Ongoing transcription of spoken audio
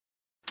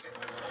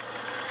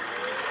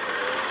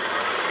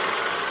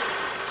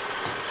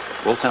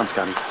All sounds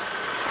Scotty.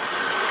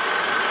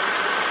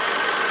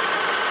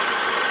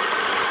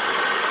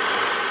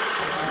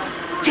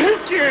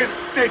 Take your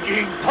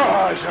stinking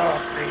paws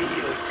off me,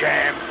 you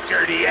damn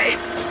dirty ape!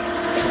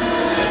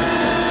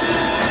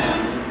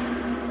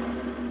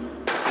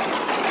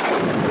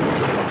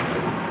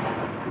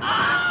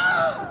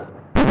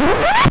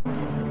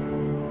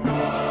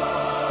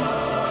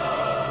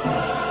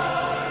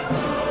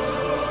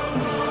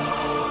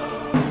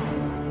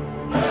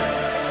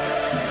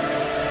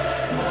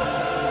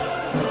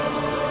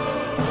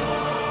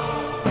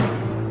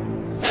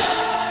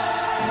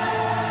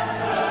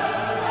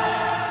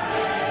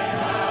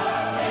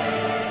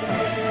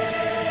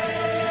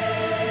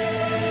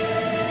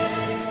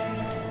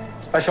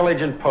 Special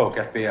Agent Polk,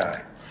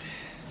 FBI.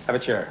 Have a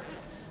chair.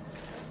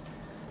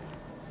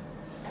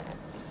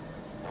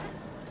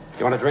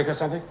 You want a drink or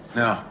something?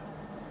 No.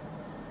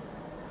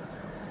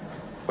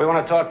 We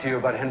want to talk to you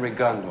about Henry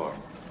Gondorf.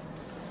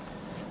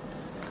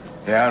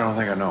 Yeah, I don't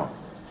think I know.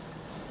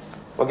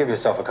 Well, give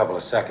yourself a couple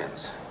of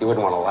seconds. You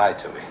wouldn't want to lie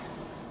to me.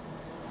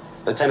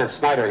 Lieutenant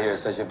Snyder here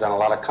says you've done a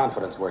lot of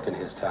confidence work in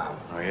his town.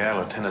 Oh, yeah?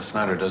 Lieutenant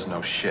Snyder does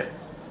know shit.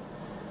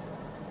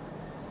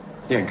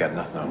 He ain't got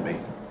nothing on me.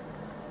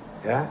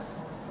 Yeah?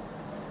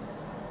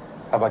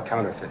 How about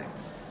counterfeiting?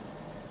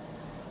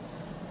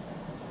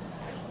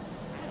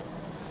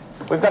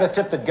 We've got a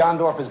tip that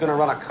Gondorf is going to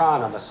run a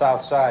con on the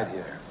south side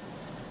here.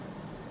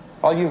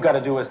 All you've got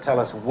to do is tell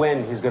us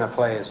when he's going to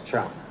play his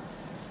chump.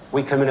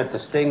 We come in at the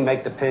sting,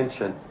 make the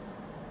pinch, and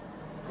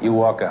you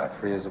walk out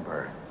free as a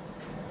bird.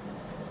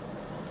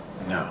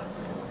 No.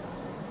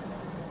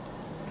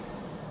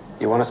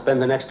 You want to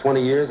spend the next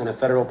 20 years in a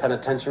federal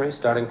penitentiary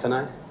starting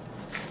tonight?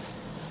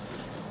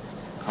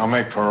 I'll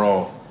make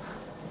parole.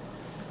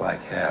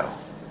 Like hell.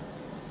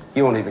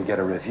 You won't even get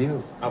a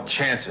review. I'll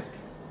chance it.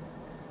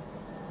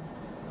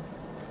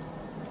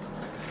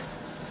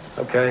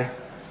 Okay.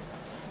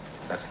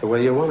 That's the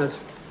way you want it.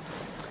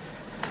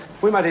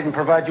 We might even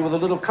provide you with a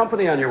little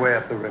company on your way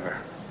up the river.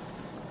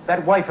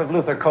 That wife of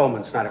Luther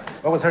Coleman, Snyder.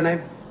 What was her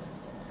name?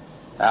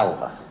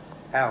 Alva.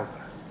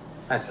 Alva.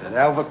 That's it,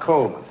 Alva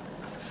Coleman.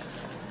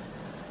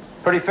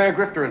 Pretty fair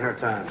grifter in her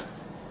time.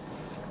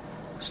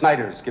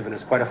 Snyder's given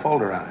us quite a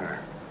folder on her.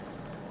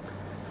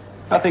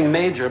 Nothing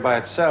major by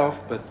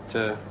itself, but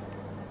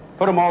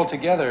put them all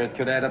together, it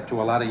could add up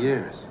to a lot of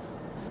years.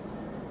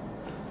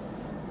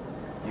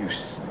 You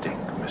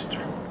stink,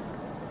 mister.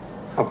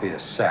 Don't be a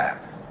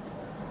sap.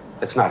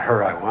 It's not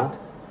her I want.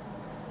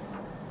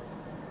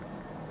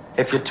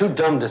 If you're too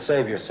dumb to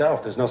save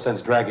yourself, there's no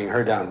sense dragging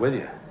her down with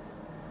you.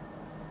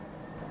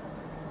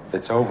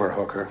 It's over,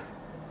 Hooker.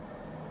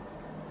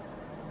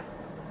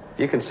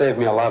 You can save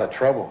me a lot of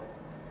trouble.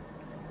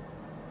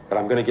 But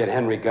I'm going to get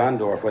Henry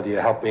Gondorf whether you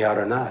help me out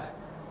or not.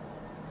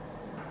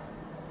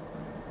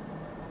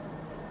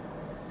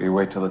 You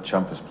wait till the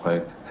chump is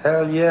played.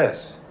 Hell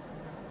yes.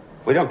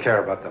 We don't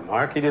care about the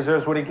mark. He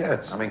deserves what he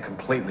gets. I mean,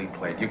 completely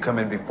played. You come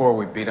in before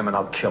we beat him and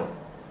I'll kill him.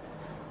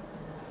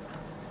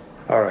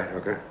 All right,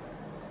 Hooker.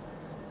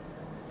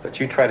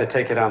 But you try to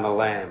take it on the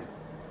lam,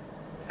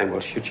 and we'll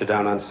shoot you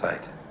down on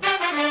sight.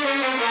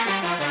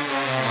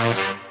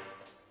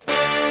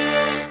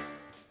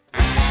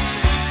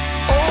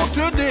 Oh,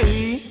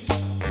 today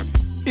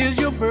is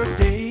your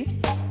birthday,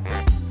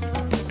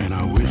 and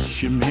I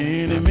wish you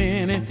many,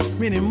 many,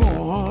 many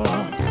more.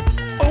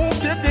 Oh,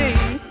 today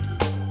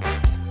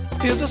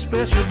is a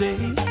special day,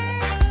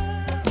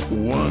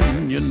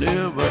 one you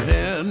never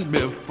had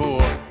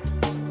before.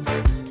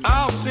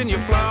 I'll send you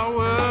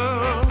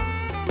flowers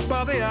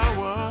by the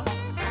hour,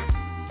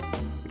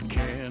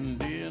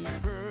 candy and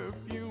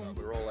perfume.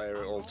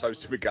 We're all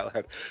toasted with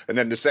Galahad, and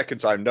then the second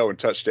time, no one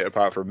touched it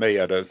apart from me.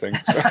 I don't think.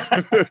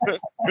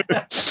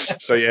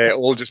 So yeah, it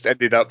all just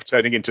ended up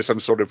turning into some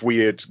sort of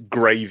weird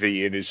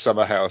gravy in his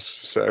summer house.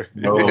 So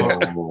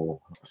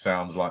Oh,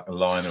 sounds like a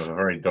line of a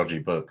very dodgy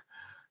book.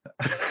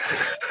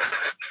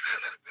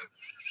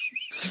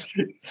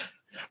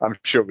 I'm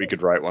sure we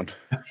could write one.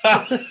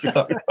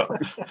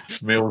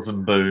 Mills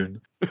and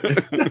Boone.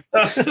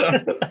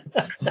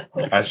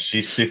 As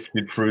she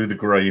sifted through the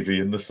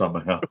gravy in the summer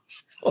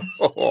house.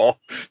 Oh,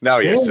 now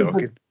you're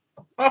talking.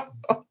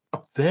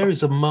 There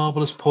is a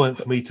marvellous point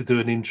for me to do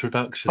an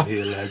introduction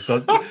here, lads.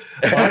 I'm going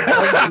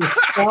to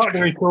start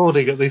the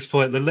recording at this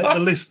point and let the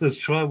listeners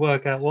try and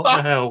work out what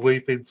the hell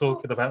we've been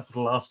talking about for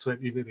the last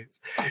 20 minutes.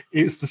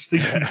 It's the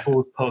Stinking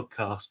Paws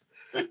podcast.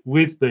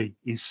 With me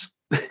is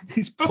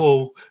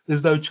Paul.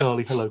 There's no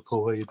Charlie. Hello,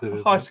 Paul. How you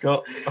doing? Hi,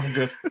 Scott. I'm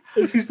good.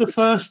 This is the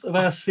first of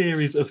our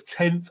series of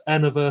 10th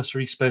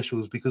anniversary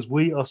specials because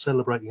we are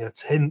celebrating our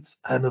 10th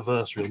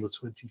anniversary on the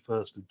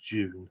 21st of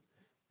June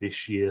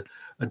this year.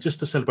 And just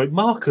to celebrate,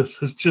 Marcus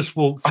has just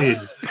walked in,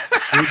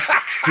 which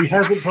he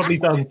hasn't probably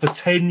done for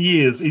 10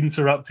 years,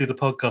 interrupted a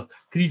podcast.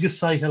 Can you just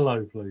say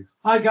hello, please?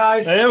 Hi,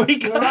 guys. There we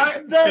go.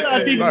 Right. No,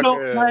 I did not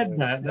plan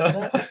that.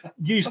 That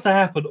used to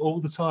happen all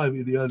the time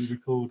in the early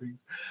recordings.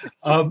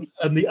 And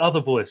the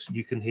other voice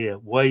you can hear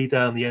way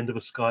down the end of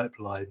a Skype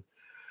line,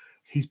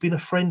 he's been a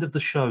friend of the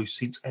show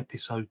since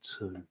episode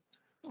 2.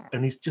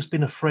 and he's just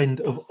been a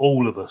friend of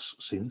all of us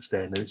since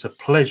then. And it's a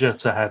pleasure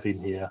to have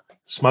him here.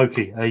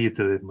 Smokey, how you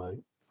doing,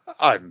 mate?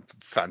 I'm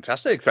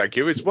fantastic, thank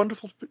you. It's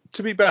wonderful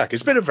to be back.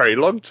 It's been a very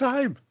long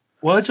time.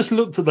 Well, I just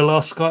looked at the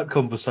last Skype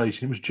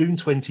conversation. It was June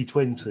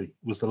 2020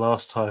 was the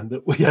last time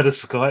that we had a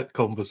Skype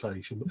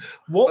conversation.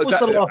 What was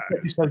the last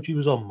episode you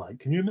was on, mate?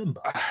 Can you remember?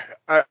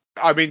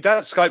 I mean,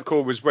 that Skype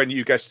call was when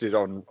you guested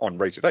on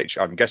Rated H,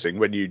 I'm guessing,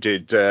 when you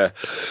did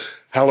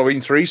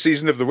Halloween 3,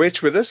 Season of the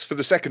Witch with us for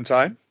the second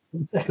time.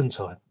 Second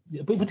time.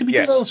 Yeah, but did we do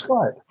that on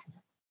Skype?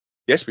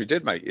 Yes, we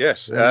did, mate.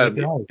 Yes.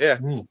 Yeah.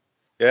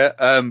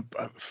 Yeah.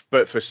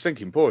 But for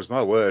Stinking Paws,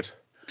 my word.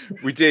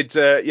 We did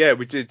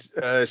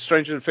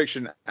Stranger Than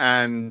Fiction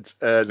and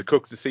The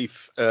Cook, the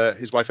Thief,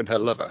 His Wife and Her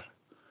Lover.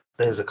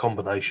 There's a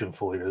combination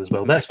for you as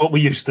well. That's what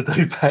we used to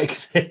do back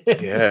then.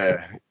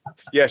 Yeah.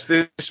 Yes,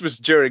 this was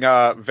during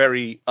our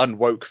very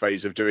unwoke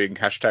phase of doing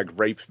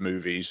 #rape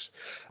movies.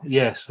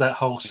 Yes, that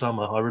whole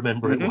summer. I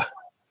remember it well.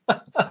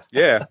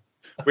 Yeah.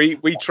 We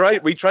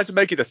tried to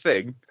make it a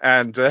thing,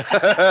 and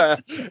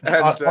I'm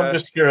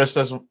just curious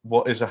as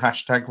what is a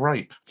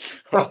 #rape?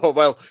 Oh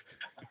well,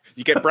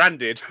 you get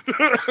branded.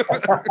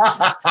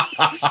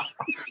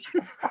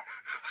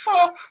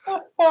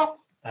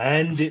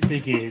 And it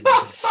begins.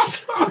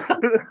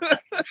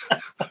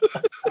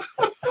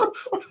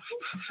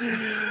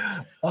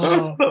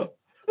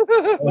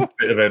 A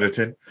bit of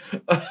editing.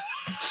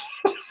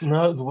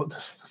 No,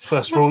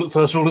 first rule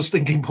of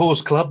Stinking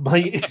Paws Club,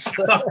 mate.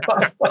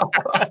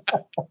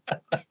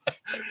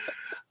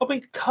 I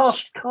mean,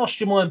 cast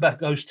your mind back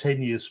those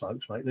 10 years,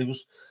 folks, mate.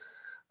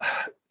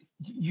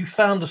 You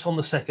found us on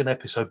the second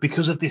episode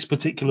because of this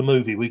particular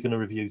movie we're going to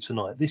review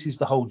tonight. This is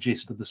the whole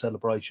gist of the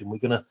celebration. We're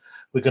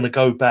gonna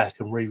go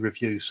back and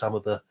re-review some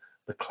of the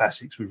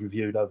classics we've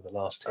reviewed over the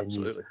last 10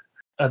 years.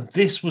 And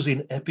this was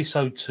in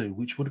episode 2,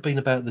 which would have been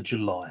about the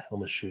July,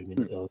 I'm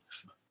assuming, of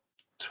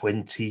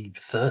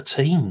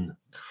 2013.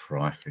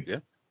 Crikey. Yeah.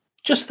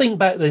 Just think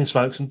back then,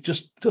 Smokes, and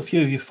just a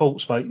few of your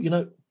thoughts, mate. You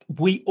know,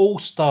 we all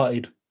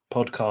started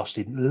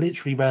podcasting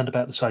literally round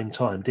about the same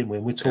time, didn't we?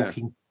 And we're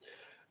talking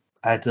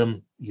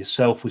Adam,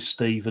 yourself with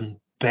Stephen,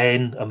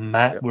 Ben and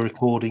Matt were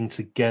recording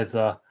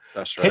together.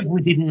 That's right.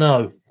 We didn't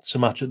know so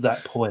much at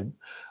that point.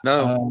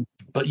 No.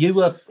 But you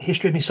were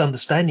History of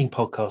Misunderstanding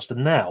podcast,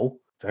 and now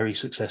very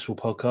successful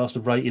podcast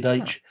of Rated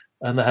H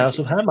and the House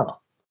of Hammer.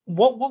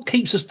 What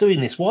keeps us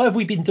doing this? Why have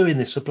we been doing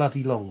this so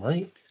bloody long,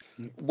 mate?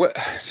 Well,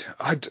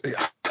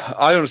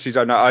 I honestly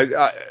don't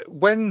know.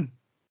 When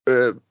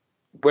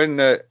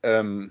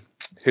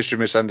History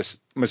of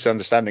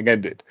Misunderstanding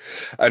ended,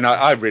 and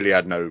I really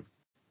had no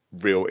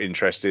real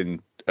interest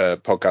in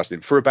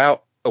podcasting for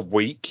about a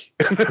week.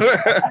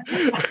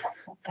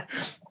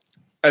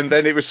 And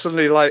then it was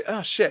suddenly like,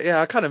 oh shit,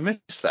 yeah, I kind of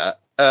missed that.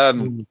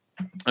 And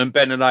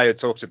Ben and I had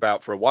talked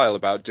about for a while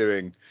about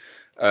doing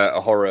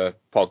a horror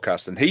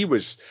podcast, and he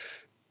was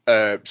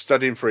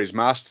studying for his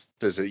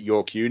masters at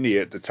York Uni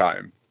at the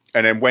time.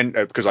 And then when,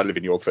 because I live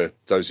in York for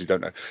those who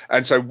don't know,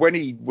 and so when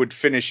he would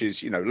finish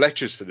his,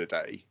 lectures for the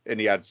day, and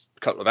he had a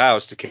couple of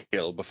hours to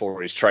kill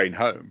before his train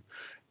home,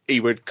 he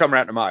would come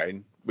round to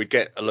mine. We'd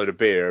get a load of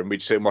beer and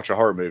we'd sit and watch a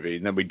horror movie,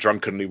 and then we'd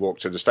drunkenly walk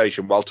to the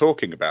station while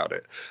talking about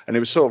it. And it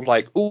was sort of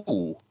like,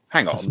 ooh,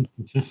 hang on,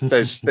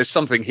 there's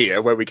something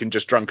here where we can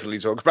just drunkenly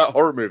talk about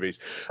horror movies.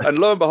 And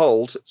lo and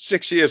behold,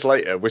 6 years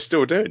later, we're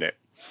still doing it.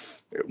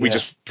 We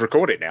just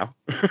record it now.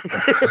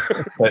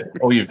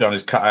 All you've done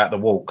is cut out the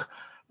walk.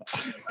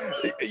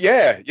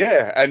 Yeah.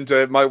 And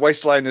my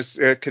waistliners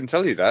can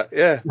tell you that.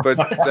 Yeah. But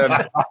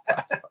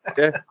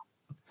yeah.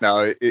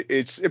 No,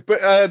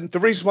 but the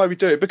reason why we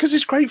do it, because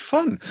it's great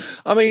fun.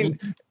 I mean,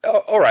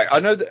 all right, I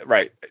know that,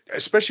 right,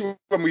 especially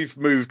when we've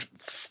moved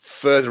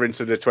further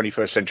into the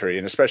 21st century,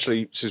 and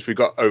especially since we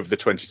got over the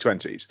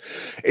 2020s,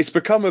 it's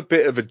become a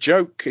bit of a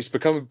joke. It's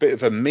become a bit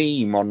of a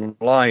meme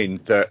online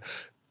that,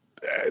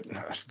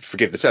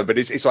 forgive the term, but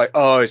it's like,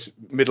 oh, it's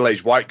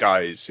middle-aged white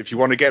guys. If you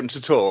want to get them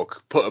to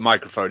talk, put a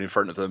microphone in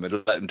front of them and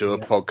let them do a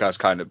podcast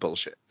kind of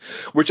bullshit,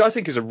 which I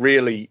think is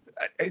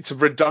it's a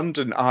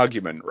redundant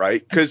argument,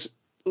 right? Because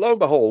lo and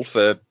behold,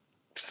 for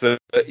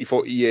 30,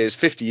 40 years,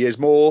 50 years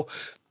more,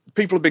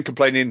 people have been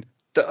complaining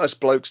that us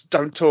blokes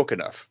don't talk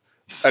enough.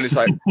 And it's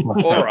like,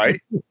 all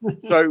right,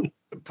 so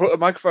put a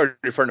microphone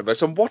in front of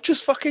us and watch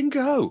us fucking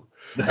go.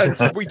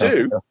 And we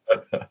do.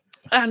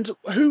 And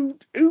who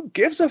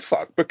gives a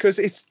fuck? Because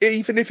it's,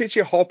 even if it's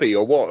your hobby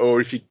or what, or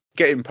if you're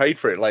getting paid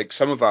for it, like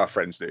some of our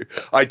friends do.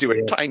 I do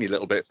a tiny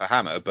little bit for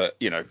Hammer, but,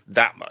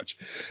 that much.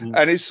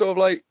 And it's sort of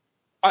like,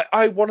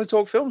 I want to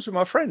talk films with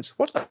my friends.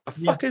 What the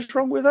fuck is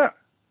wrong with that?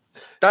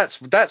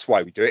 That's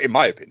why we do it, in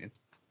my opinion.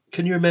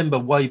 Can you remember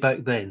way back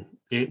then?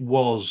 It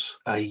was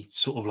a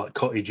sort of like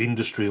cottage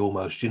industry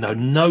almost.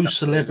 No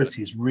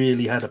celebrities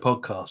really had a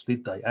podcast,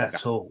 did they?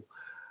 At all.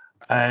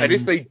 And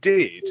if they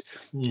did,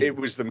 it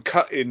was them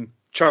cutting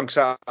chunks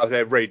out of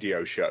their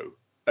radio show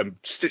and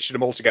stitching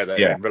them all together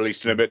and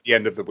releasing them at the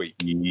end of the week.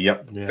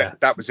 Yep. Yeah.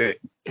 That was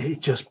it. It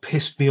just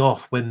pissed me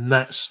off when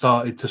that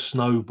started to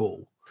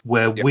snowball,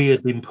 where we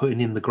had been putting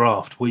in the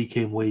graft week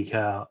in, week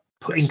out,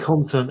 putting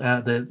content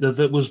out there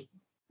that was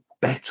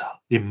better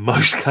in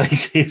most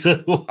cases.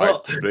 I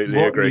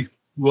completely agree.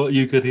 What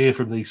you could hear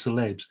from these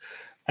celebs.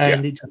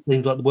 And it just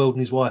seems like the world and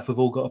his wife have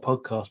all got a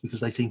podcast because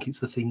they think it's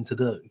the thing to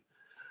do.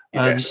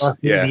 Yes, And I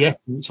think the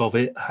essence of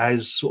it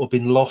has sort of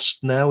been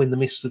lost now in the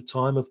midst of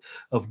time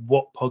of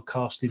what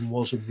podcasting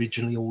was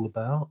originally all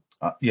about.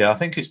 I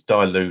think it's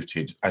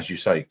diluted, as you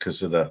say,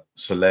 because of the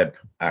celeb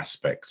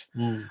aspect.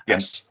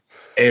 Yes.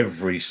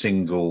 Every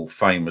single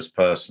famous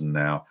person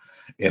now,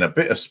 in a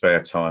bit of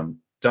spare time,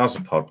 does a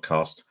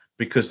podcast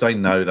because they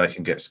know they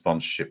can get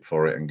sponsorship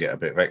for it and get a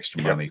bit of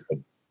extra money for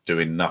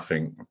doing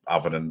nothing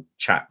other than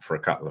chat for a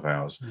couple of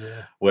hours.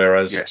 Yeah.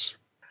 Whereas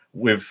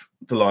with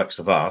the likes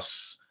of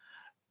us,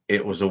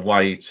 it was a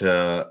way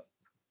to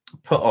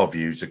put our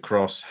views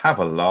across, have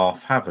a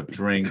laugh, have a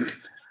drink,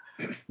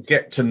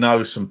 get to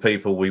know some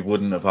people we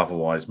wouldn't have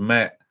otherwise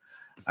met,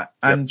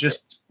 and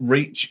just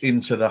reach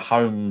into the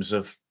homes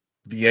of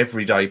the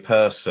everyday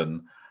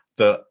person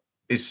that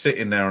is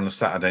sitting there on a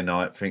Saturday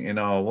night thinking,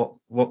 oh,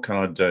 what can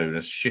I do?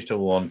 There's shit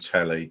all on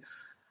telly.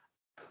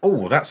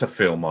 Oh, that's a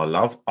film I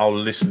love. I'll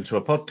listen to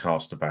a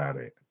podcast about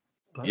it.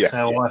 That's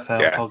how I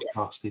found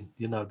podcasting,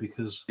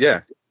 because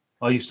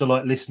I used to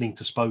like listening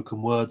to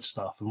spoken word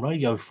stuff, and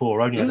Radio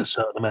 4 only had a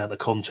certain amount of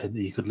content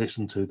that you could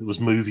listen to that was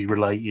movie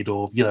related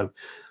or,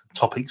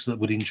 topics that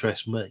would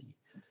interest me.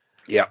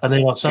 Yeah. And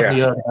then I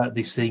suddenly heard about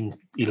this thing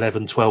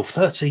 11, 12,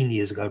 13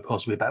 years ago,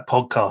 possibly, about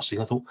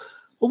podcasting. I thought,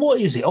 well, what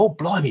is it? Oh,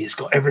 blimey, it's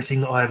got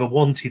everything that I ever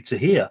wanted to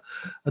hear.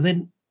 And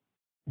then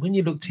when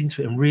you looked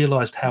into it and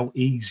realised how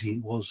easy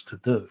it was to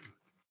do,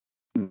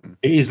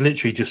 it is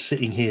literally just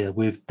sitting here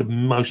with the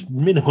most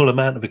minimal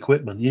amount of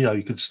equipment.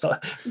 You could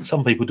start.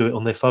 Some people do it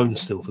on their phones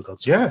still, for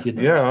God's sake.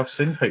 Yeah, I've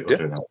seen people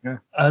do that. Yeah.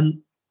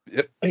 And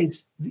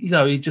it's,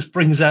 it just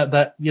brings out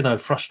that,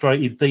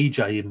 frustrated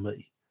DJ in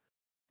me.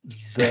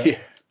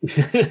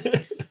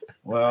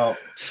 Well,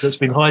 that's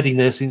been hiding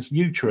there since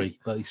U-Tree,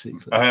 basically.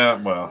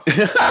 Been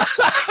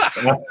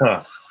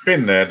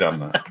there, done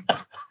that.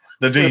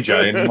 The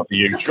DJ, not the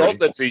U-Tree. Got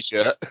the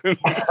t-shirt.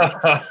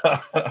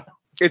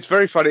 It's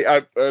very funny.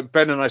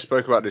 Ben and I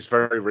spoke about this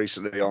very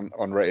recently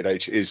on Rated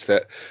H. Is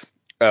that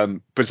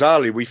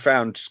bizarrely we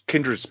found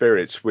kindred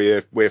spirits.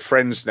 We're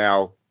friends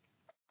now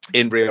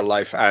in real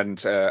life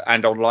and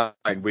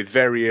online with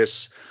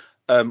various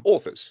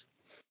authors,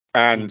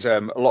 and a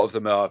lot of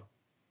them are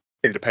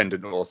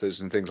independent authors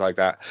and things like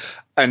that.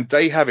 And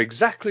they have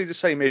exactly the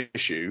same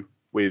issue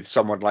with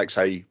someone like,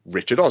 say,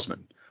 Richard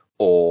Osman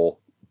or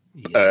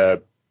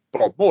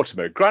Bob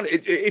Mortimer.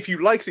 Granted, if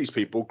you like these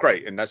people,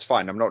 great, and that's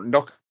fine. I'm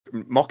not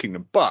mocking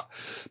them, but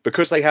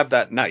because they have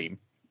that name,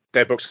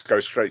 their books go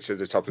straight to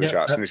the top of the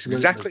charts. And it's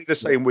exactly the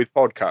same with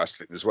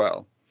podcasting as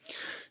well.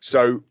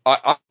 So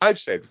I've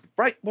said,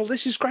 right, well,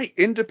 this is great.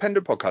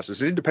 Independent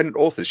podcasters, independent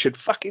authors should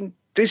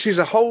this is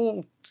a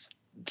whole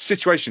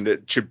situation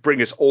that should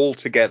bring us all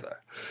together,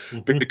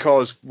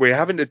 because we're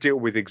having to deal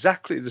with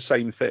exactly the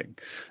same thing.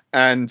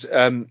 And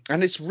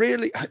it's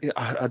really,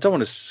 I don't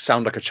want to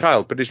sound like a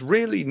child, but it's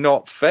really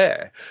not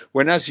fair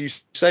when, as you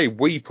say,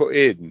 we put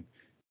in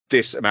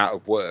this amount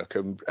of work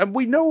and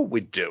we know what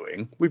we're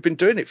doing. We've been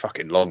doing it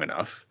fucking long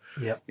enough.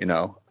 Yeah.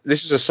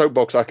 This is a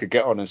soapbox I could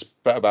get on and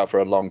spat about for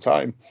a long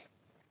time.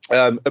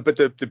 But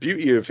the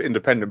beauty of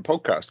independent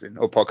podcasting,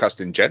 or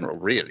podcast in general,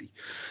 really,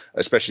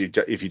 especially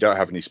if you don't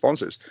have any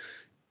sponsors,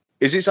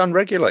 is it's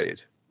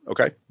unregulated.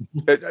 Okay.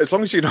 As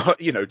long as you're not,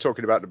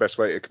 talking about the best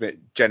way to commit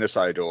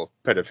genocide or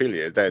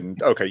pedophilia, then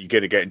okay, you're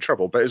going to get in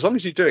trouble. But as long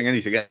as you're doing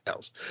anything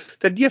else,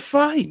 then you're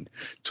fine.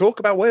 Talk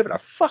about whatever the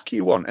fuck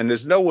you want, and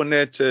there's no one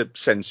there to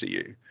censor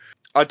you.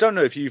 I don't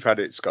know if you've had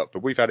it, Scott,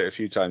 but we've had it a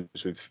few times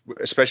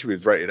especially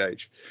with Rated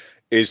H,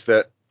 is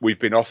that we've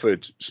been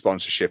offered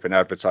sponsorship and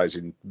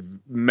advertising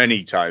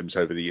many times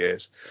over the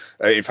years.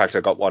 In fact, I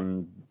got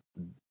one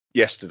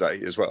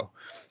yesterday as well.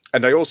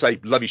 And they all say,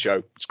 love your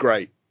show, it's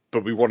great,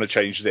 but we want to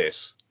change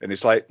this. And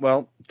it's like,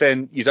 well,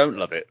 then you don't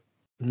love it.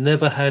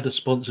 Never had a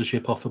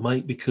sponsorship offer,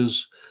 mate,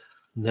 because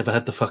never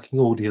had the fucking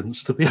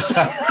audience, to be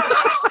honest.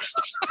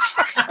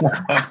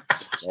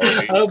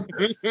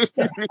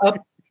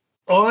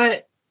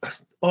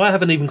 I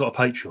haven't even got a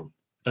Patreon.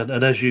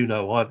 And as you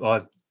know, I've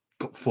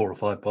got 4 or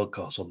 5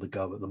 podcasts on the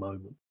go at the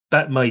moment.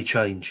 That may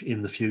change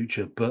in the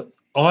future, but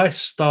I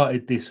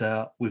started this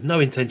out with no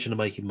intention of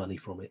making money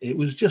from it. It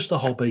was just a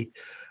hobby,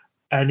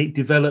 and it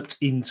developed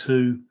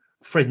into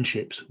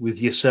friendships with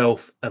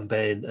yourself and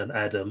Ben and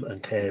Adam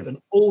and Kev and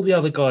all the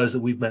other guys that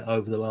we've met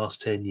over the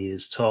last 10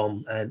 years,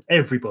 Tom and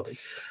everybody.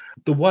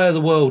 The way of the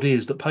world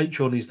is that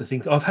Patreon is the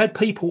thing. I've had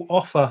people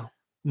offer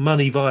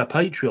money via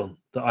Patreon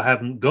that I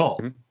haven't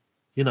got,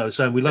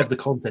 saying we love the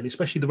content,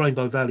 especially the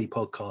Rainbow Valley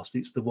podcast.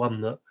 It's the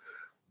one that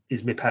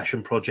is my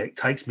passion project.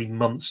 Takes me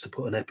months to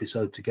put an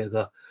episode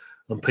together.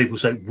 And people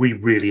say, we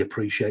really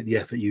appreciate the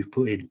effort you've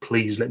put in.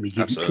 Please let me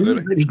give you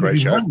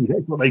money.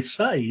 That's what they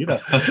say,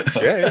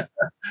 Yeah.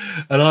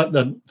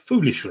 And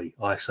foolishly,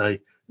 I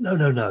say, no.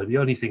 The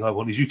only thing I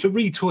want is you to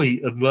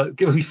retweet and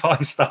give me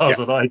 5 stars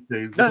on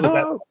iTunes.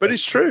 No, but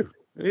it's true.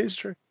 It is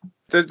true.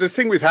 The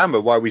thing with Hammer,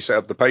 why we set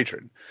up the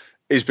Patreon,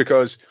 is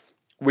because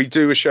we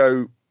do a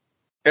show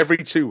every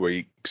 2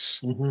 weeks.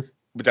 Mm-hmm.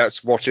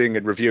 That's watching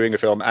and reviewing a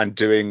film and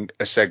doing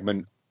a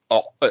segment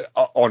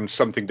on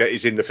something that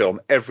is in the film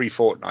every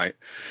fortnight.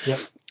 Yep.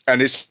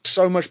 And it's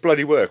so much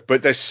bloody work,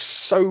 but there's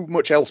so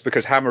much else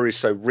because Hammer is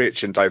so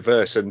rich and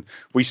diverse. And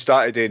we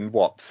started in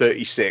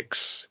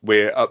 36.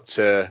 We're up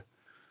to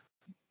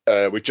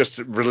we've just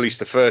released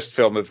the first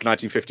film of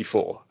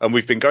 1954, and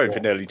we've been going for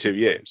nearly 2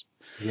 years.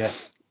 Yeah.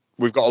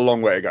 We've got a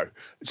long way to go.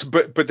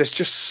 But there's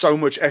just so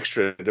much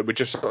extra that we're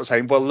just sort of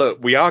saying, well,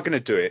 look, we are going to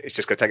do it. It's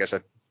just going to take us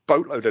a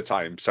boatload of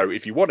time. So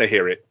if you want to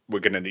hear it, we're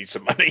going to need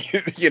some money.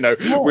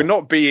 We're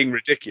not being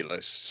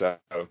ridiculous. So,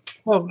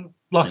 well,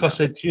 like I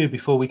said to you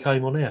before we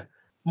came on air,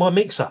 my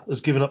mixer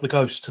has given up the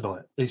ghost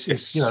tonight.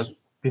 It's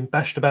been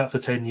bashed about for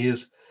 10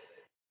 years.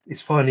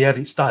 It's finally had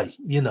its day,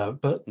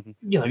 but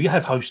you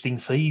have hosting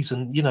fees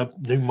and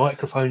new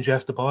microphones you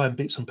have to buy and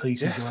bits and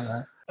pieces like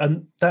that.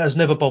 And that has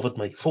never bothered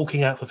me,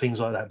 forking out for things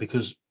like that,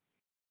 because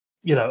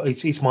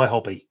it's my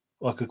hobby.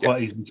 I could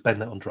quite easily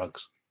spend that on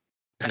drugs.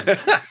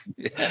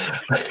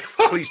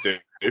 Please do.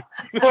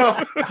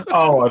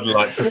 Oh, I'd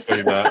like to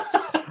see that.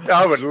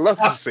 I would love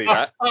to see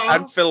that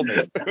and film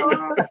it.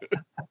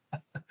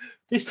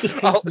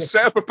 I'll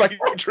set up a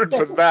Patreon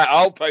for that.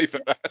 I'll pay for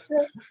that.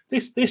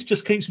 This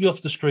just keeps me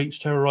off the streets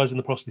terrorising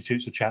the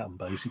prostitutes of Chatham,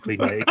 basically,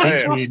 mate. It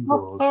keeps me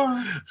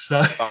indoors.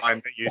 So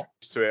I'm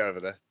used to it over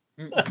there.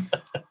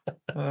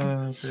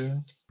 Oh,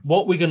 dear.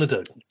 What we're going to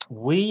do,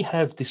 we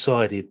have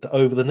decided that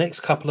over the next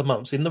couple of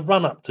months, in the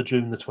run-up to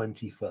June the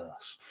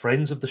 21st,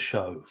 friends of the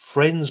show,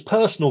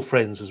 personal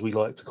friends, as we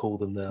like to call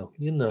them now,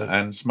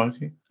 And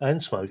Smokey.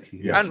 And Smokey.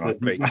 Yeah, and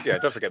me. Yeah,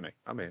 don't forget me.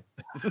 I'm here.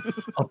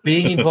 Are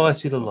being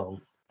invited along.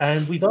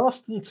 And we've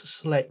asked them to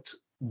select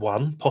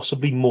one,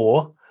 possibly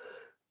more,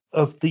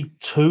 of the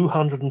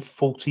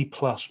 240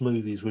 plus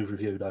movies we've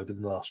reviewed over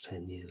the last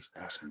 10 years.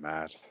 That's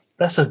mad.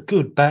 That's a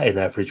good batting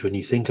average when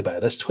you think about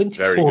it. That's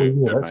 24 Very good, a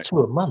year. That's mate.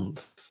 2 a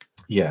month.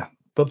 Yeah.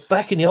 But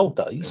back in the old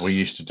days, We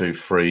used to do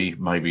 3,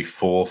 maybe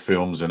 4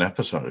 films an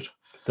episode.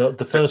 the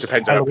first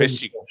Depends on how Halloween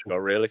pissed you special,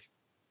 got, really.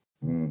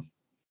 Mm.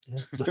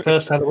 the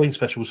first Halloween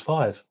special was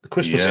 5. The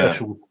Christmas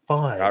special was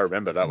 5. I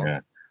remember that one.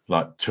 Yeah.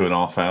 Like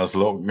 2.5 hours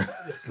long.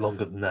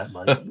 Longer than that,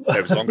 mate.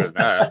 It was longer than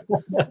that.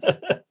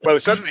 Well,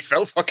 it certainly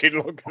felt fucking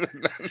longer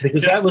than that.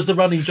 Because that was the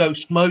running joke.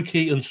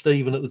 Smokey and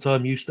Stephen at the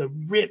time used to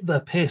rip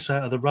the piss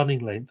out of the running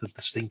length of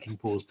the Stinking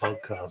Paws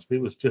podcast.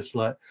 It was just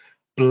like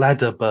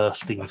bladder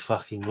bursting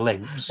fucking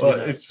lengths.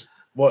 Well, it's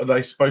what are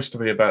they supposed to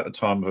be about the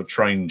time of a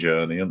train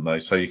journey, aren't they?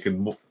 So you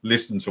can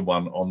listen to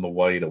one on the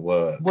way to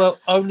work. Well,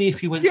 only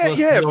if you went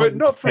to but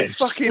not from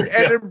fucking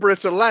Edinburgh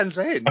to Land's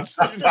End.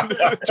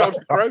 John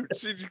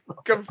Groats, you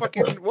come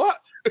fucking what?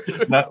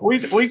 No,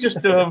 we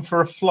just do them for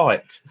a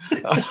flight.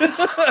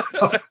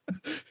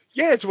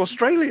 Yeah, to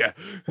Australia.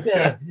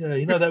 Yeah,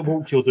 that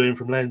walk you're doing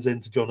from Land's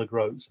End to John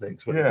O'Groats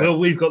next week. Yeah. Well,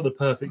 we've got the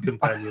perfect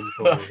companion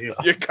for you here.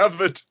 You're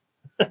covered.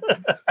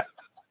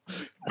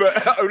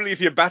 But only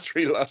if your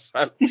battery lasts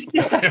that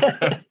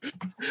long.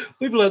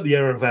 We've learned the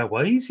error of our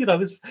ways.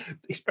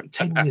 It's been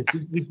 10 years.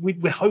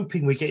 We're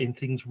hoping we're getting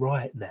things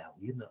right now,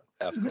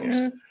 Of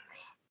course.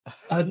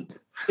 And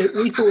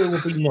we thought it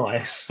would be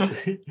nice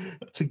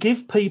to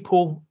give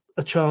people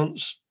a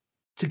chance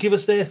to give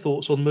us their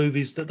thoughts on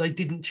movies that they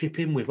didn't chip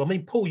in with. I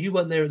mean, Paul, you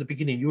weren't there at the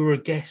beginning. You were a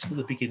guest at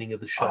the beginning of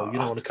the show,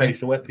 on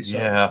occasional episodes.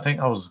 Yeah, I think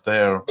I was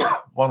there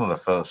one of the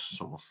first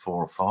sort of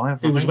 4 or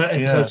 5. It was about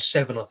episode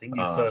 7, I think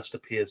you first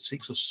appeared,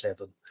 6 or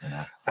 7.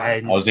 Yeah.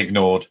 And I was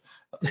ignored.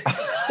 it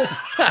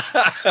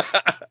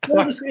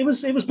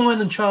was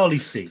mine and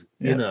Charlie's thing,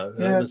 at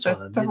the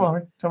time. Don't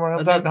worry.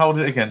 I don't hold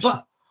it against you.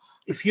 But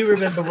if you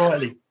remember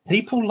rightly,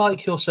 people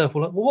like yourself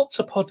were like, well, what's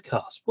a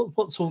podcast?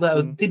 What's all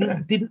that?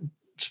 Didn't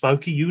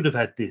Smokey, you would have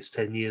had this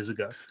 10 years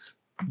ago.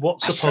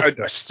 What's a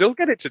podcast? I still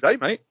get it today,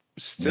 mate.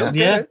 Still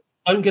get it.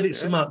 I don't get it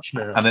so much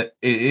now. And it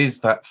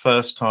is that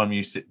first time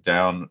you sit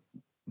down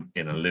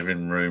in a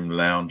living room,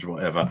 lounge,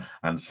 whatever,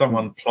 and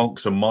someone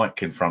plonks a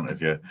mic in front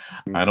of you,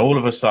 and all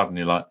of a sudden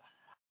you're like,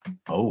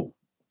 oh,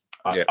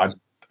 I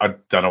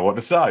don't know what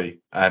to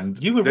say. And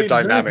you were the really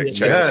dynamic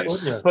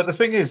changes. Yeah. But the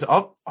thing is,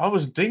 I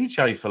was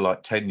DJ for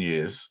like 10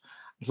 years.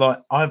 It's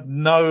like I have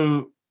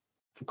no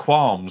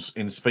qualms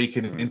in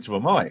speaking into a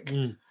mic,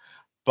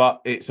 but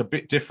it's a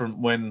bit different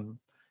when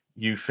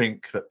you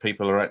think that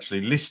people are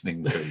actually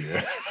listening to you.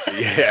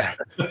 Yeah.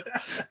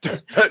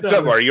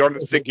 Don't worry, you're on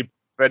the stinking.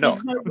 They're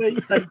not.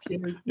 Thank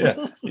you.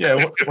 Yeah.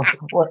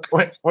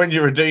 When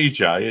you're a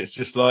DJ, it's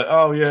just like,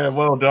 oh yeah,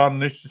 well done.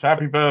 This is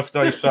happy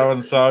birthday, so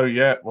and so.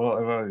 Yeah,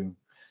 whatever.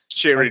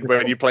 Cheering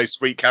when you play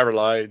Sweet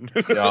Caroline.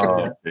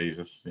 Oh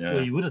Jesus. Yeah.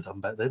 Well, you would have done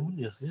back then, wouldn't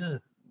you? Yeah.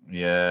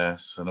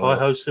 Yes. And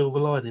Hi-Ho, Silver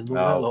Lining.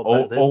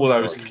 All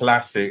those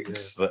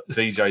classics that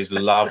DJs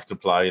love to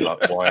play,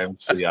 like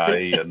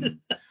YMCA and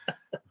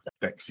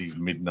Dexy's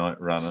Midnight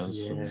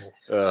Runners. Yeah.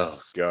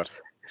 Oh God.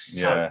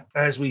 Yeah. So,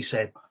 as we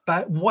said,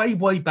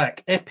 way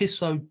back,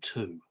 episode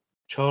 2,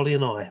 Charlie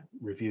and I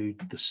reviewed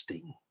The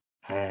Sting,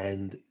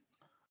 and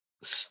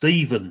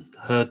Stephen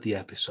heard the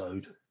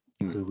episode,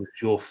 who was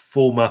your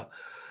former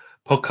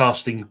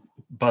podcasting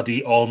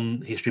buddy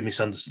on History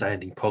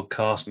Misunderstanding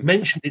podcast.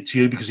 Mentioned it to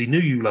you because he knew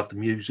you loved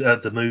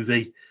the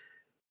movie.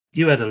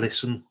 You had a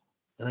listen,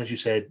 and as you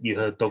said, you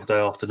heard Dog Day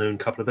Afternoon a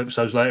couple of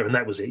episodes later, and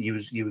that was it.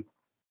 You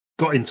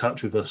got in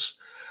touch with us.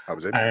 That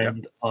was it.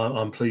 And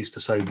I'm pleased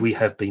to say we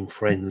have been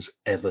friends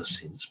ever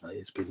since, mate.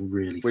 It's been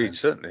really We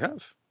fantastic. certainly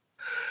have.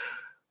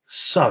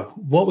 So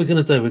what we're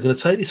going to do, we're going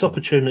to take this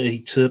opportunity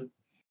to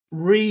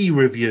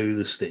re-review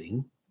The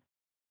Sting.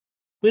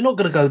 We're not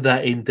going to go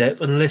that in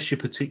depth unless you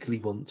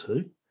particularly want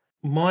to.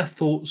 My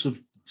thoughts have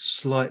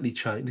slightly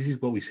changed. This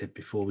is what we said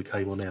before we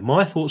came on air.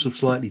 My thoughts have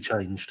slightly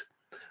changed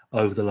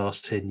over the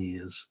last 10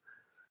 years.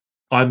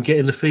 I'm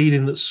getting the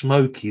feeling that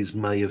Smokey's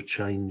may have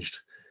changed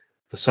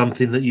for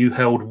something that you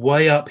held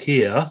way up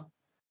here,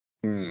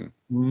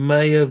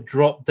 may have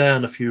dropped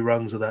down a few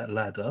rungs of that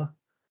ladder.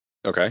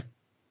 Okay.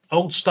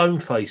 Old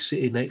Stoneface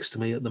sitting next to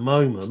me at the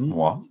moment.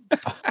 What?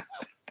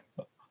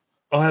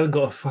 I haven't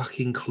got a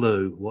fucking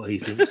clue what he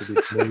thinks of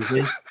this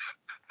movie.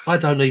 I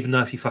don't even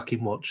know if he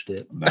fucking watched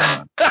it.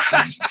 No.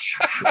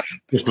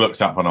 Just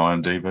looked up on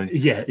IMDb.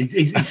 Yeah,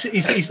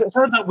 he's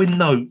turned up with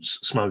notes,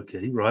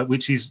 Smokey, right,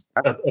 which is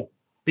a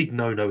big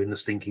no-no in the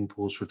Stinking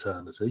Paws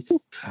fraternity.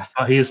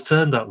 He has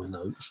turned up with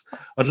notes.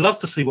 I'd love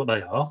to see what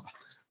they are.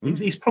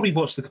 He's probably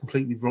watched the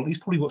completely wrong. He's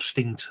probably watched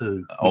Sting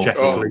 2.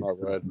 My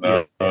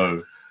word.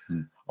 No.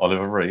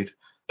 Oliver Reed.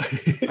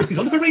 Is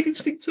Oliver Reed in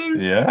Sting 2?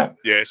 Yeah.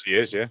 Yes, he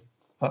is, yeah.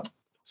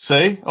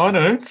 See, I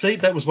know. See,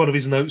 that was one of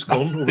his notes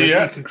gone already.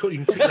 Yeah. You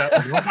can tick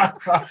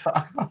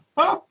that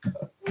one.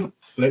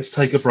 Let's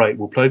take a break.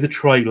 We'll play the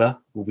trailer.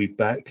 We'll be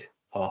back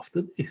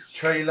after this.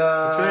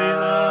 Trailer.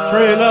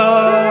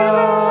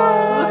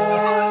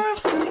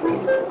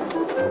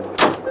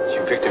 She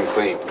picked him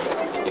clean.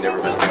 He never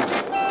missed it.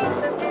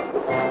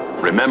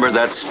 Remember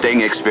that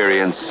Sting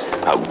experience?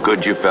 How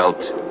good you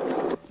felt?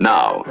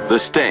 Now, The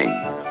Sting,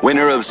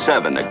 winner of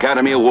 7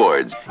 Academy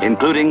Awards,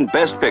 including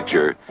Best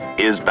Picture,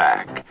 is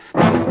back.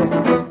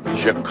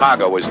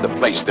 Chicago was the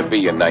place to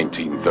be in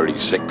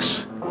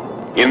 1936.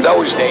 In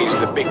those days,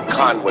 the big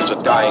con was a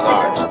dying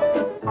art,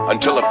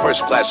 until a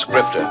first-class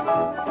grifter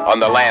on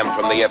the lam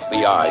from the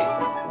FBI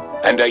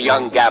and a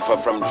young gaffer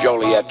from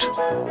Joliet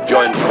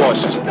joined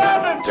forces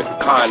to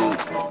con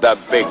the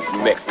Big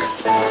Mick.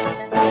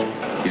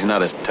 He's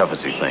not as tough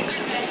as he thinks.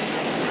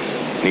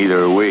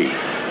 Neither are we.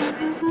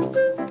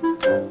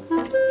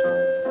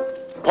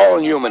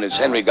 Paul Newman is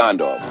Henry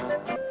Gondorff.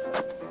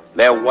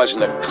 There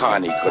wasn't a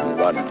con he couldn't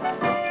run,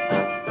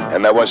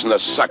 and there wasn't a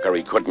sucker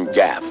he couldn't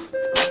gaff.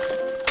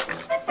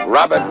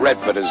 Robert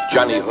Redford is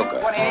Johnny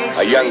Hooker,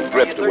 a young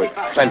grifter with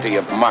plenty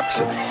of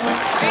moxie.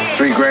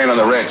 $3 grand on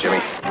the red, Jimmy.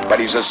 But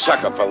he's a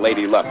sucker for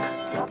Lady Luck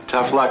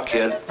Tough luck,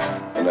 kid.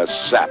 and a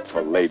sap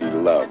for Lady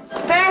Love.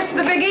 Thanks for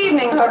the big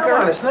evening,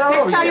 Hooker. Next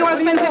time you want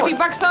to spend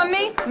 $50 on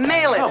me,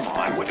 mail it. Come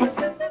on, would you?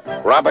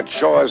 Robert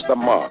Shaw is the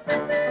Mark.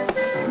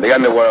 In the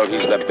underworld,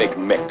 he's the Big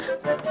Mick.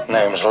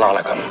 Name's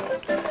Lonergan.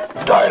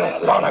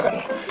 Doyle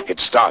Lonergan. It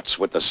starts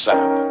with the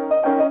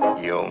setup.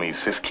 You owe me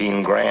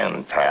 15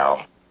 grand,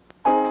 pal.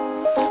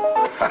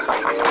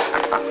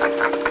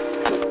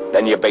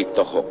 Then you bait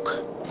the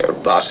hook. Your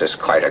boss is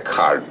quite a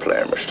card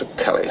player, Mr.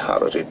 Kelly. How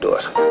does he do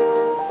it?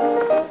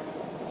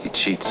 He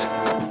cheats.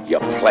 You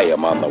play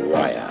him on the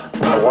wire.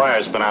 The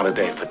wire's been out of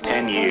date for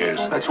 10 years.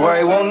 That's why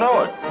he won't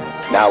know it.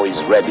 Now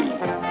he's ready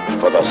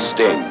for the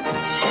sting.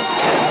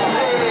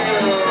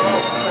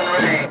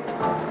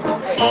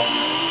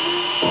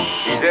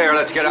 He's there.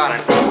 Let's get on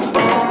it.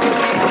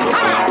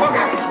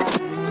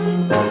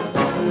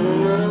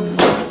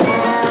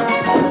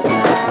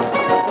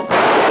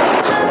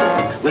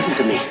 Listen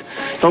to me.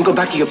 Don't go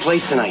back to your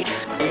place tonight.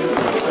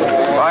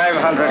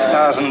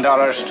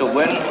 $500,000 to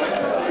win.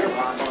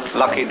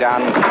 Lucky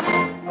Don.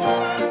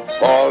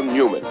 Paul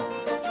Newman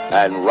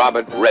and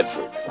Robert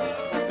Redford.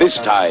 This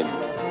time,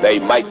 they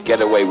might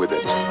get away with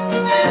it.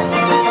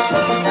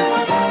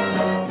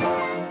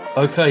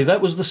 Okay,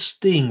 that was The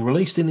Sting,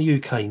 released in the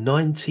UK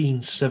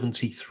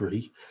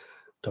 1973,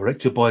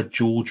 directed by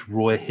George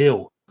Roy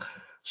Hill,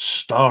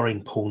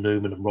 starring Paul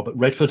Newman and Robert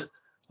Redford,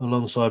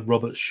 alongside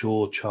Robert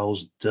Shaw,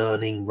 Charles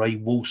Durning, Ray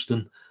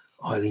Walston,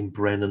 Eileen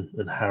Brennan,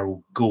 and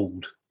Harold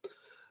Gould.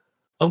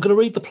 I'm going to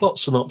read the plot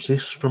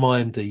synopsis from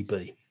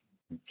IMDb.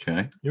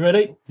 Okay. You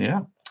ready?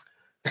 Yeah.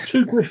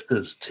 2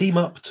 grifters team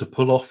up to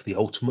pull off the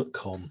ultimate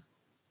con.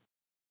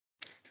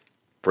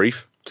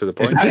 Brief, to the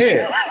point. Is that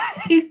it?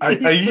 Are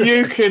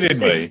you kidding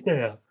me?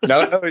 Yeah.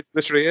 No, it's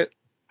literally it.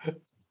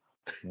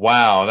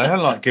 Wow, they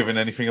haven't like given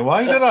anything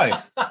away, do they?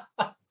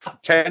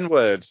 10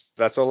 words.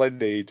 That's all I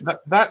need.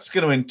 That's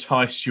going to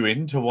entice you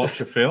in to watch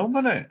a film,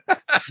 isn't it?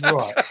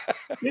 Right.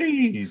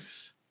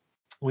 Jeez.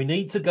 We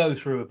need to go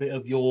through a bit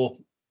of your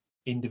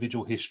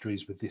individual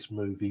histories with this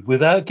movie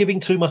without giving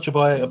too much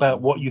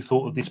about what you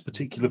thought of this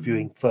particular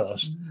viewing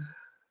first.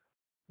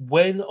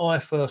 When I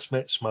first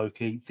met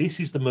Smokey, this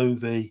is the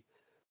movie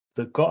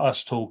that got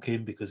us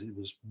talking because it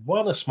was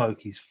one of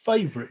Smokey's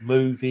favourite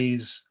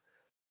movies.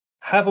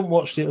 Haven't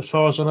watched it, as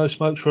far as I know,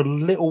 Smokes, for a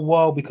little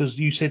while because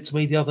you said to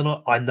me the other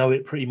night, I know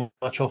it pretty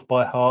much off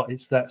by heart.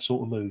 It's that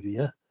sort of movie,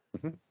 yeah?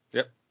 Mm-hmm.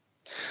 Yep.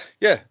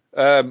 Yeah.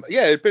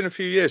 Yeah, it'd been a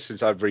few years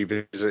since I've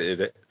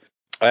revisited it.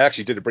 I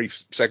actually did a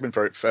brief segment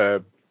for it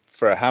for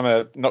a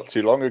Hammer not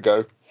too long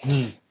ago,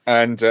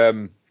 and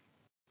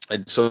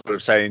sort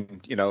of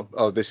saying,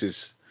 oh, this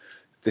is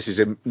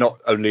not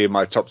only in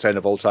my top 10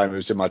 of all time, it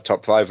was in my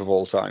top 5 of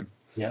all time.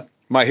 Yeah.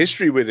 My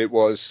history with it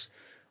was,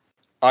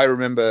 I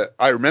remember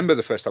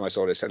the first time I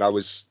saw this, and I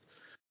was,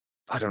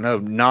 I don't know,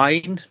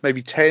 9,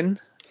 maybe 10,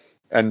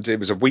 and it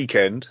was a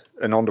weekend.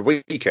 And on the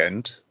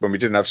weekend, when we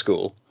didn't have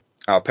school,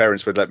 our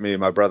parents would let me and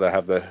my brother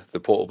have the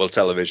portable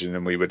television,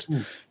 and we would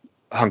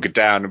hunker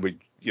down and we'd,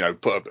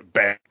 put up a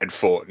bed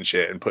fort and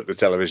shit and put the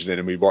television in,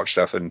 and we'd watch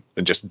stuff and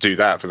just do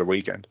that for the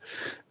weekend.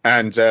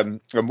 And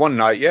one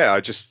night, I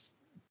just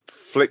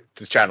flicked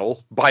the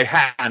channel by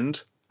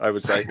hand, I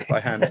would say, by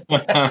hand.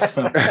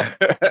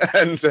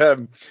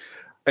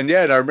 and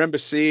I remember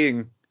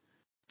seeing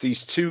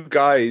these two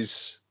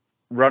guys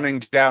running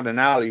down an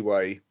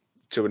alleyway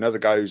to another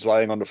guy who's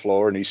lying on the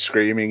floor, and he's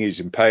screaming, he's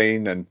in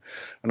pain, and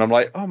I'm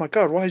like, oh my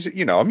god, why is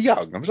it? I'm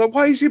young. I was like,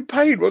 why is he in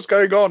pain? What's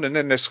going on? And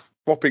then they're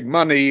swapping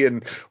money,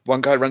 and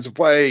one guy runs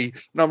away,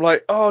 and I'm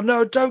like, oh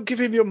no, don't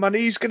give him your money,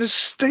 he's gonna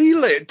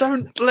steal it.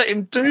 Don't let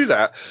him do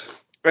that.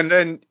 And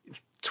then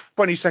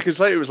 20 seconds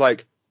later, it was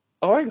like,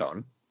 oh, hang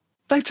on,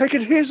 they've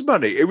taken his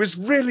money. It was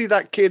really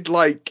that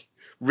kid-like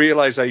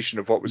realization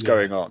of what was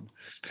going on.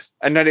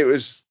 And then it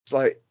was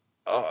like,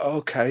 oh,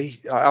 okay,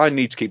 I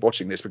need to keep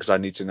watching this because I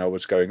need to know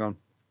what's going on.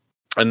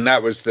 And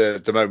that was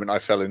the moment I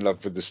fell in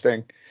love with The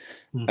Sting.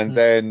 And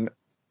then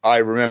I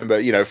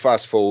remember,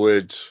 fast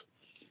forward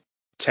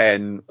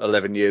 10,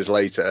 11 years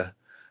later,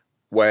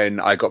 when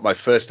I got my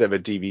first ever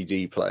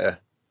DVD player,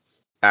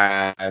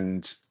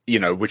 and,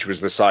 which was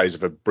the size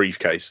of a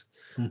briefcase.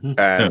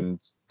 And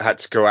had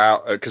to go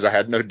out because I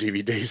had no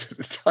DVDs at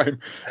the time,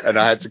 and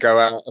I had to go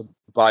out and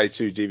buy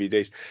 2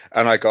 DVDs,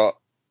 and I got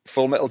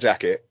Full Metal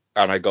Jacket,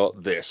 and I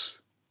got this.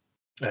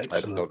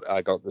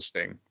 I got The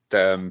Sting.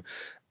 That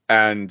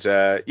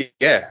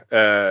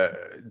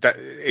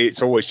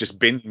it's always just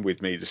been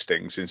with me, The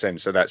Sting, since then.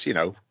 So that's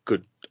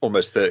good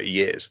almost 30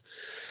 years.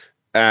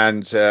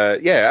 And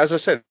as I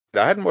said,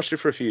 I hadn't watched it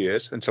for a few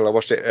years until I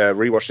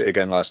rewatched it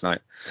again last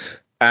night,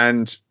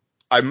 and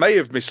I may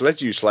have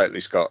misled you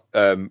slightly, Scott,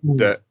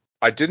 that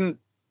I didn't.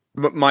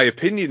 My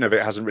opinion of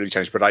it hasn't really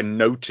changed, but I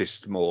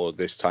noticed more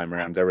this time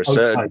around. There are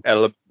certain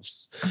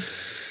elements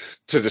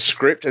to the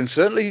script, and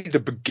certainly the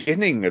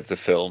beginning of the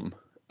film,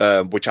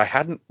 which I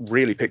hadn't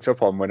really picked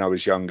up on when I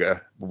was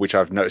younger, which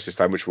I've noticed this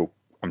time, which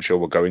I'm sure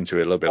we'll go into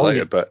it a little bit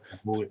later. But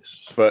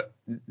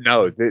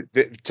no,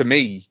 to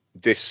me,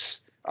 this.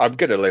 I'm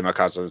going to lay my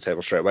cards on the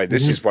table straight away.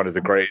 This is one of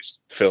the greatest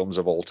films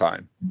of all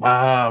time.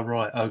 Ah,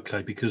 right,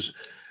 okay, because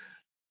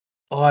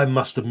I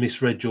must have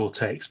misread your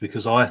text,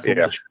 because I thought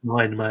the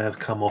shine may have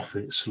come off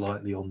it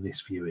slightly on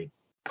this viewing.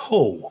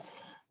 Paul.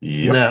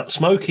 Yep. Now,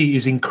 Smokey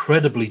is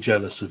incredibly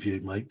jealous of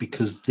you, mate,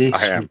 because this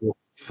was your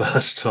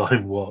first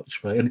time watch,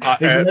 mate.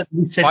 And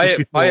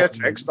by a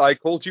text, I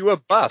called you a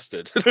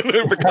bastard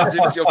because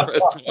it was your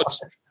first watch.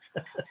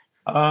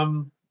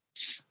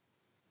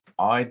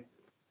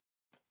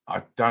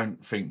 I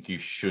don't think you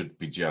should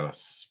be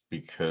jealous,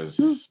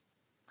 because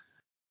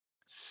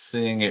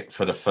seeing it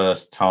for the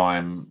first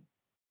time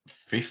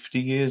 50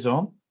 years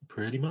on,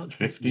 pretty much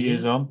 50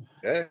 years on,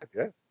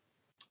 it,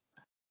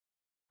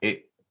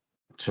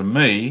 to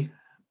me,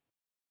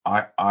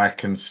 I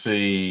can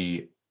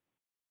see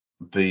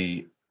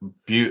the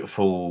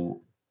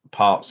beautiful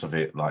parts of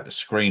it, like the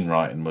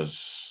screenwriting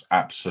was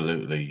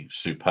absolutely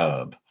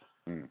superb.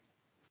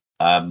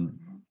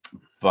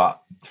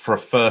 But for a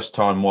first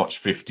time watch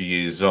 50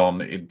 years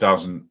on, it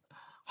doesn't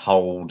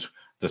hold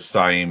the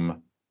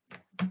same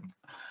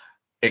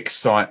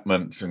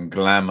excitement and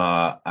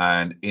glamour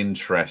and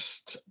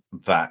interest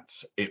that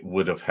it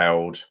would have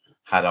held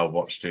had I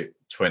watched it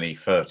 20,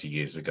 30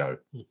 years ago.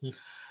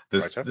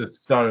 There's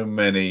so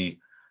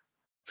many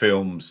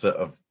films that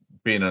have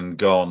been and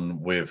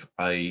gone with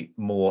a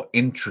more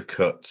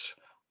intricate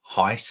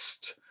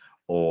heist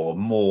or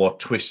more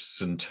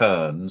twists and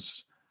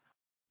turns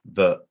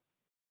that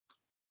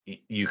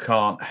you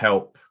can't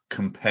help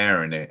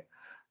comparing it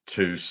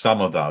to some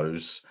of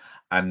those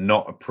and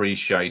not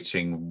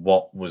appreciating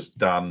what was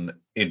done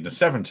in the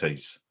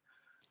 70s.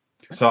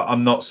 So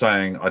I'm not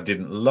saying I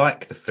didn't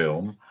like the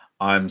film.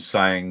 I'm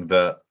saying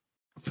that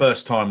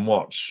first time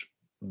watch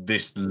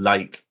this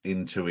late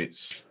into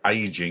its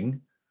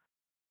aging,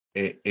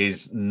 it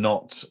is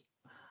not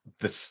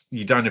this.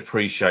 You don't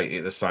appreciate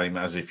it the same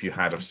as if you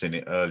had have seen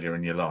it earlier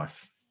in your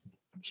life.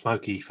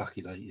 Smokey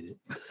fucking hated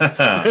it.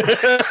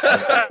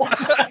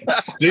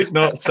 Did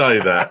not say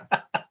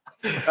that.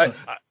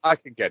 I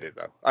can get it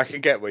though. I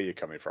can get where you're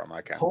coming from.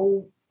 I can.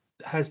 Paul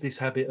has this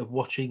habit of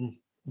watching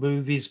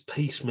movies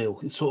piecemeal.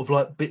 It's sort of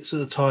like bits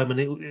at a time,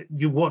 and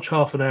you watch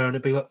half an hour and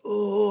it'd be like,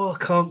 oh, I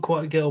can't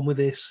quite get on with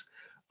this.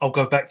 I'll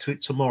go back to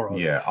it tomorrow.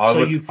 Yeah, I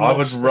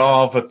would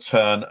rather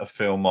turn a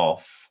film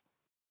off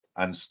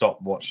and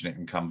stop watching it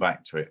and come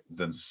back to it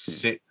than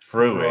sit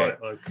through it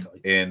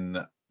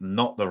in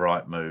not the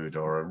right mood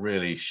or a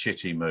really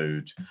shitty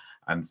mood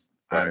and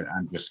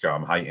and just go,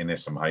 I'm hating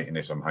this, I'm hating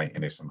this, I'm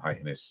hating this, I'm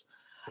hating this.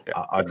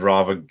 I'd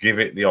rather give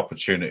it the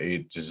opportunity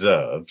it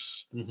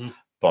deserves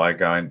by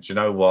going, do you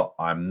know what?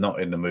 I'm not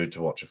in the mood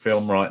to watch a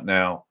film right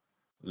now.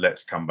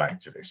 Let's come back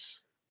to this.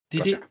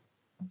 Did it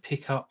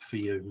pick up for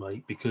you,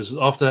 mate? Because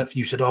after that,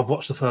 you said, I've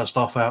watched the first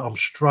half hour. I'm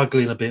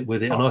struggling a bit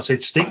with it. And I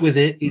said, stick with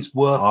it. It's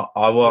worth.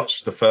 I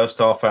watched the first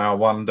half hour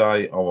one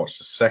day. I watched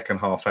the second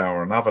half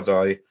hour another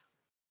day.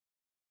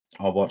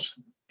 I watched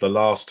the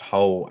last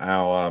whole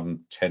hour,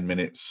 10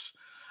 minutes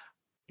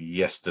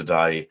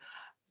yesterday.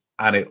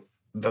 And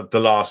the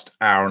last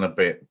hour and a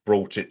bit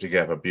brought it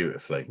together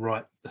beautifully.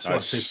 Right. That's what I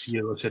said to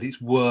you. I said it's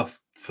worth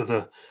for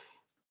the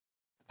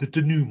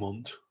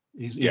denouement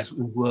is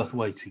worth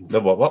waiting.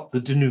 The what? The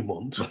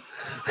denouement.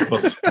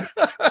 It's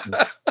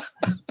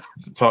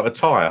a type of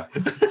tyre.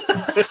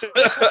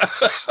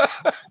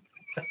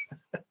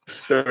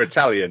 They're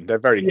Italian. They're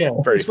very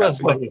it's worth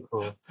fancy. waiting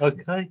for.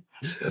 Okay.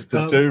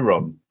 The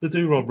do-ron. The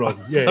do-ron run.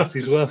 Yes,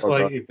 it's worth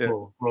waiting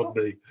for,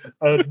 Rodney.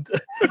 And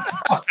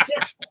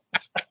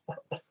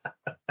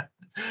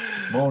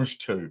Mange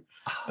too.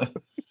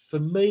 For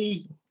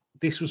me,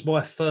 this was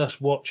my first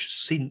watch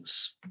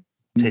since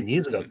 10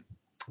 years ago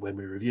when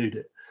we reviewed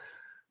it.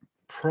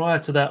 Prior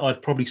to that,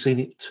 I'd probably seen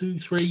it 2,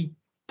 3,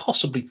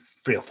 possibly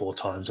 3 or 4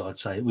 times, I'd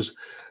say. It was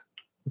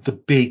the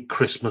big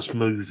Christmas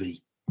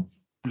movie,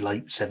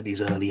 late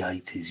 70s, early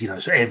 80s, you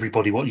know, so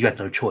everybody, you had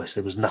no choice.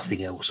 There was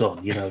nothing else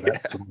on, you know,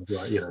 that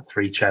like, you know,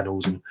 3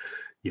 channels and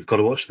you've got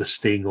to watch The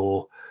Sting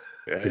or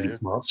Billy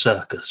Smart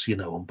Circus, you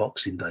know, on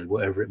Boxing Day,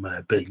 whatever it may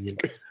have been, you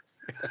know.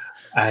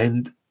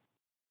 And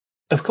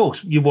of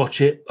course, you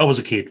watch it. I was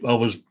a kid. I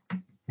was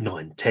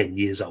 9, 10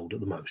 years old at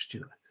the most, you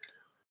know.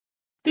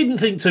 Didn't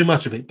think too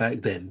much of it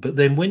back then, but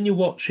then when you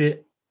watch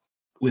it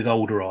with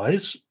older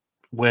eyes,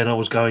 when I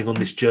was going on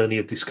this journey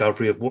of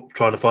discovery of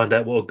trying to find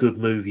out what a good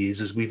movie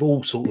is, as we've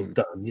all sort of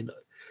done, you know,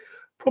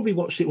 probably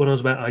watched it when I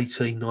was about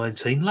 18,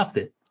 19, loved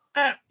it.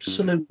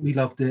 Absolutely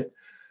loved it.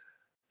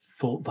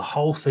 Thought the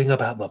whole thing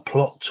about the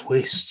plot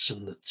twists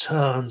and the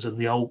turns and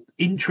the old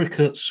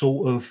intricate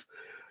sort of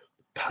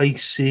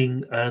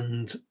pacing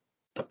and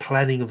the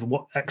planning of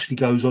what actually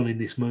goes on in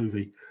this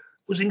movie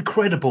was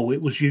incredible.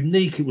 It was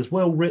unique. It was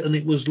well written.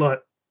 It was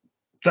like,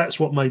 that's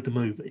what made the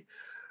movie.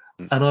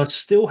 And I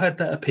still had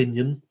that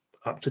opinion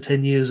up to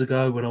 10 years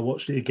ago when I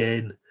watched it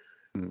again.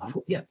 I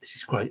thought, yeah, this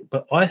is great.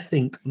 But I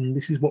think, and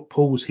this is what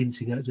Paul was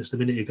hinting at just a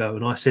minute ago,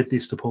 and I said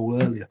this to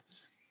Paul earlier,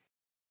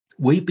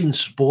 we've been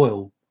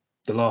spoiled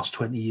the last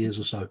 20 years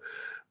or so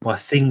by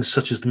things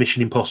such as the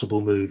Mission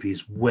Impossible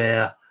movies,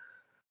 where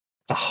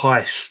a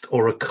heist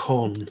or a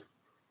con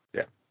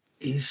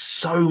is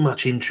so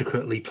much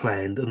intricately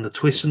planned and the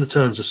twists and the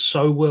turns are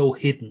so well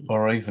hidden.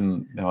 Or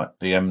even like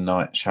the M.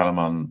 Night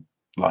Shyamalan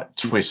like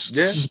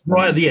twists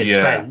right at the end,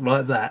 bang,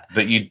 like that.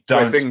 That you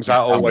don't. Where things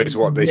are always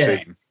what they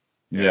seem.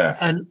 Yeah.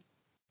 And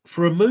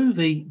for a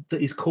movie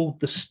that is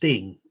called The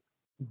Sting,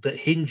 that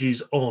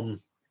hinges on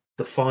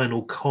the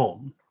final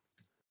con,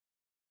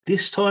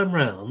 this time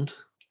round,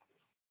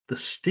 The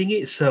Sting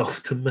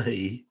itself to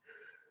me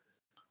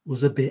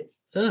was a bit,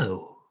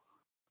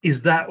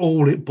 is that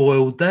all it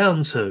boiled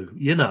down to,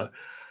 you know?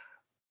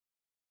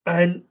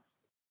 And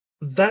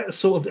that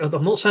sort of,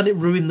 I'm not saying it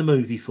ruined the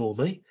movie for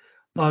me.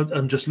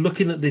 I'm just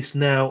looking at this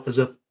now as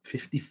a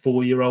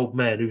 54-year-old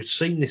man who's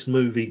seen this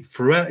movie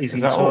throughout his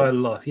entire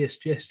life. Yes,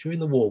 during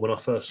the war when I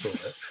first saw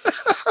it.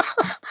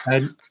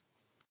 And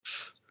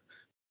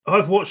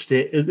I've watched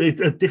it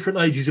at different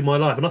ages in my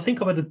life, and I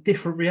think I've had a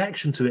different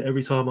reaction to it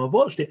every time I've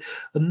watched it.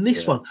 And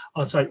this one,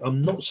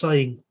 I'm not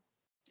saying.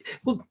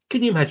 Well,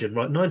 can you imagine,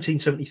 right?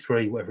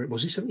 1973, whatever it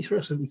was. Is it 73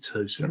 or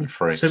 72?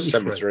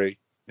 73.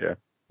 Yeah.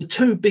 The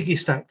 2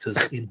 biggest actors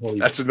in Hollywood.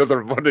 That's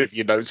another one of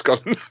your notes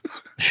gone.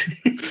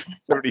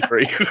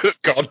 73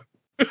 gone.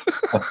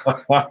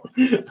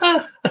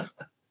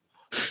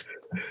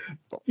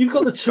 You've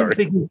got the 2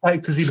 biggest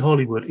actors in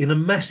Hollywood in a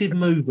massive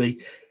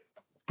movie,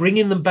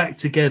 bringing them back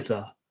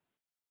together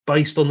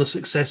based on the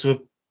success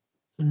of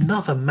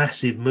another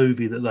massive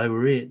movie that they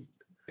were in.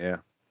 Yeah.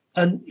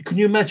 And can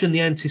you imagine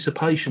the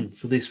anticipation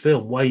for this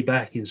film way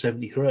back in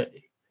 73?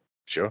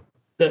 Sure.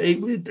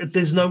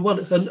 There's no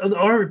one. And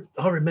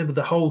I remember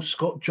the whole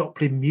Scott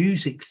Joplin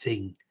music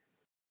thing.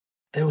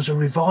 There was a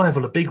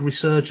revival, a big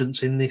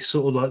resurgence in this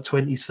sort of like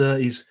 20s,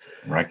 30s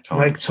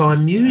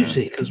ragtime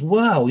music as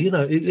well. You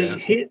know, it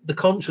hit the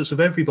conscience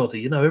of everybody.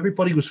 You know,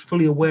 everybody was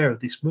fully aware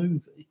of this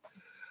movie.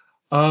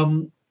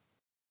 And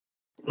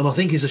I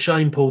think it's a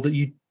shame, Paul, that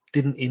you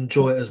didn't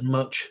enjoy it as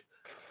much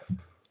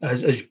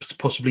as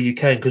possibly you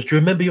can, because do you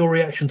remember your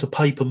reaction to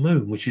Paper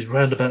Moon, which is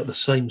round about the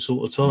same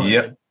sort of time?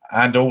 Yeah,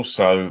 and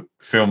also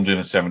filmed in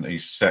the 70s,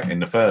 set in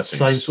the 30s.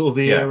 Same sort of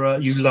era.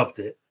 You loved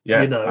it.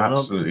 Yeah, you know,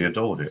 absolutely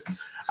adored it.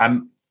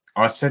 And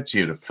I said to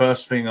you, the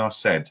first thing I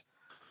said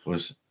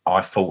was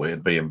I thought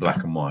it'd be in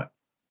black and white.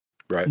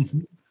 Right.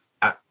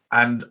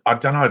 And I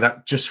don't know,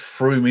 that just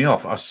threw me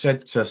off. I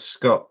said to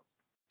Scott,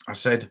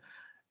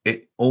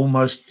 it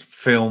almost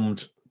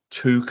filmed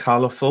too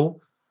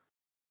colourful.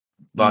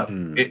 Like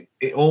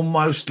it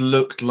almost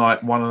looked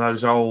like one of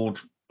those old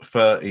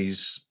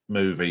 30s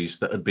movies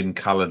that had been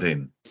coloured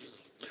in.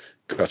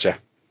 Gotcha.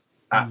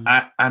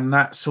 And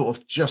that sort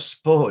of just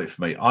spoiled it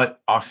for me. I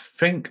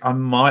think I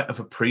might have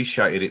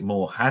appreciated it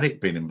more had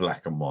it been in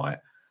black and white,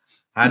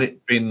 had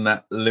it been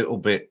that little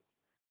bit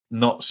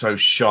not so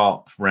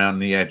sharp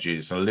round the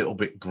edges, a little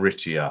bit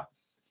grittier.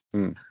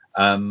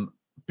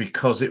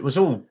 Because it was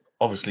all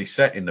obviously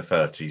set in the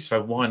 30s,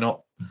 so why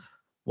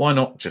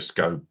not just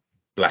go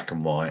black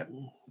and white?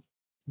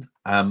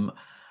 And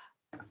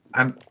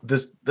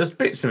there's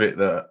bits of it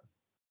that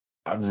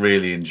I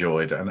really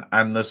enjoyed,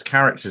 and there's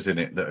characters in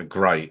it that are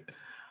great.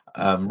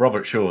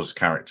 Robert Shaw's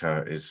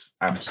character is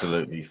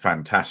absolutely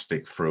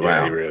fantastic throughout.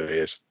 Yeah, he really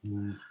is.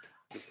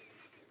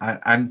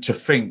 And to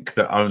think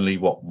that only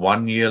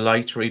 1 year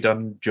later he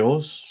done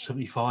Jaws,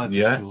 75.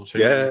 yeah, Jaws. 2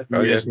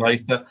 years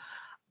later,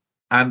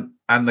 and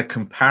the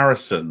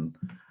comparison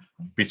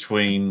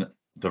between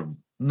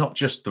not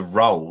just the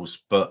roles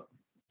but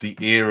the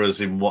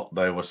eras in what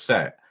they were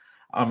set.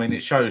 I mean,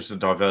 it shows the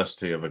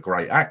diversity of a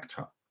great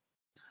actor.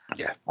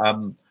 Yeah.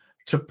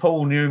 To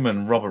Paul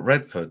Newman, Robert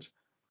Redford,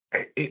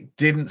 it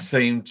didn't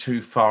seem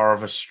too far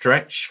of a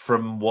stretch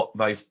from what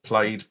they've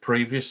played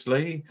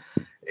previously.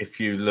 If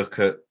you look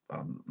at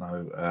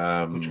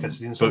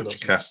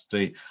Butch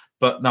Cassidy,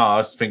 but no, I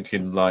was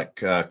thinking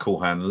like Cool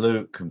Hand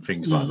Luke and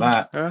things like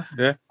that.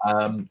 Yeah.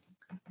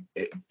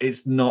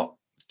 It's not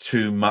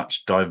too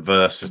much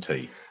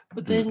diversity.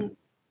 But then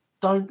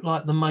don't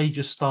like the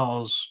major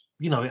stars,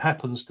 it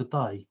happens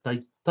today.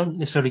 They don't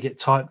necessarily get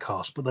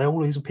typecast, but they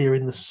always appear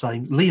in the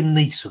same. Liam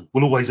Neeson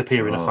will always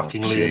appear in a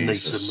fucking Liam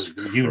Neeson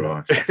movie,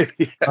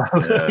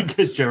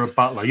 Gerard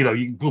Butler,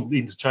 you can put them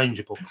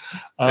interchangeable.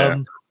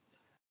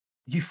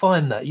 You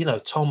find that,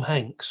 Tom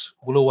Hanks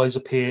will always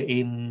appear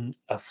in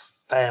a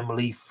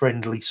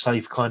family-friendly,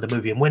 safe kind of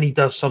movie. And when he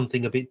does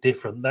something a bit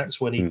different,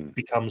 that's when he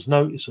becomes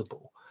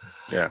noticeable.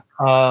 Yeah.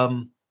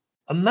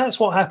 And that's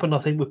what happened, I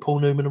think, with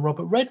Paul Newman and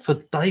Robert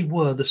Redford. They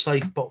were the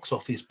safe box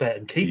office bet.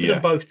 And keeping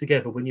them both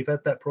together when you've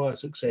had that prior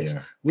success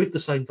with the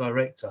same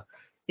director,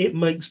 it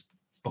makes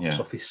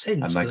box office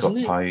sense. And they got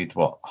paid,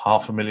 what,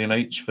 $500,000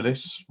 each for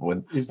this?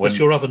 Is this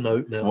your other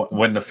note now?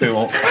 When the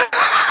film...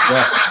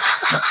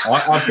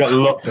 I've got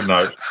lots of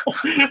notes.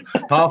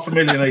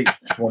 $500,000 each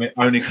when it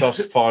only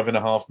cost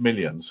 $5.5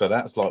 million. So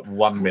that's like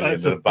 $1 million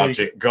of the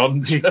budget gone.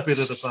 Big bit of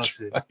the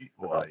budget.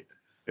 Right.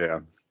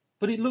 Yeah.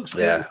 But it looks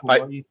beautiful,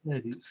 like you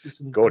said. It's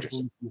an gorgeous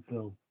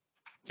film.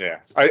 Yeah.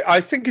 I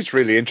think it's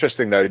really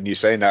interesting, though, and you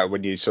saying that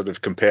when you sort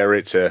of compare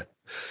it to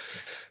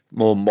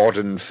more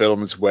modern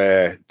films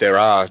where there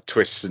are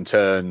twists and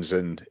turns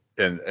and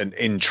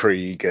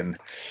intrigue and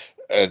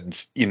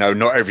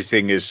not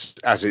everything is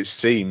as it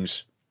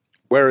seems.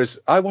 Whereas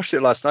I watched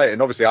it last night,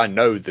 and obviously I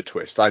know the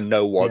twist. I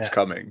know what's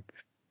coming.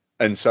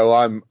 And so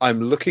I'm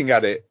looking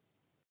at it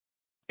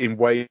in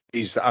ways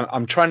that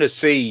I'm trying to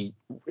see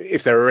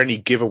if there are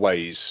any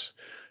giveaways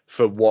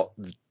for what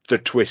the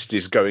twist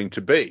is going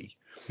to be.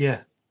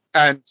 Yeah.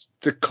 And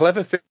the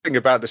clever thing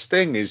about The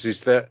Sting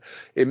is that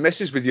it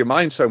messes with your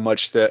mind so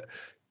much that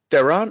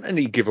there aren't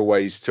any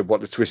giveaways to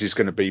what the twist is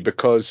going to be,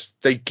 because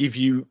they give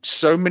you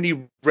so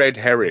many red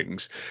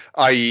herrings,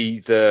 i.e.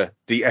 the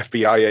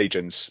FBI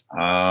agents,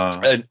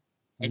 and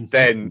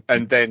then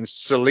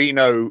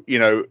Celino,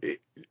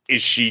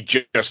 is she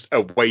just a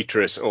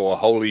waitress, or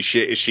holy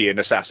shit, is she an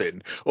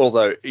assassin?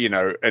 Although,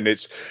 whoever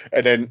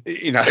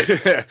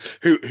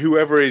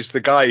is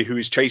the guy who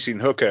is chasing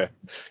Hooker,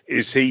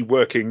 is he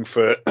working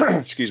for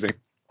excuse me,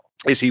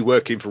 is he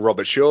working for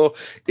Robert Shaw?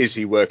 Is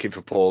he working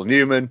for Paul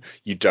Newman?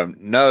 You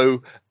don't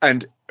know.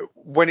 And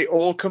when it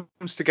all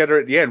comes together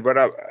at the end, when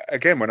I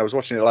was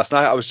watching it last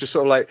night, I was just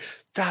sort of like,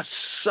 that's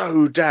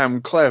so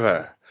damn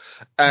clever.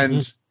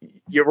 And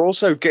you're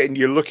also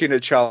looking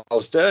at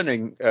Charles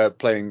Durning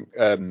playing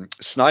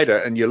Snyder,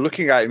 and you're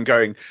looking at him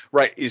going,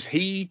 right, is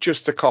he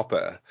just a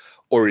copper,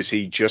 or is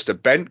he just a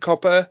bent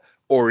copper?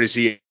 Or is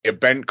he a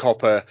bent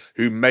copper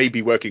who may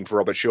be working for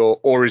Robert Shaw?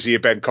 Or is he a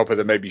bent copper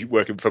that may be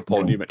working for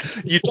Paul Newman?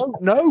 You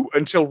don't know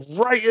until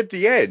right at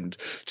the end,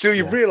 till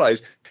you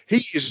realize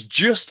he is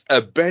just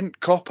a bent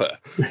copper.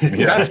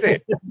 That's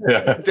it.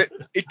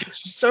 It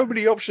gives you so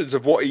many options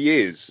of what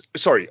he is.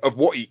 Sorry, of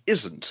what he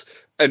isn't.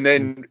 And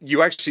then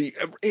you actually,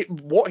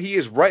 what he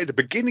is right at the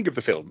beginning of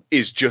the film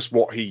is just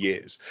what he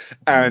is.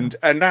 And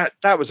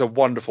that was a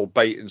wonderful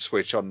bait and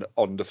switch on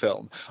the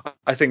film.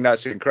 I think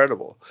that's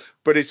incredible.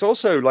 But it's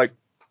also like,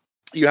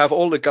 you have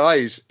all the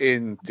guys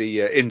in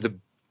the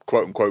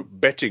quote unquote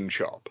betting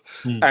shop,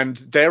 and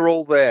they're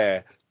all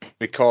there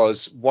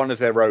because one of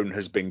their own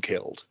has been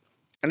killed.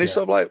 And it's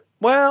sort of like,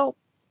 well,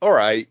 all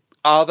right,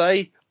 are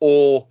they?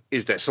 Or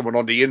is there someone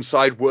on the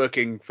inside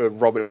working for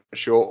Robert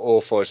Shaw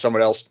or for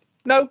someone else?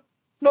 No,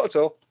 not at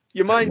all.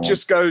 Your mind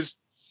just goes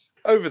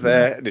over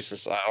there, and it's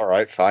just like, all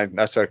right, fine,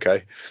 that's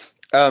okay.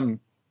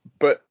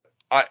 But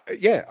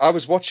I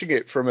was watching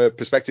it from a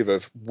perspective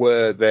of,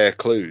 were there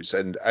clues,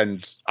 and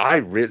I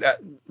really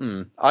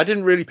I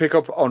didn't really pick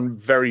up on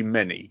very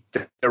many.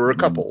 There were a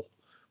couple,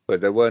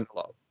 but there weren't a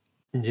lot.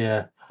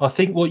 Yeah, I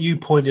think what you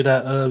pointed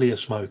out earlier,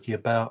 Smokey,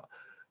 about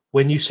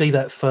when you see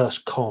that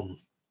first con,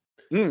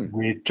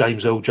 with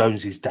James Earl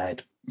Jones's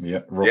dad. Yeah,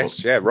 Robert.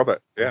 Yes, yeah,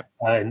 Robert. Yeah.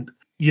 And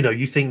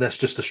you think that's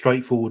just a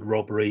straightforward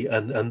robbery,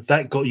 and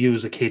that got you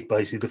as a kid,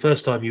 basically. The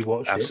first time you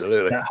watched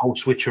Absolutely. it, that whole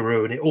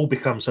switcheroo, and it all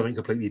becomes something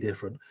completely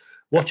different.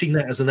 Watching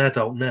that as an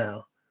adult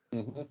now,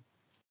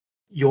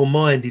 your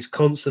mind is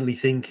constantly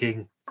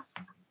thinking,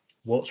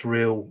 what's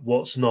real,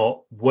 what's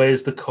not,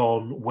 where's the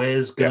con,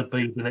 where's going to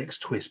be the next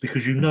twist?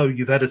 Because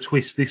you've had a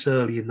twist this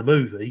early in the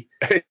movie.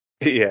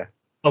 Yeah.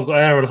 I've got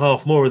an hour and a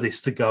half more of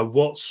this to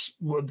go.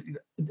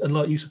 And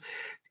like you said,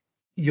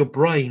 your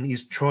brain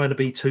is trying to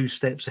be 2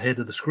 steps ahead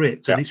of the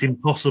script, and it's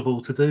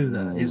impossible to do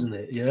that, isn't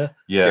it? Yeah.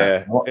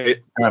 Yeah.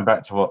 Going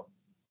back to what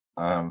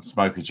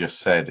Smokey just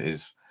said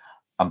is,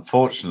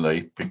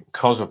 unfortunately,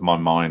 because of my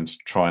mind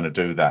trying to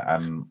do that,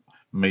 and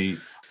me,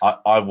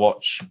 I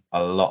watch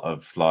a lot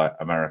of like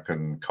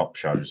American cop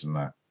shows and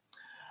that.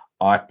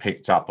 I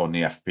picked up on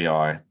the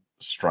FBI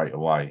straight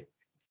away,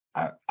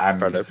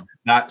 and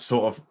that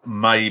sort of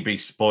maybe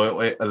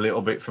spoiled it a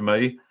little bit for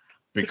me,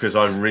 because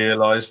I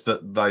realised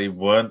that they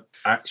weren't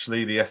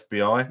actually the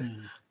FBI.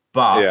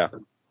 But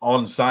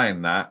on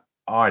saying that,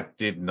 I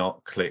did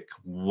not click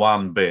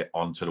one bit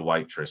onto the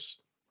waitress.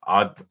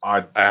 I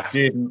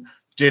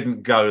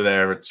didn't go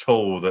there at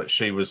all that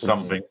she was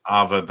something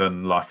other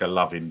than like a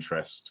love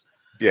interest.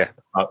 Yeah.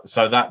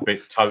 So that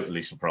bit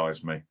totally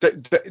surprised me.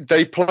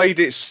 They played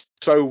it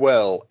so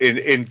well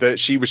in that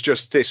she was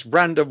just this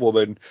random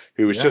woman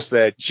who was just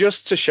there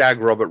just to shag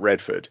Robert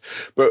Redford.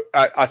 But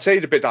I tell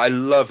you the bit that I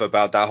love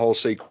about that whole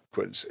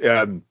sequence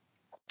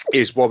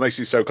is what makes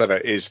it so clever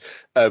is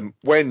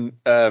when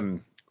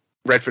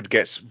Redford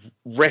gets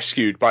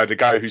rescued by the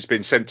guy who's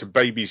been sent to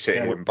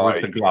babysit him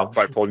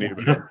by Paul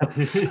Newman.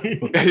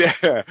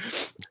 Yeah.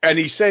 And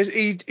he says,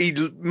 he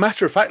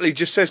matter of factly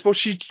just says, well,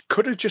 she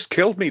could have just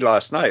killed me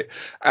last night.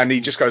 And he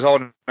just goes,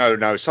 oh,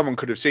 no, someone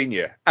could have seen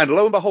you. And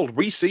lo and behold,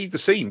 we see the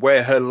scene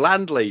where her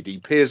landlady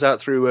peers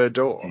out through her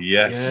door.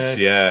 Yes,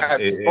 yeah.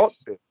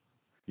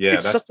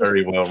 That's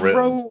very well written.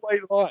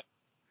 Throwaway line.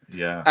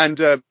 Yeah. And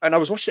I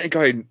was watching it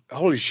going,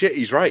 holy shit,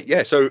 he's right.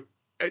 Yeah. So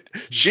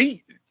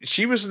she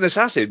was an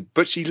assassin,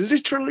 but she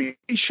literally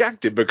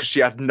shagged him because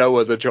she had no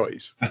other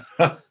choice.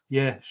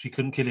 Yeah, she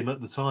couldn't kill him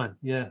at the time.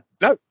 Yeah.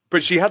 No,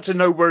 but she had to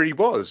know where he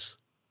was.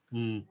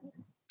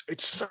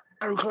 It's so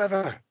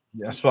clever.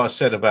 That's what I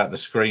said about the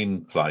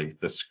screenplay.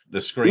 The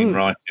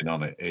screenwriting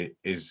on it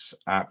is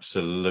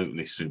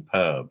absolutely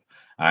superb,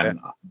 and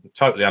I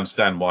totally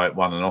understand why it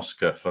won an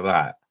Oscar for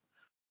that.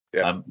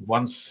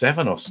 Won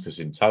 7 Oscars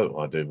in total,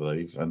 I do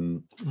believe,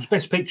 and it was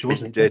Best Picture,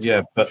 wasn't it?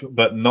 Yeah,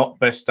 but not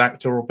Best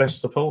Actor or Best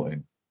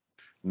Supporting.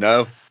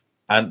 No.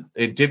 And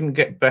it didn't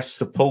get Best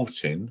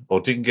Supporting, or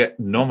didn't get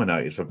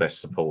nominated for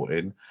Best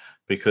Supporting,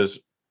 because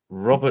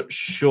Robert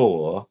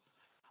Shaw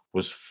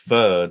was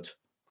 3rd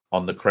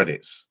on the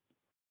credits.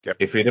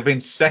 If he'd have been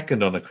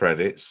 2nd on the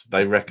credits,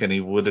 they reckon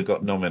he would have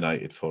got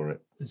nominated for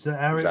it. Is that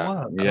how it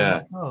worked?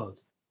 Yeah. Oh my God.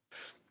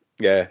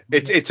 Yeah.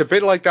 It's a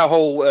bit like that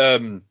whole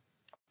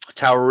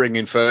Towering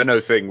Inferno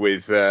thing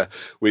with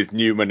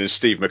Newman and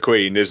Steve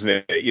McQueen, isn't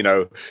it? You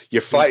know,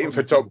 you're fighting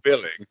for top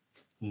billing.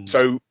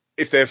 So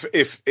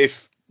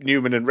if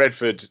Newman and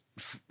Redford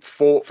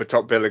fought for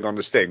top billing on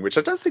The Sting, which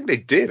I don't think they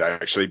did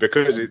actually,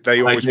 because they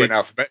always went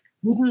alphabetically.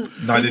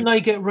 Didn't they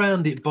get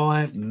round it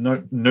by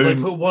they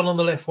put one on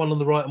the left, one on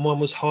the right, and one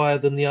was higher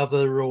than the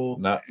other? Or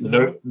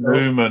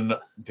Newman.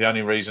 The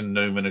only reason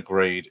Newman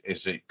agreed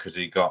is because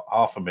he got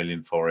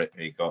 $500,000 for it.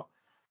 He got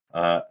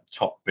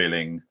top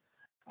billing,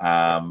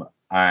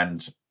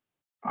 and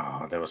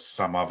there was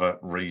some other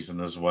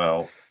reason as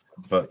well.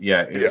 But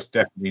yeah, it was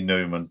definitely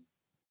Newman.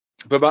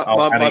 But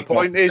my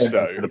point is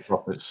though.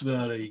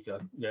 There you go.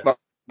 Yeah.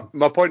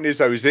 My point is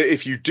though is that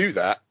if you do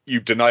that, you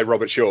deny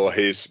Robert Shaw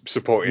his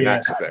supporting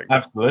actor thing.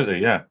 Absolutely,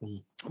 yeah.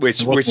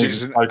 Which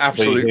is an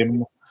absolute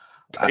him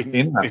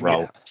in that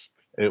role.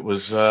 It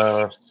was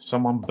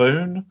someone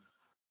Boone,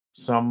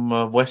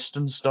 some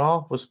Western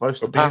star was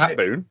supposed to be Pat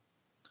Boone.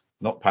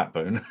 Not Pat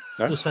Boone. I was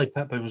going to say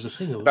Pat Boone was a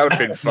singer. That would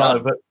have been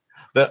fun. No,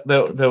 but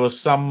there was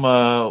some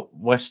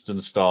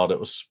Western star that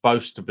was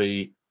supposed to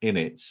be in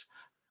it,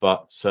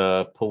 but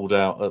pulled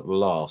out at the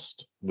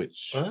last,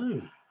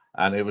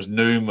 and it was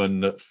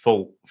Newman that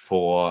fought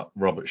for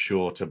Robert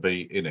Shaw to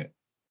be in it.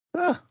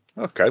 Ah,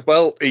 okay.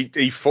 Well,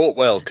 he fought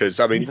well,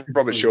 because I mean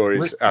Robert Shaw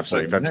is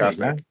absolutely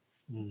fantastic.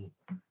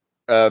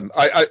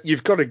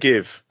 You've got to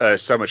give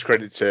so much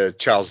credit to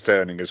Charles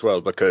Durning as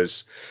well,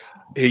 because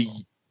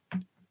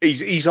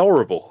he's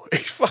horrible.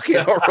 He's fucking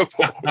horrible.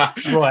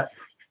 Right.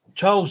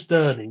 Charles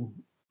Durning,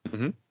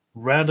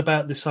 round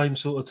about the same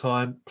sort of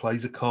time,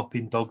 plays a cop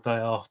in Dog Day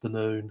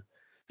Afternoon.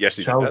 Yes,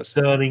 he Charles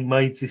does. Durning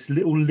made this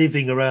little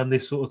living around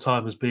this sort of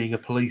time as being a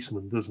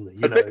policeman, doesn't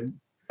he?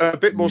 A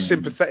bit more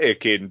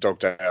sympathetic in Dog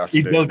Day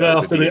Afternoon. In Dog Day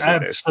Afternoon,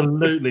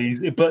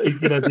 absolutely. But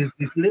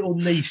this little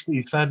niche that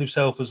he's found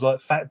himself as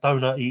like fat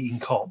donut eating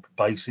cop,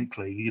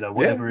 basically.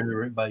 Whatever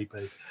era it may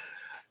be.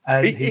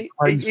 And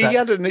he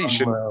had a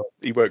niche and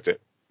he worked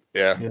it.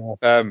 Yeah.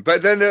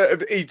 But then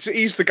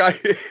he's the guy.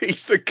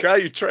 He's the guy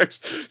who tries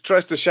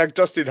to shag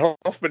Dustin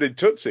Hoffman in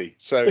Tootsie.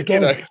 So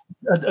again,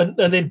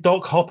 and then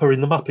Doc Hopper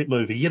in the Muppet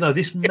movie.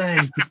 This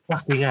man could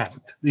fucking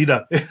act.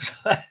 I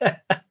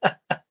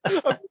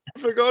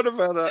forgot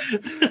about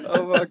that.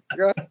 Oh my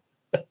god.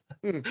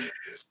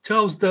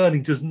 Charles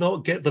Durning does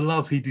not get the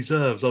love he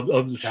deserves.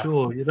 I'm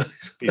sure.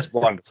 He's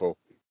wonderful.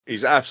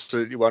 He's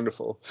absolutely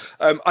wonderful.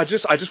 I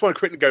just want to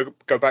quickly go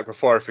back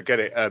before I forget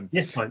it.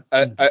 Yes, fine.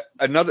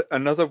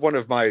 Another one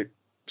of my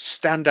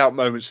standout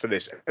moments for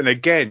this, and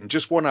again,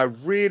 just one I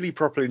really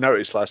properly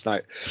noticed last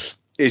night,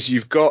 is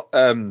you've got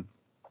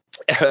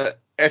FBI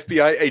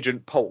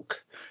agent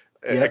Polk,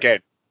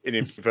 again in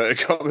inverted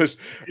commas,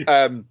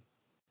 and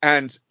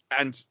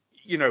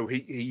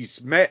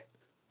he's met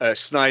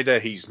Snyder,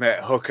 he's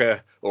met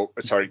Hooker, or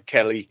sorry,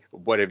 Kelly,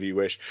 whatever you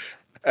wish.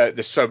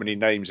 There's so many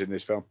names in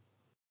this film.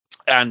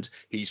 And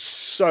he's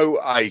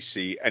so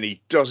icy and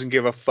he doesn't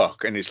give a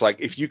fuck. And it's like,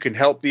 if you can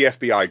help the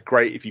FBI,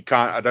 great. If you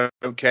can't, I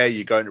don't care.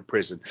 You're going to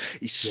prison.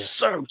 He's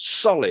so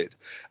solid.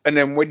 And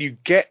then when you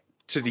get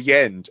to the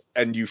end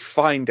and you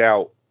find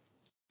out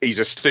he's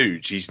a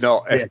stooge, he's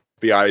not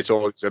FBI at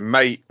all. He's a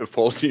mate of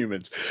Paul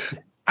Newman's.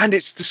 And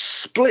it's the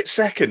split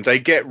second they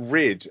get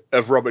rid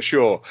of Robert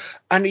Shaw,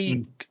 and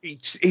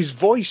his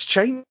voice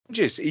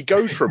changes. He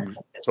goes from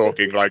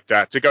talking like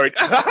that to going,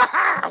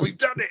 "We've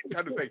done it,"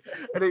 kind of thing.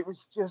 And it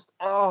was just,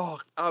 I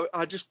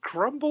just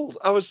crumbled.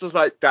 I was just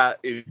like, that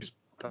is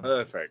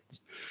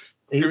perfect.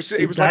 It was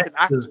like an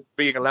actor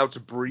being allowed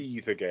to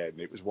breathe again.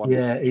 It was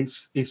wonderful. Yeah,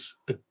 it's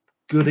a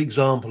good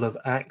example of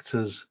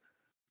actors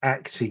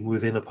acting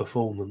within a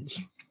performance.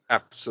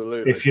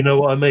 Absolutely. If you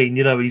know what I mean,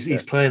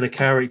 he's playing a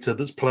character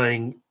that's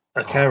playing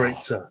a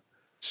character.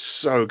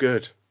 So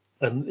good.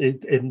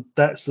 And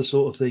that's the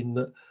sort of thing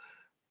that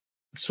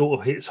sort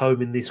of hits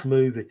home in this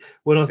movie.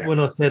 When I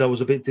said I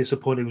was a bit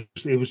disappointed,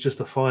 it was just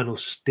the final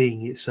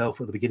sting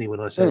itself at the beginning when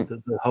I said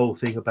that the whole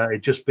thing about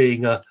it just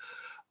being a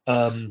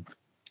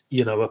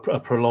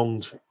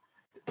prolonged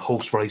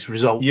horse race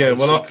result. Yeah,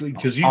 well,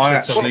 because I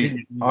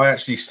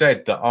actually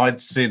said that I'd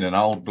seen an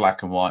old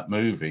black and white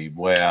movie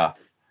where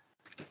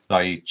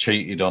they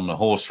cheated on the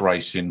horse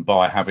racing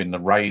by having the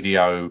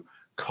radio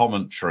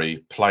commentary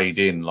played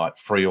in like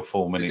 3 or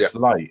 4 minutes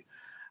late,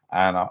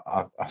 and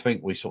I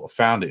think we sort of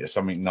found it as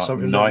something like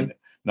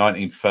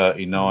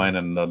 1939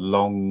 and the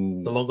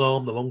long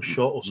arm, the long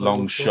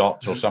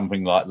shot, or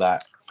something like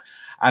that.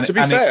 And to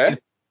be fair,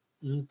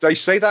 they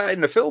say that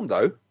in the film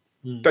though.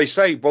 They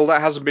say, well,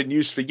 that hasn't been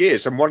used for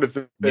years, and one of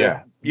the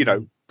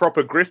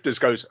proper grifters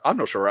goes, I'm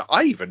not sure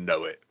I even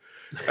know it.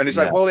 And it's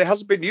like, well, it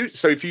hasn't been used.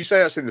 So if you say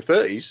that's in the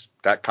 30s,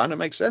 that kind of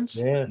makes sense.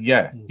 Yeah.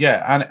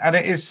 And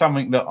it is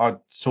something that I'd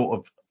sort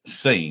of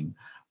seen,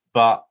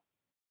 but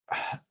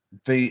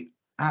the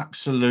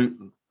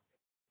absolute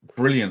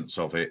brilliance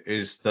of it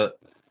is that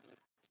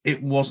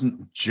it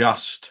wasn't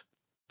just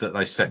that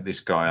they set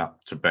this guy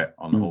up to bet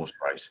on the horse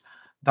race.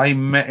 They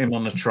met him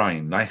on the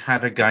train. They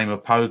had a game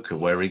of poker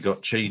where he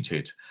got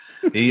cheated.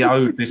 He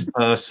owed this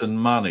person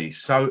money.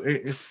 So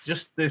it's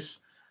just this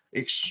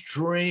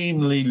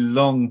extremely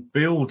long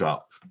build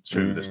up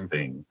to this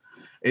thing.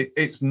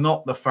 It's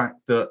not the fact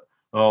that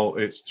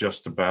it's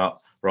just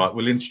about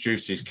we'll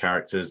introduce these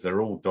characters,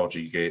 they're all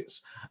dodgy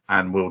gits,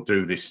 and we'll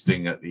do this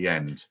thing at the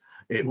end.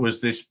 It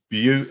was this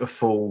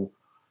beautiful,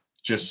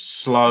 just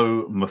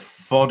slow,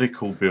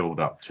 methodical build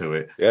up to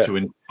it to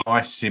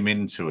entice him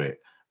into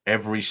it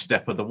every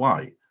step of the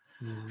way.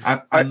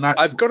 And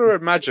I've got to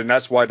imagine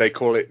that's why they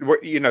call it,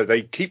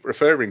 they keep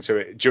referring to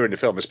it during the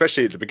film,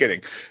 especially at the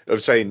beginning,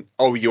 of saying,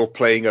 you're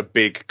playing a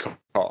big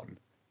con,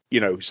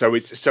 so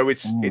it's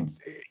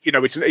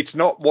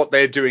not what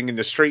they're doing in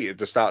the street at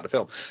the start of the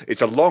film.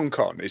 It's a long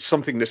con. It's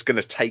something that's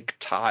going to take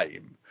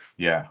time.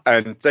 Yeah.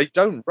 And they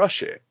don't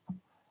rush it.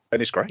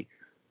 And it's great.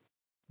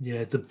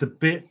 Yeah. The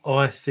bit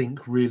I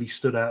think really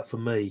stood out for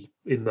me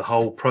in the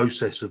whole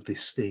process of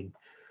this thing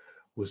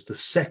was the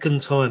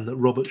second time that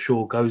Robert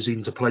Shaw goes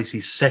in to place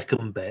his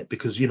second bet,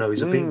 because he's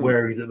a bit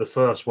wary that the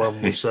first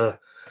one was just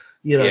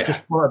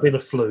might have been a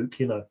fluke,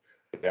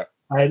 Yeah.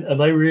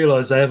 And they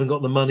realise they haven't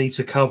got the money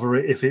to cover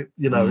it if it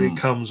it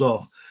comes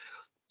off.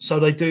 So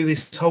they do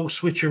this whole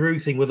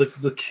switcheroo thing where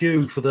the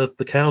queue for the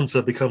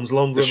counter becomes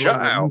longer and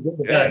longer.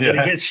 And he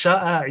gets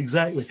shut out,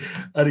 exactly.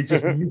 And he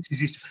just misses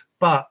his,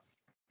 but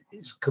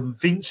it's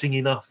convincing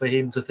enough for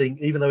him to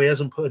think, even though he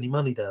hasn't put any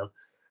money down,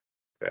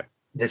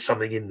 there's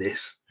something in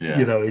this,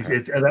 and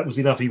that was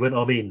enough. He went,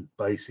 I'm in,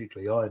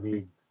 basically. I'm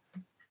in.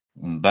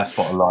 That's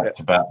what I liked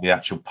about the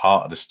actual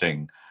part of the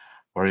sting,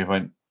 where he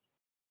went,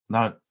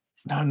 no,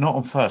 not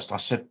on first. I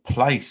said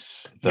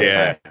place the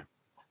bet,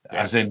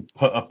 as in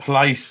put a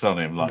place on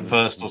him, like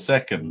first or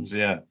seconds.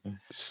 Yeah.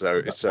 So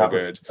it's so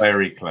good.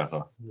 Very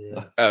clever.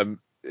 Yeah.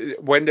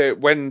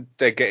 When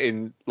they're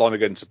getting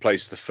Lonergan to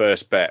place the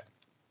first bet,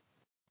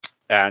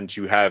 and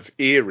you have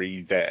Erie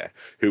there,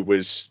 who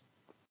was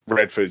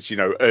Redford's,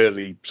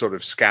 early sort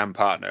of scam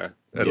partner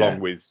along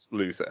with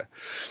Luther.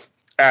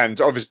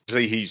 And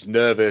obviously he's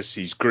nervous,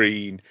 he's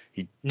green,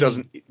 he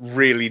doesn't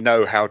really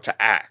know how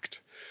to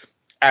act.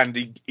 and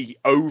he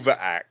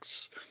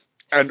overacts,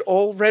 and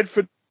all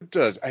Redford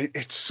does,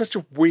 it's such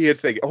a weird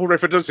thing. All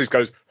Redford does is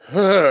goes,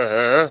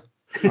 huh.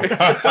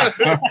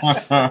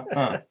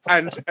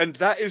 and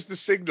that is the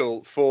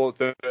signal for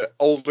the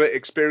older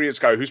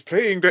experienced guy who's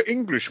playing the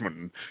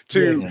Englishman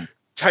to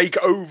take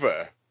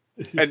over.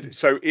 And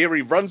so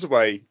Eerie runs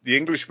away, the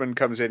Englishman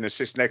comes in and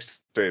sits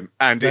next to him,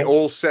 and it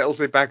all settles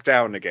it back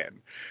down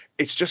again.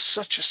 It's just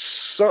such a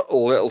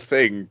subtle little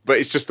thing, but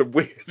it's just the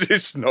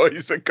weirdest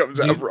noise that comes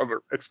out of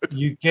Robert Redford.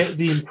 You get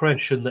the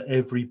impression that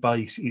every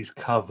base is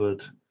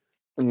covered,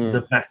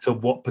 no matter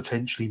what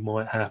potentially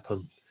might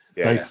happen.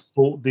 Yeah. They've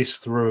thought this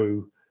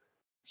through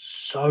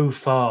so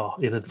far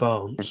in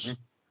advance.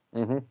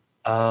 That's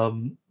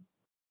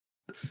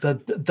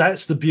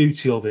the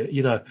beauty of it,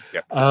 you know.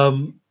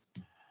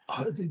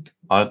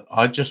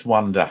 I just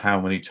wonder how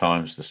many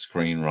times the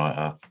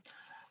screenwriter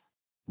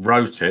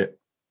wrote it,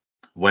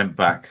 went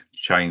back,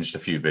 changed a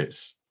few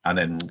bits, and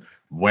then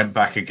went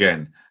back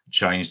again,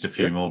 changed a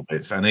few more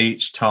bits, and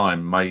each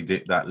time made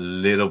it that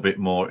little bit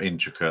more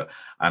intricate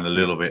and a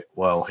little bit,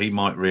 well, he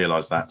might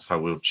realize that, so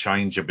we'll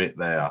change a bit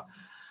there.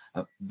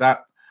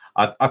 That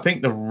I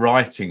think the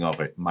writing of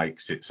it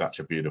makes it such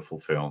a beautiful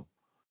film,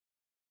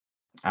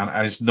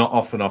 and it's not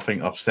often I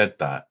think I've said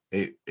that.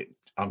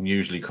 I'm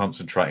usually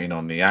concentrating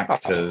on the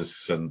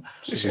actors and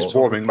this is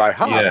warming my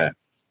heart.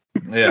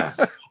 Yeah.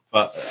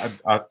 But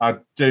I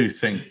do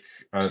think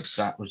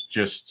that was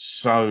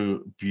just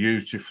so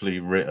beautifully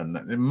written.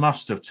 It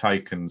must have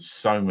taken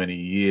so many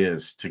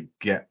years to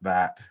get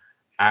that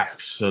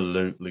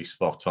absolutely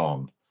spot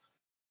on.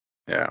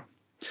 Yeah.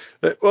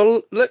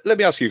 Well, let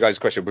me ask you guys a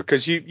question,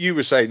 because you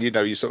were saying, you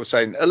know, you sort of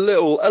saying a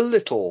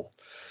little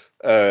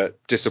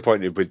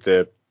disappointed with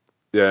the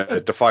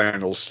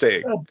final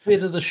sting. A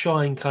bit of the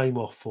shine came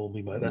off for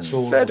me, mate. That's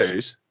all. Fair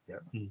dues.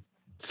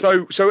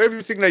 So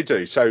everything they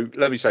do. So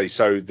let me say.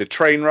 So the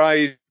train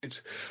ride,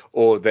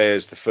 or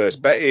there's the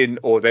first betting,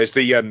 or there's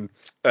the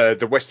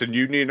Western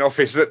Union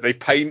office that they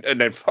paint and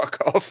then fuck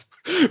off.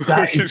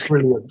 That is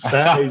brilliant.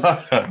 That is.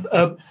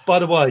 By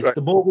the way,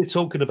 the more we're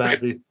talking about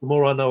this, the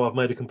more I know I've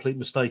made a complete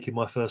mistake in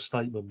my first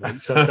statement,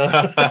 mate. So,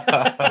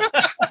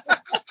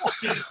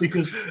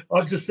 because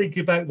I'm just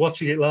thinking about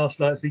watching it last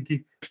night,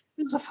 thinking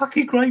it was a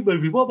fucking great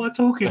movie. What am I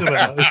talking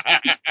about?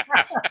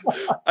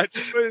 I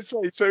just want to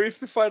say, so if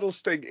the final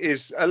sting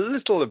is a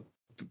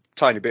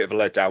tiny bit of a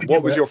letdown,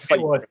 what was your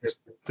favourite?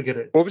 Forget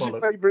it. What was your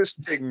favourite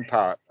sting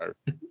part, though?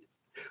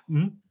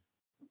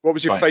 What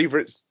was your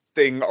favourite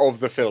sting of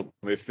the film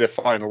if the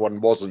final one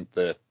wasn't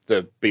the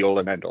be all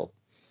and end all?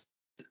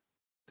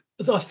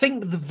 I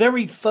think the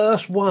very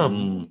first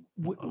one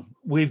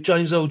with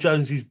James Earl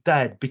Jones'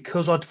 dad,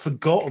 because I'd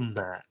forgotten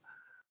that.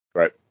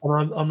 Right.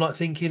 And I'm like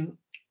thinking,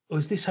 oh,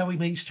 is this how he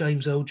meets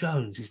James Earl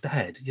Jones, his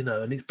dad? You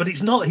know, but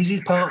it's not. He's his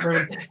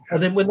partner.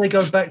 And then when they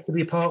go back to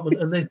the apartment,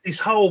 and there's this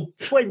whole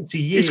 20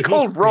 years. He's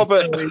called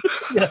Robert.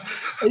 Yeah.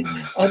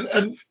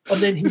 And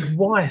then his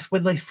wife,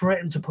 when they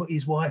threaten to put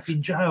his wife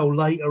in jail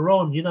later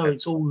on, you know,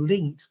 it's all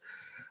linked.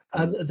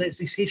 And there's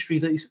this history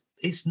that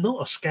it's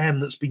not a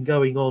scam that's been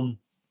going on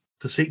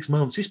for 6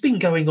 months. It's been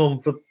going on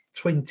for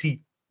 20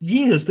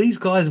 years. These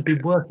guys have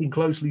been working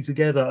closely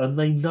together, and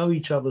they know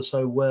each other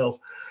so well.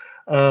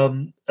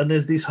 And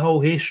there's this whole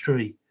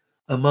history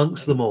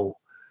amongst them all,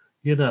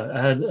 you know,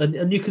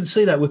 and you can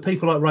see that with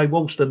people like Ray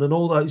Walston and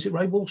all those. Is it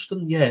Ray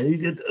Walston? Yeah,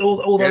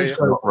 all those guys.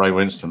 Not Ray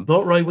Winston.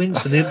 Not Ray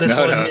Winston. That's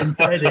why I didn't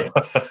credit.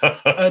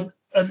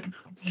 And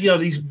you know,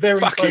 these very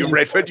fuck you,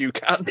 Redford, you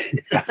can't.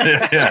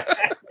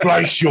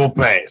 Place your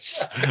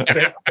bets.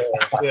 That's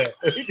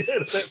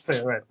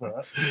fair,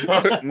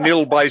 Redford.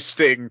 Nil by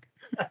sting.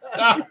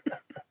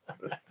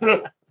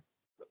 But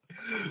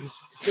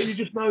you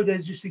just know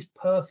there's just this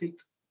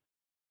perfect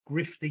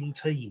grifting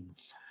team.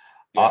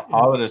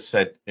 I would have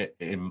said,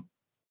 in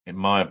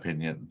my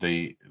opinion,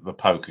 the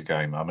poker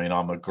game. I mean,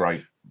 I'm a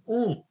great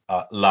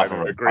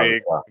lover of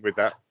poker. With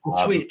that.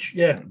 Switch,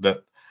 yeah.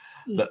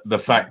 The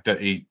fact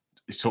that he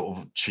sort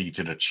of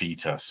cheated a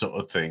cheater sort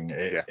of thing.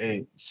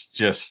 It's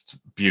just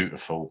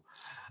beautiful.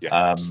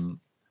 Yeah.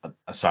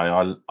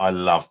 So I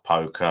love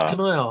poker.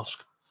 Can I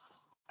ask,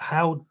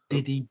 how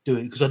did he do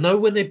it? Because I know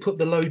when they put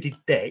the loaded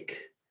deck,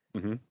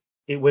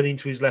 it went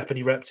into his lap and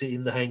he wrapped it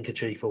in the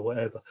handkerchief or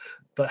whatever.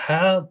 But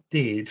how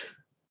did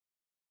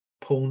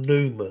Paul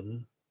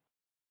Newman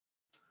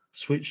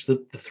switch the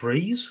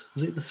threes?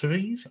 Was it the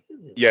threes?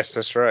 Yes,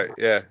 that's right.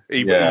 Yeah,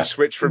 he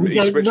switched from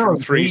threes to jacks. We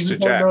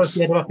don't know if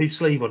he had it up his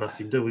sleeve or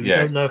nothing, do we? We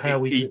don't know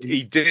how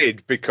he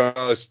did,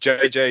 because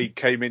JJ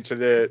came into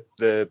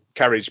the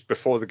carriage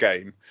before the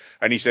game,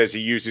 and he says he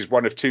uses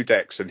one of two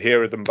decks, and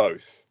here are them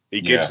both. He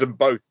gives them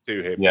both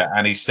to him. Yeah,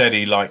 and he said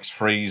he likes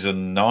threes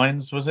and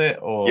nines, was it?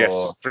 Or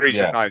yes, threes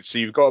and nines. So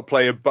you've got to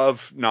play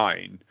above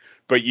 9.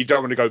 But you don't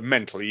want to go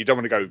mentally. You don't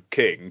want to go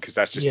king, because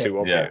that's just too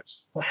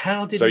obvious. But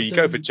how did you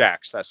go for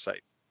jacks? That's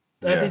safe.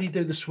 How did he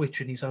do the switch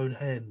in his own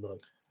hand, though?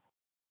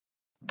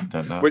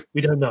 Don't know.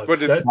 We don't know.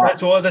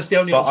 That's the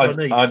only answer I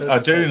need. I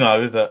do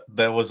know that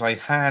there was a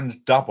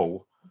hand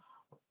double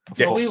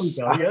Oh, here we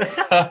go.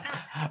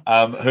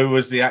 Yeah. Who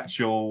was the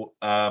actual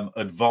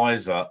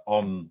advisor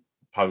on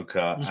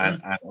poker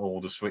and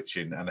all the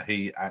switching, and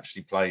he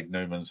actually played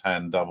Newman's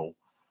hand double.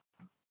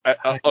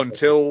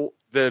 Until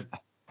the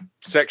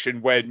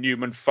section where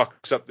Newman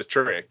fucks up the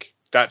trick.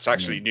 That's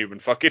actually Newman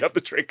fucking up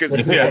the trick, because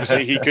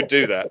obviously he could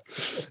do that.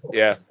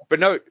 Yeah, but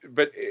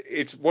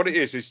it's what it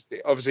is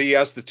obviously he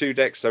has the 2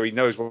 decks, so he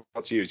knows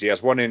what to use. He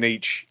has one in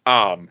each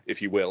arm,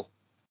 if you will.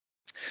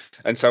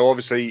 And so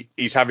obviously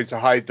he's having to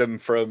hide them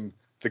from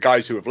the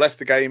guys who have left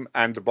the game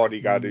and the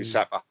bodyguard who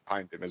sat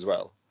behind him as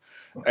well.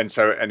 And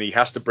he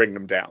has to bring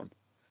them down.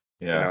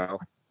 Yeah. You know?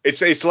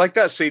 It's like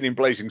that scene in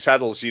Blazing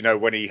Saddles, you know,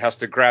 when he has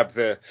to grab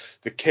the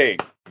king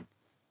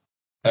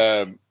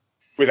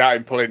without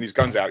him pulling his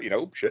guns out, you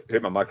know. Shit,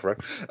 hit my microphone.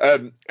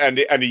 And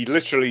he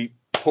literally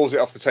pulls it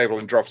off the table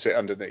and drops it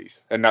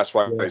underneath, and that's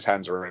why his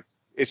hands are in.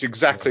 It's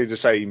exactly the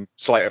same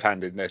sleight of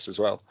hand in this as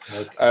well.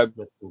 Okay.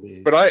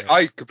 But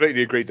I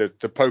completely agree that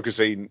the poker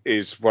scene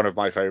is one of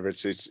my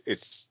favorites.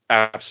 It's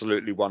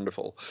absolutely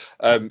wonderful.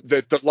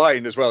 The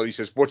line as well, he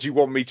says, "What do you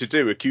want me to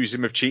do? Accuse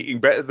him of cheating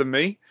better than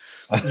me?"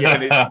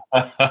 Yeah.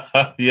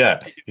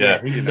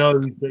 yeah. He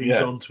knows that he's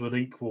on to an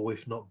equal,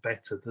 if not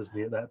better, doesn't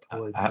he, at that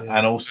point?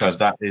 And also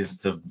that is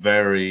the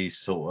very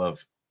sort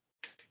of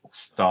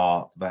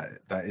start, that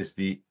is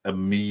the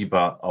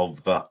amoeba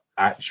of the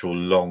actual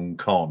long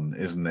con,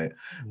 isn't it?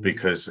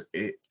 Because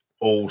it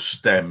all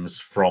stems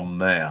from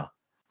there.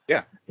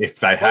 Yeah. If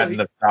they hadn't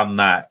have done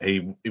that,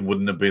 he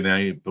wouldn't have been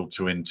able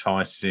to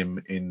entice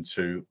him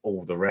into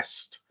all the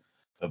rest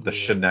of the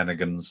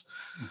shenanigans.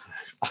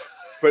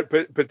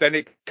 But then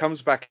it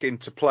comes back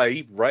into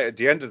play right at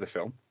the end of the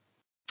film,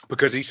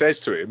 because he says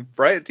to him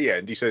right at the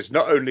end, he says,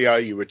 "Not only are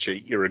you a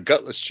cheat, you're a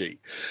gutless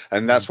cheat,"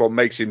 and that's what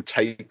makes him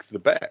take the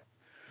bet.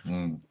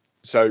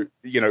 So,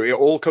 you know, it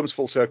all comes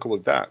full circle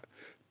with that.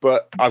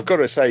 But I've got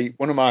to say,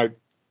 one of my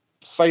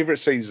favorite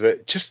scenes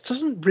that just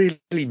doesn't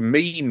really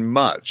mean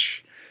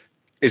much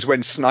is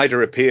when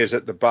Snyder appears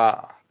at the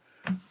bar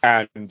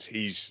and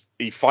he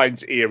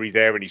finds Eerie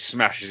there and he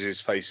smashes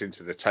his face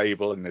into the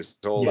table and there's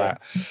all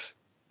that.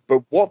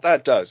 But what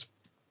that does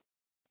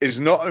is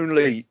not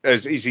only,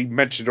 as he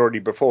mentioned already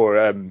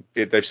before,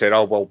 they've said,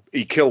 oh, well,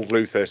 he killed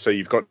Luther, so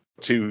you've got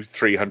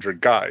 200-300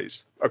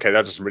 guys. Okay,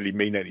 that doesn't really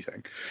mean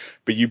anything.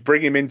 But you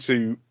bring him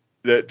into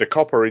the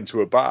copper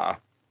into a bar,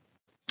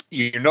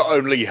 you not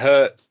only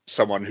hurt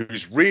someone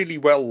who's really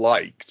well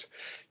liked,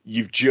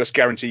 you've just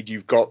guaranteed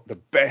you've got the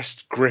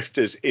best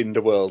grifters in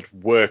the world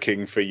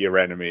working for your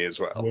enemy as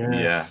well.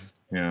 Yeah.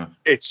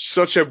 It's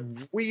such a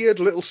weird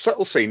little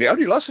subtle scene. It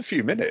only lasts a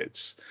few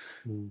minutes,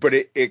 but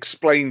it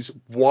explains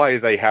why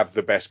they have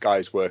the best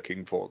guys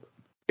working for them.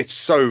 It's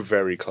so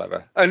very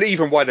clever. And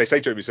even why they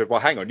say to him, he said, well,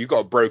 hang on, you've got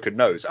a broken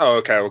nose. Oh,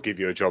 okay, I'll give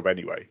you a job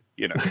anyway.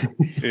 You know,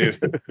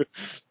 it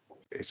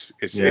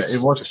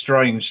was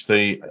strange.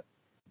 The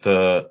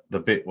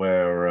bit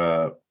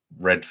where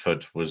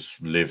Redford was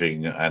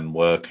living and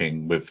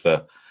working with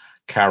the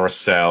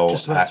carousel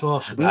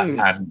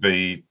and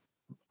the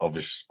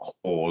obvious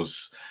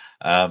whores.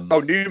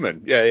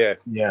 Newman. Yeah.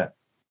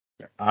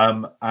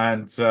 And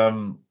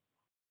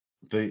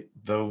the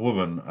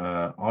woman,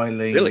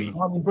 Eileen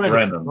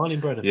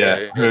Brennan.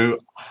 Yeah, who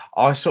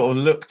I sort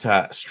of looked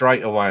at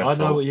straight away. I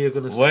know what you're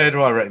going to say. Where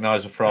do I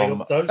recognise her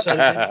from? Don't say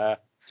anything.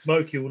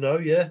 Smokey will know,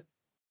 yeah.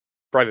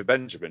 Private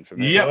Benjamin for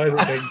me. Yep.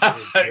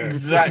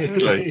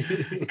 Exactly.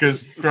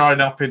 Because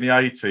growing up in the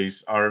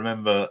 80s, I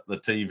remember the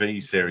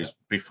TV series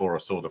before I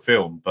saw the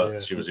film,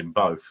 but she was in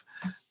both.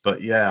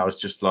 But yeah, I was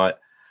just like,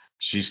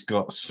 she's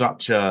got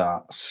such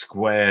a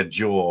square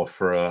jaw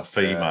for a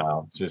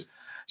female.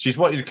 She's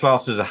what you'd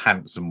class as a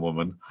handsome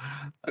woman.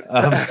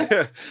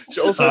 She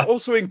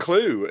also in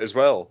Clue as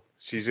well.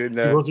 She's in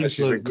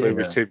Clue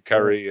with Tim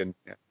Curry and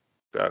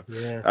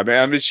I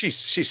mean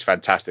she's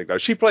fantastic though.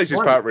 She plays his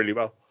part really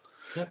well.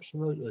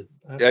 Absolutely.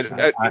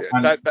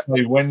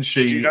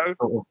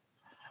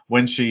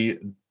 When she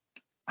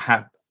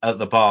had at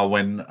the bar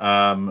when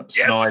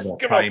Snyder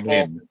came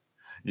in,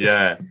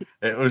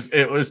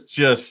 it was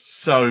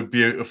just so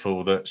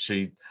beautiful that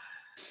she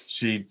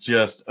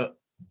just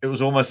it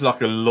was almost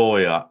like a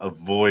lawyer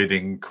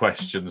avoiding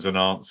questions and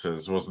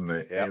answers, wasn't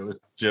it? It was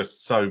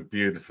just so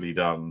beautifully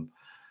done.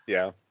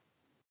 Yeah.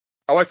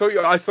 Oh, I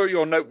thought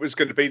your note was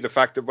going to be the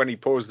fact that when he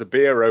pours the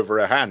beer over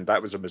her hand,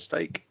 that was a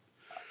mistake.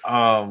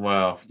 Oh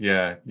well,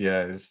 yeah.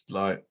 It's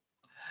like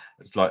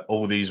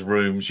all these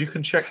rooms. You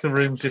can check the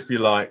rooms if you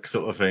like,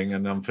 sort of thing.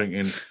 And I'm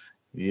thinking,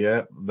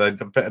 they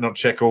better not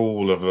check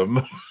all of them.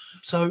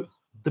 So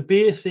the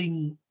beer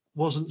thing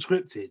wasn't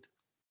scripted.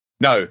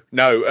 No.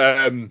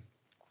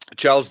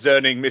 Charles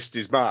Durning missed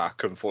his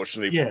mark,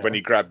 unfortunately, when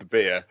he grabbed the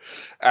beer.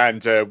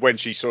 And when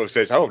she sort of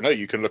says, "Oh no,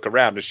 you can look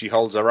around," as she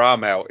holds her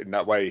arm out in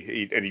that way,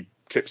 he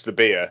tips the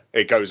beer.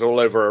 It goes all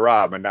over her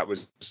arm, and that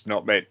was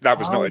not meant. That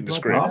was not in the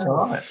script.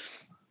 Right.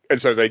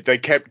 And so they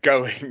kept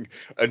going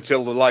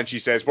until the line she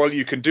says, "Well,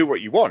 you can do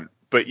what you want,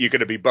 but you're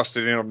going to be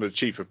busted in on the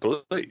chief of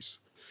police."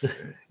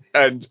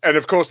 and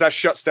of course that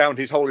shuts down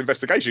his whole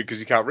investigation because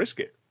he can't risk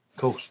it.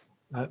 Of course.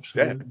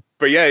 Absolutely.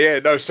 But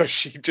no. So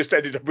she just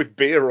ended up with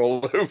beer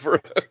all over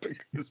her.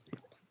 Because...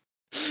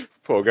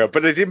 Poor girl.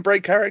 But they didn't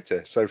break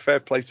character, so fair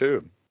play to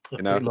him. A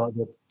bit like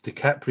the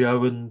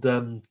DiCaprio and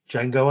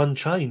Django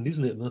Unchained,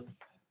 isn't it?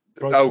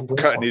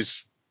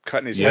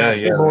 Cutting his a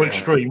bit more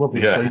extreme,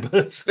 obviously,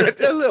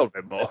 but a little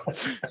bit more.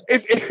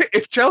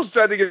 If Charles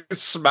Danning had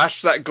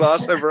smashed that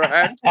glass over her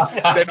hand,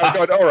 then I've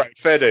gone, all right,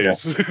 fair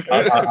dues.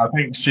 Yeah. I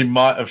think she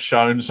might have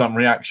shown some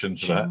reaction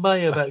to that. She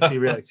may have actually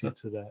reacted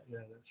to that.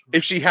 Yeah, that's right.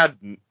 If she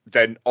hadn't,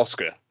 then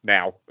Oscar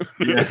now.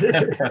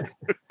 I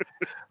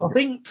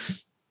think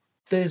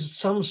there's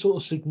some sort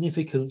of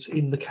significance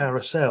in the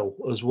carousel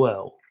as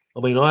well.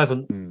 I mean, I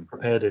haven't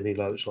prepared any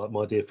notes like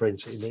my dear friend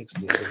sitting next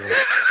to me.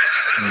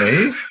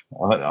 Me?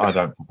 I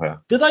don't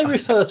prepare. Do they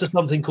refer to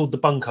something called the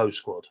Bunko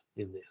Squad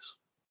in this?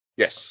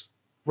 Yes.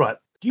 Right.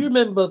 Do you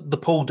remember the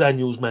Paul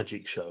Daniels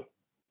Magic Show?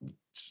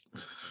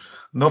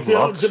 Not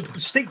lots.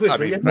 Stick with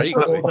me.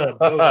 Vaguely.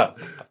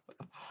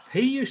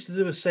 He used to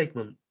do a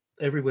segment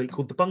every week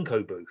called the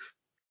Bunko Booth,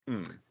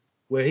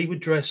 where he would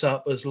dress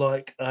up as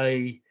like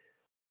a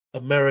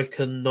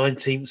American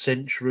 19th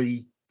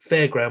century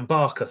fairground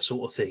barker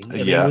sort of thing,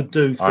 and he would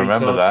do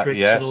three-card tricks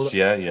and all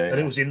that. And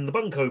it was in the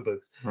Bunko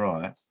Booth.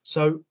 Right.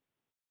 So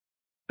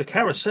the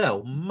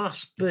carousel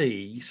must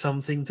be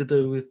something to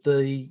do with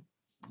the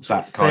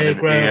that kind of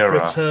fairground era.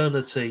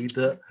 Fraternity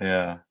that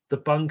the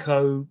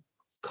Bunko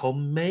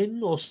con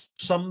men or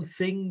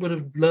something would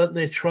have learnt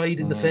their trade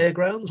in the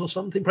fairgrounds or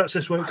something. Perhaps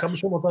that's where it comes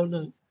from. I don't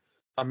know.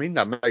 I mean,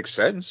 that makes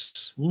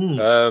sense.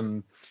 I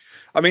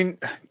mean,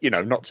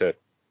 not to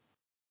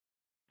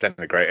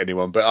denigrate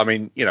anyone, but I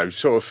mean,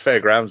 sort of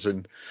fairgrounds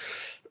and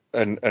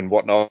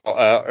whatnot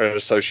are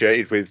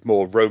associated with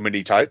more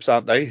Romany types,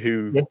 aren't they?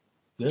 Who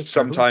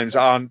sometimes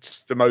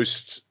aren't the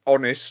most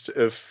honest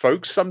of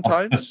folks.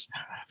 Sometimes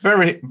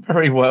very,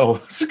 very well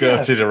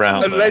skirted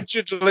around.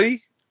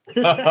 Allegedly.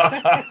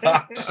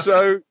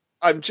 So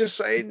I'm just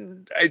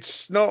saying,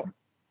 it's not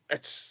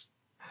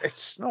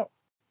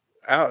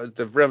out of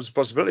the realms of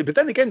possibility. But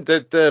then again,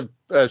 the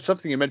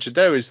something you mentioned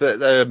there is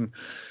that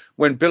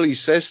when Billy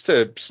says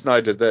to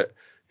Snyder that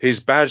his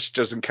badge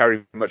doesn't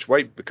carry much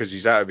weight because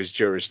he's out of his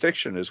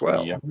jurisdiction as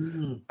well. That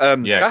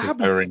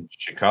happens. They were in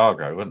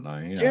Chicago, weren't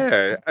they?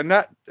 Yeah, and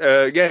that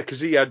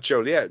because he had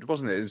Joliet,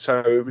 wasn't it? And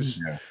so it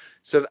was.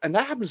 So and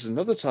that happens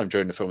another time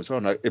during the film as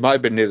well. No, it might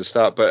have been near the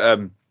start, but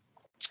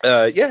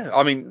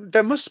I mean,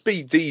 there must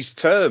be these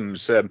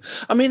terms.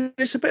 I mean,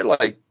 it's a bit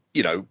like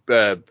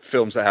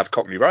films that have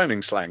Cockney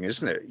rhyming slang,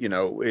 isn't it?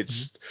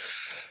 It's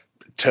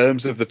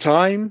terms of the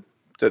time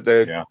that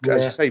they're,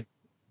 as you say,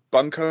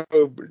 Bunko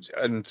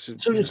and. As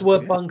soon as the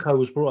word Bunko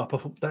was brought up, I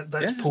thought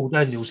that's Paul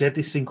Daniels. He had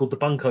this thing called the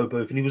Bunko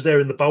Booth, and he was there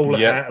in the bowler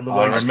hat and the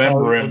waistcoat. I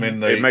remember him in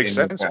the. It makes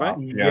sense,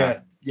 mate.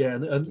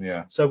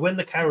 So when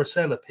the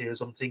carousel appears,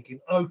 I'm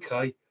thinking,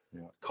 okay,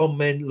 con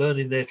men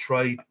learning their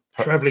trade,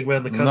 travelling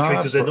around the country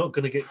because they're not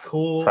going to get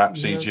caught.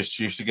 Perhaps he just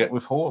used to get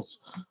with whores.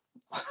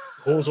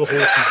 Whores or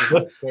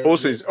horses?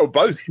 Horses, or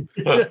both.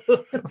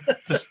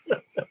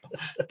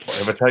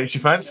 Whatever takes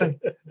your fancy.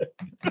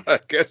 I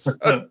guess.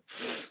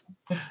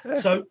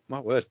 So, my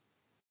word.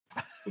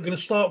 We're going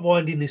to start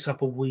winding this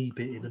up a wee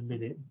bit in a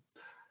minute.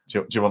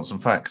 Do you want some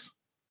facts?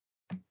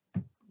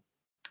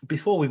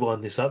 Before we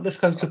wind this up, let's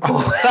go to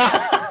Paul.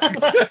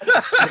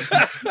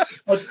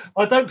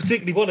 I don't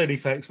particularly want any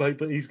facts, mate,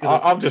 but he's going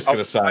to... I'm just going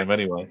to say him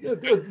anyway.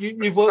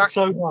 You've worked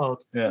so hard.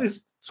 Yeah.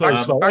 Sorry,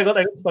 hang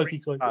on,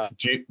 Smokey.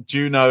 Do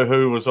you know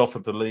who was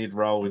offered the lead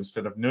role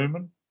instead of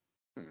Newman?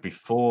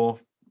 Before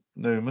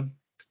Newman?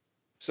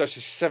 So this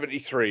is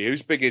 73.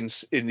 Who's big in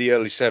the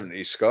early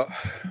 70s, Scott?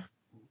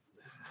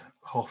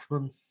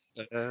 Hoffman.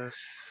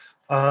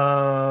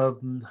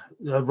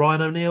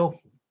 Ryan O'Neal.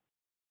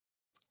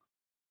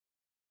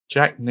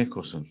 Jack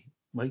Nicholson.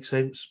 Makes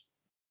sense.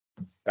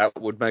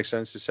 That would make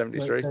sense in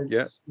 73.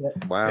 Yeah.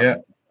 Wow. Yeah.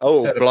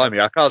 Oh,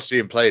 blimey. I can't see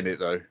him playing it,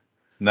 though.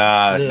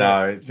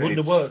 No. Wouldn't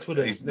have worked, would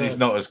it? He's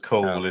not as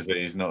cool, is he?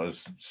 He's not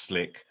as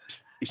slick.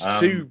 He's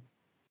too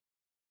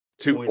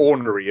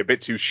ornery, a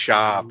bit too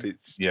sharp.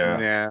 It's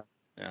Yeah.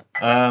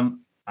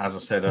 As I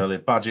said earlier,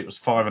 budget was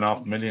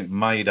 $5.5 million,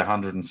 made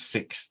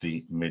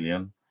 160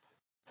 million.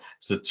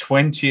 It's the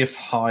 20th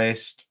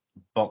highest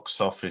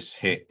box office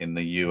hit in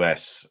the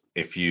US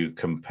if you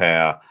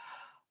compare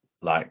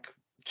like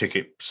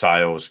ticket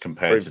sales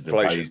compared to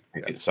today's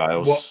ticket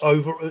sales. What,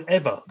 over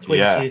ever? 20th?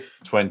 Yeah,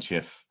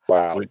 20th.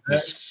 Wow.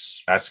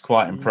 That's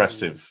quite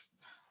impressive.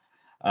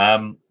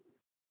 Robert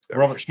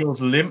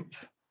Shaw's limp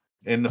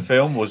in the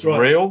film was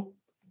real.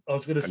 I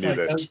was going to say,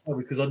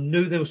 because I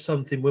knew there was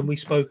something when we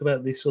spoke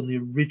about this on the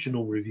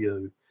original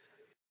review.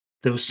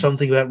 There was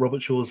something about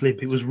Robert Shaw's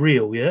limp. It was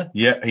real, yeah?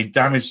 Yeah, he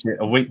damaged it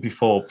a week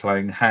before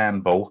playing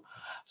handball,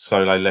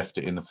 so they left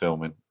it in the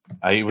filming.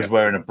 He was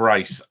wearing a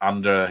brace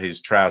under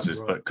his trousers,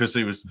 but because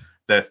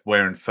they're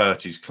wearing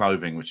 30s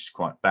clothing, which is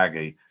quite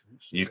baggy,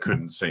 you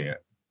couldn't see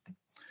it.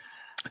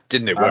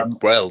 Didn't it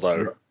work well,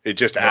 though? It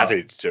just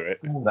added to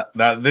it.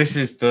 Now, this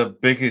is the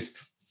biggest,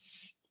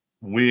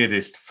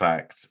 weirdest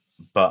fact,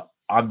 but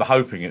I'm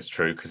hoping it's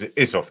true because it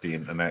is off the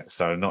internet,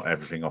 so not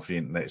everything off the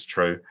internet is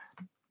true.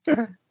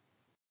 The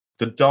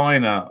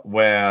diner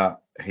where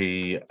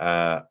he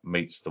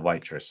meets the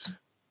waitress.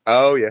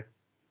 Oh yeah.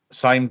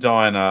 Same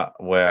diner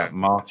where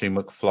Marty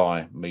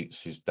McFly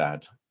meets his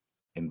dad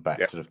in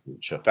Back to the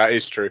Future. That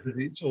is true.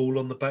 It's all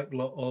on the back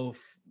lot of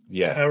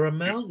Yeah.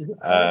 Paramount. Is it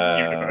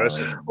Paramount?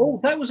 Universal. Oh,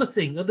 that was a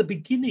thing at the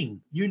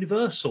beginning.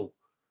 Universal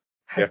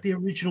had the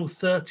original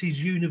 30s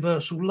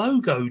Universal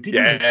logo,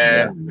 didn't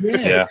it?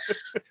 Yeah.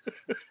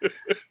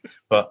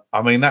 But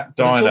I mean, that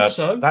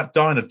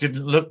diner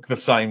didn't look the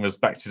same as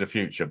Back to the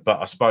Future,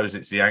 but I suppose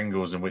it's the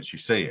angles in which you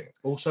see it.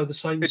 Also the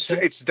same.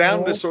 It's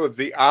down to sort of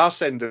the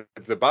arse end of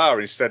the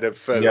bar instead of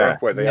further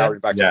up where they are in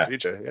Back to the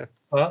Future. Yeah.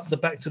 But the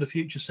Back to the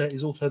Future set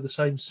is also the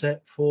same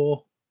set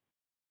for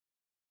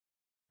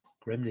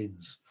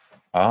Gremlins.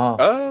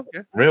 Oh,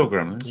 yeah. Real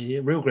Gremlins. Yeah,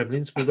 real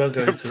Gremlins. We won't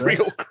go into that.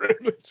 Real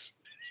Gremlins.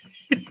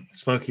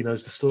 Smokey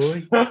knows the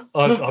story.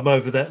 I'm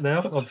over that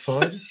now. I'm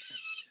fine.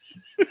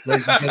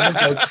 Ladies and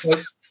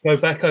gentlemen, go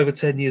back over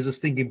 10 years of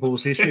Stinking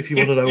Balls history if you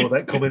want to know what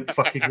that comment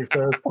fucking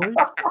refers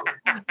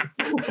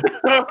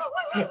to.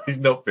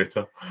 He's not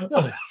bitter.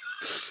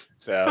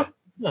 No.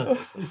 No,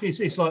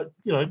 it's like,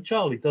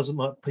 Charlie doesn't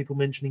like people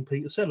mentioning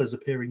Peter Sellers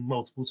appearing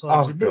multiple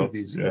times in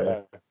movies.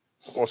 Yeah.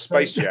 Or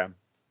Space Jam.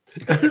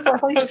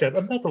 Space Jam,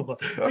 another one.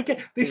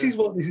 Again, this is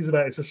what this is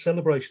about. It's a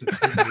celebration of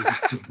 10 years of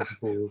Stinking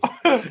Balls.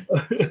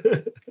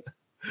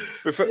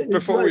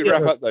 Before we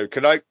wrap up, though,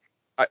 can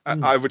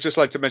I would just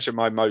like to mention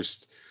my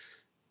most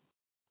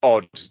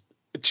odd,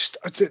 just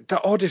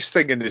the oddest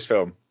thing in this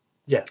film.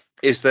 Yeah,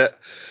 is that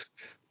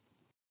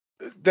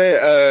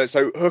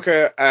so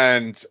Hooker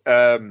and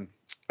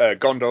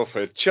Gondorf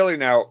are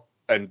chilling out,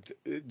 and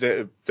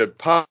the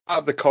part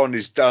of the con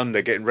is done.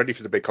 They're getting ready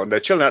for the big con. They're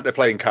chilling out. They're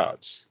playing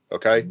cards.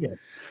 Okay. Yeah.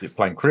 You're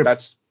playing crib.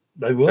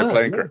 They're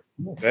playing crib.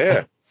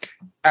 Yeah.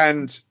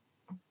 And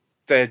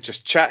they're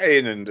just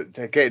chatting and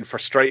they're getting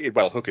frustrated.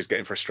 Well, Hooker's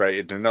getting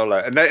frustrated and all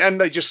that. And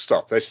they just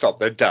stop. They stop.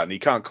 They're done. He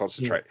can't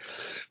concentrate. Yeah.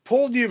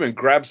 Paul Newman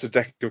grabs a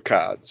deck of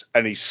cards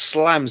and he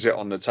slams it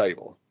on the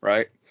table,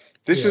 right?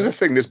 This is a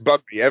thing that's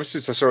bugged me ever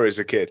since I saw it as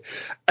a kid.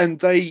 And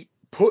they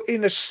put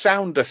in a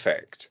sound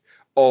effect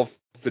of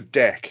the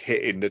deck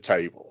hitting the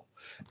table.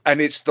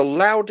 And it's the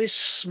loudest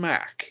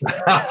smack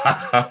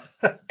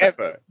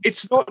ever.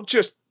 It's not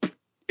just,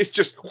 it's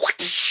just,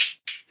 whoosh,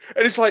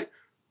 and it's like,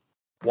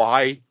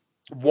 why?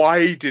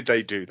 Why did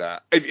they do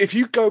that? If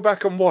you go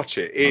back and watch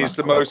it, it is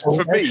the most,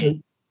 for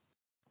me,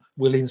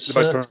 we'll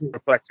insert the most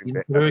perplexing in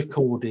bit. the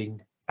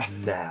recording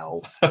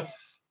now. Of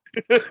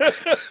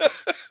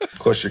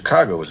course,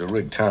 Chicago was a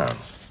rigged town.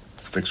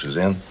 Fixers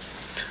in.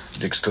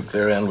 Dicks took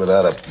their end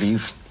without a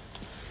beef.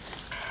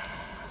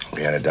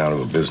 We had it down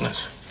to a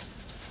business.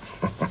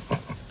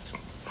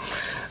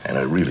 And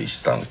it really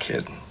stunk,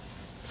 kid.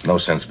 No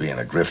sense being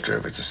a grifter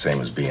if it's the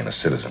same as being a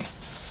citizen.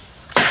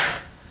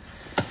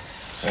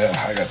 Well,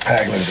 I got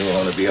Pagman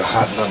doing to be a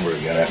hot number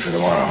again after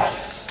tomorrow.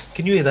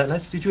 Can you hear that,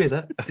 lad? Did you hear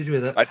that? Did you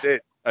hear that? I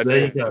did.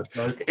 There you go.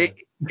 Okay.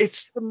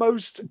 It's the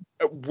most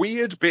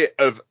weird bit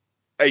of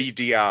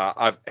ADR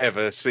I've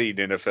ever seen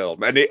in a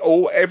film, and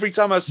every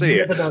time I see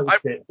it, I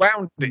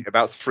wound it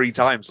about 3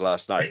 times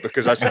last night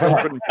because I still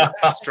couldn't.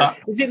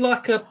 Is it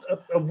like a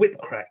whip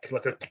crack,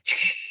 like a?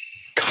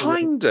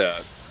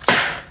 Kinda.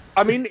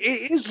 I mean,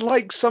 it is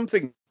like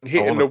something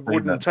hitting a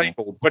wooden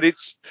table, but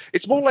it's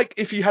more like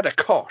if you had a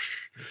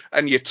kosh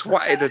and you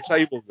twatted a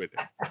table with it.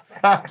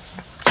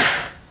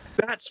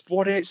 That's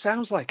what it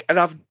sounds like, and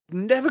I've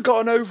never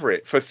gotten over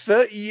it for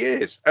 30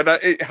 years. And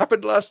it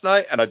happened last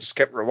night, and I just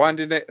kept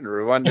rewinding it and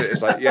rewinding it.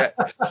 It's like, yeah,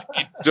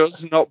 it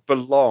does not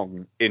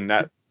belong in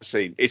that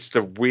scene. It's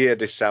the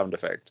weirdest sound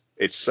effect.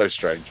 It's so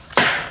strange.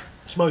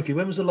 Smokey,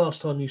 when was the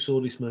last time you saw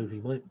this movie,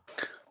 mate?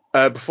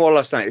 Before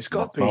last night. It's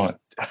got to be.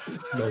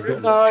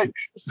 No,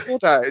 before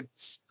that,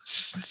 it's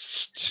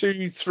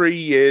 2-3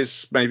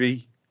 years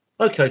maybe.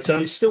 Okay, so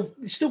it's still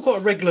got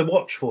a regular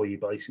watch for you,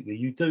 basically.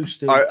 You do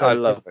still. I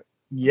love it.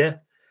 Yeah.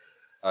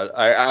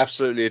 I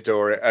absolutely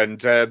adore it,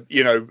 and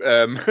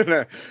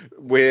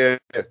we're,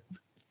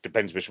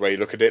 depends which way you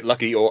look at it,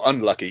 lucky or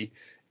unlucky,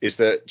 is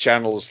that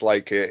channels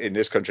like in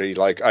this country,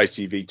 like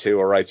ITV2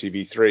 or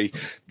ITV3,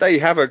 they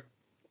have a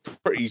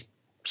pretty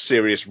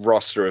serious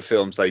roster of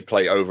films they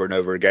play over and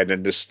over again,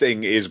 and The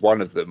Sting is one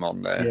of them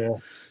on there. Yeah,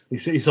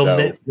 it's on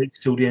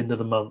Netflix till the end of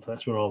the month.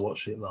 That's where I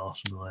watched it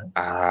last night.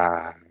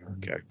 Ah,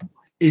 okay.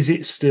 Is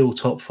it still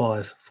top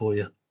 5 for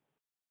you?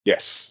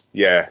 Yes.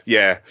 Yeah.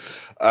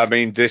 I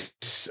mean,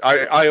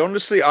 I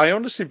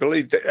honestly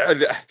believe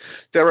that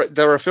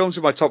there are films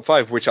in my top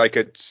 5 which I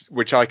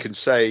can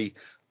say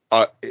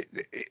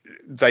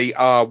they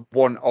are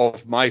one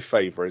of my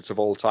favorites of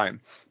all time,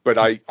 but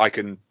I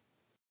can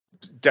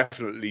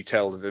definitely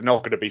tell that they're not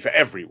going to be for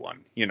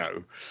everyone, Yeah.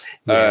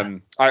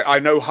 I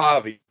know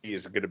Harvey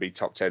isn't going to be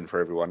top 10 for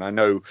everyone. I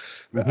know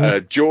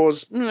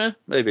Jaws,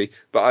 maybe,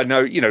 but I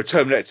know,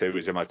 Terminator 2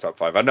 is in my top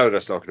 5. I know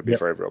that's not going to be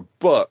for everyone.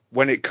 But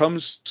when it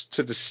comes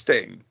to The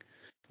Sting,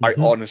 I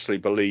honestly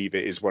believe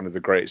it is one of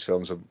the greatest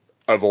films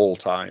of all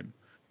time.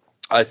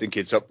 I think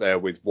it's up there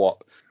with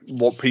what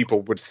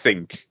people would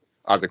think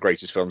are the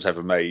greatest films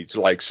ever made,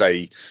 like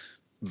say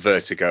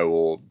Vertigo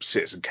or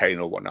Citizen Kane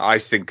or whatnot. I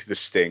think The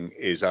Sting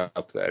is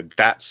up there.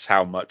 That's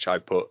how much I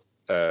put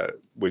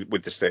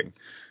with The Sting.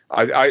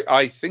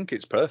 I think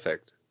it's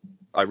perfect.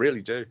 I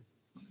really do.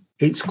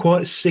 It's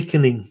quite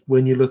sickening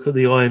when you look at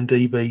the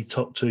IMDb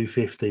top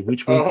 250,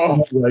 which we've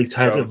always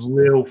had a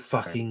real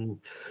fucking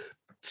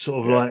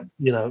sort of like,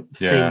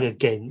 thing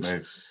against.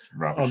 It's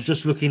rubbish. I'm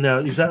just looking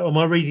now. Am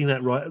I reading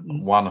that right?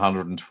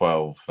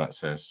 112, that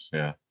says,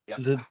 yeah.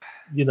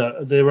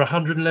 There are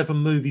 111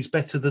 movies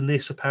better than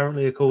this,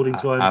 apparently, according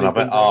to IMDb. And I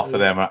bet half of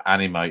them are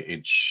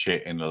animated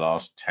shit in the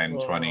last 10,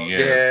 20 years.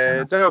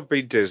 Yeah, there'll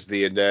be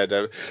Disney in there,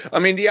 though. I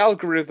mean, the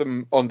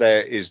algorithm on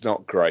there is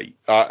not great.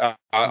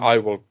 I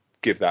will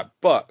give that.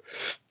 But,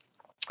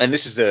 and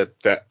this is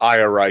the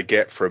ire I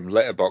get from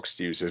Letterboxd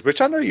users,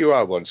 which I know you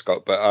are one,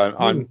 Scott, but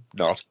I'm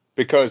not.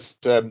 Because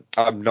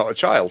I'm not a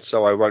child,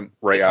 so I won't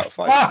rate out of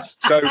 5.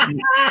 So,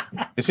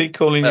 is he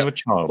calling you a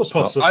child?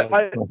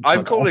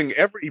 I'm calling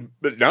every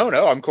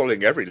I'm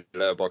calling every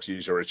Letterboxd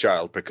user a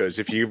child, because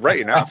if you rate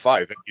it out of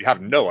 5, then you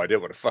have no idea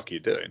what the fuck you're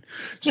doing.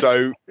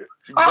 So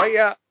rate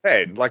out of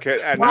 10, like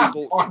an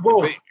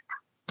Apple.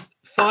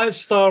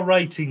 5-star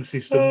rating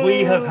system.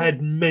 We have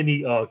had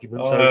many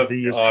arguments over the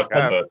years,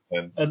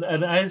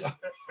 and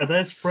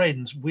as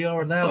friends, we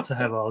are allowed to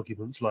have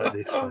arguments like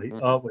this, mate,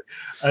 aren't we?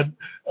 And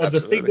the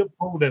thing that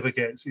Paul never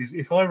gets is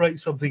if I rate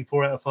something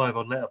 4 out of 5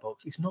 on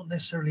Letterboxd, it's not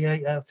necessarily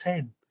 8 out of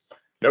 10.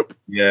 Nope.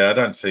 Yeah, I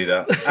don't see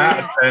that. Out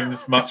of 10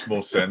 makes much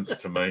more sense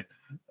to me.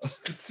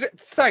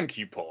 Thank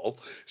you, Paul.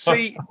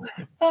 See,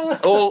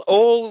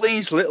 all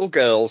these little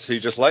girls who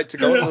just like to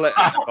go on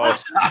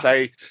Letterboxd and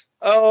say,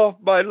 "Oh,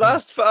 my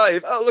last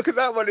 5. Oh, look at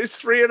that one.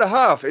 It's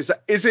 3.5.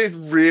 Is it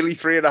really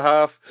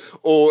 3.5,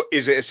 or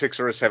is it a 6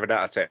 or a 7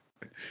 out of 10?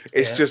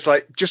 It's just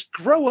like, just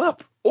grow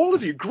up. All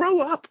of you, grow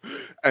up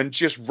and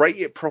just rate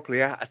it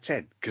properly out of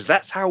 10, because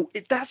that's how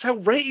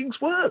ratings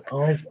work.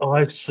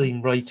 I've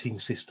seen rating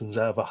systems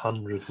out of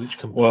 100 which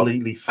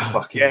completely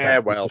fucking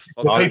people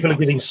are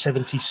getting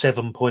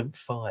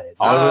 77.5.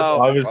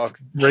 I was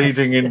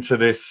reading into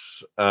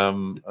this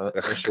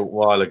a short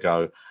while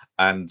ago,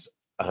 and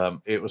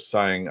it was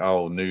saying,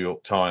 New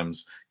York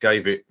Times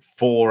gave it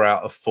 4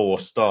 out of 4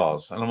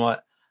 stars, and I'm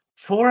like,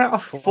 4 out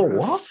of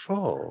 4?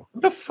 4?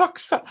 What the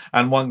fuck's that?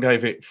 And one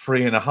gave it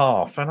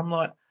 3.5, and I'm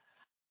like,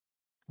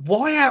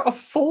 why out of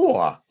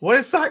 4?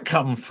 Where's that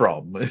come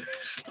from?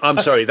 I'm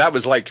sorry, that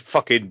was like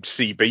fucking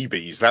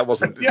CBeebies. That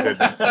wasn't.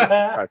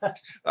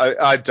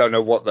 I don't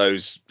know what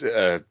those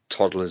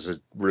toddlers are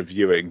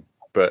reviewing,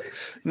 but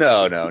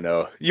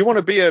no. You want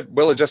to be a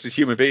well-adjusted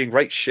human being?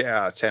 Rate shit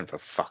out of 10, for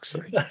fuck's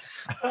sake.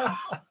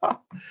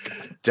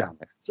 Damn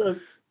it. So,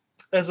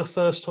 as a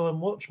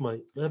first-time watch,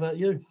 mate, how about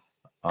you?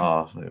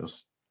 It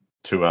was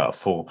 2 out of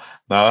 4.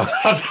 No.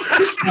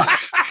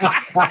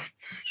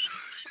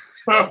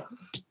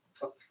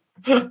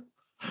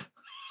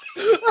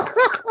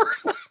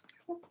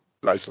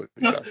 Nicely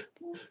done.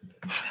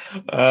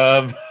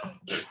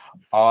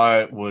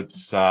 I would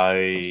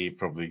say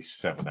probably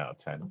 7 out of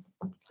 10.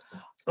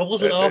 I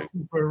wasn't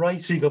asking for a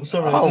rating. I'm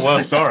sorry. Oh,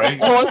 well, sorry.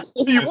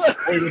 We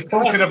were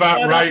talking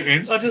about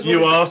ratings.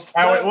 You asked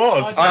how it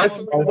was. I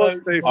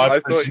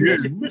thought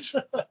you.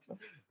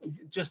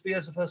 Just be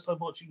as a first time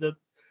watching them.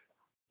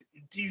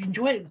 Do you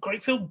enjoy it?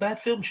 Great film, bad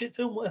film, shit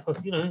film, whatever.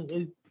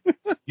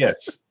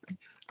 Yes.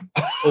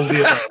 All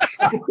the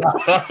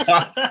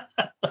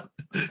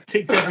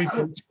ticked every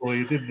box for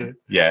you, didn't it?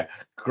 Yeah.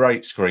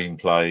 Great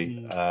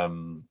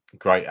screenplay.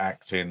 Great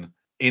acting.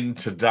 In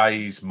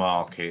today's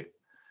market,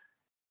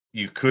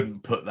 you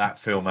couldn't put that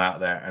film out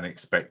there and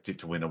expect it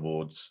to win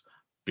awards,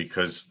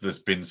 because there's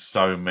been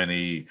so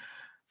many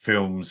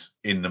films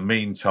in the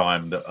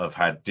meantime that have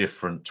had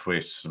different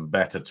twists and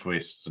better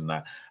twists and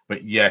that.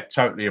 But yeah,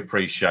 totally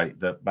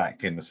appreciate that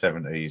back in the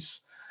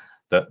 70s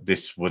that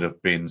this would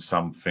have been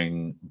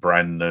something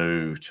brand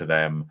new to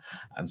them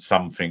and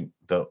something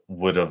that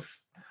would have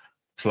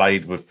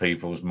played with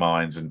people's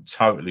minds and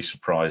totally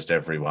surprised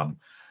everyone.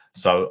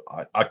 So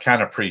I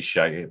can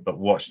appreciate it, but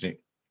watching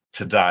it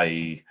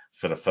today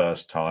for the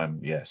first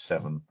time,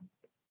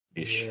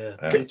 7-ish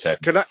out of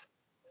 10.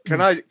 Can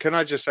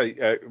I just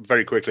say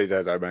very quickly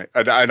there, though, mate,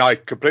 and I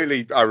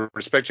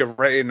respect your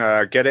rating.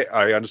 I get it.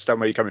 I understand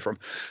where you're coming from.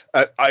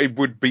 I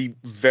would be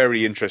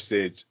very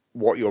interested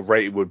what your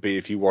rating would be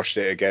if you watched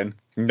it again,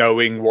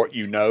 knowing what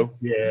you know.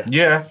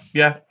 Yeah.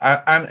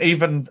 And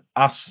even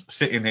us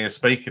sitting here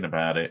speaking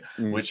about it,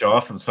 which I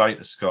often say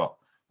to Scott,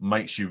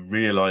 makes you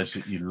realise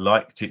that you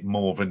liked it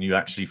more than you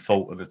actually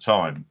thought at the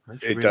time.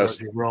 It does.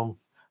 You're wrong.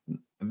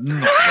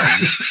 Not wrong.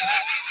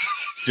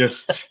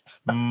 Just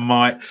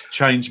might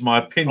change my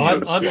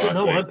opinion.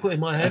 I'm putting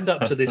my hand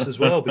up to this as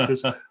well,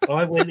 because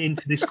I went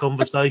into this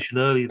conversation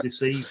earlier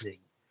this evening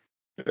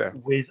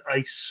with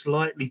a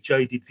slightly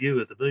jaded view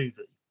of the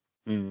movie.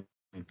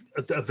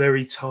 A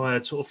very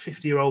tired sort of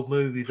 50-year-old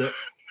movie that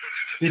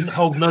didn't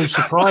hold no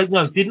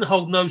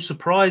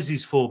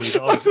surprises for me.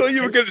 I thought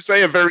you were going to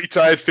say a very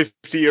tired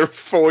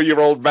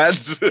 54-year-old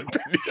man's opinion.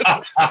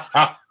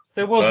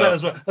 There was that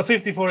as well. A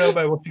 54-year-old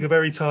man watching a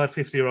very tired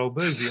 50-year-old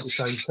movie at the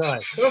same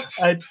time.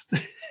 And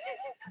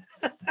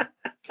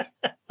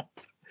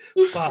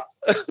but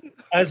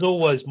as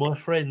always, my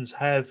friends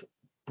have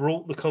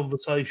brought the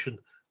conversation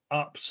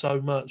up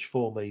so much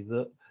for me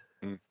that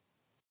I'm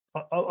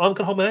going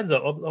to hold my hands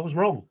up. I was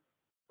wrong.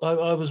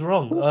 I was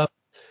wrong.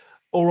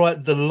 All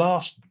right, the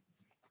last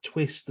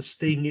twist, the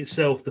sting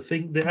itself,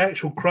 the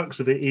actual crux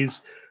of it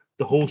is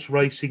the horse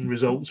racing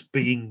results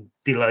being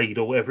delayed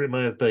or whatever it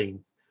may have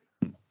been.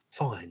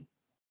 Fine.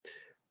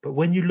 But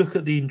when you look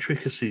at the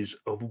intricacies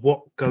of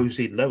what goes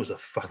in, that was a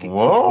fucking good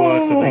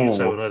word for me to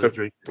say when I had a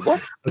drink.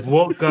 Of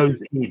what goes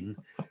in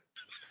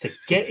to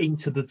get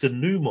into the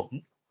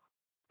denouement.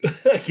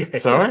 Yeah.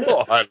 Sorry?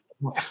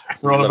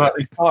 We're on about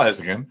these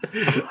tyres again.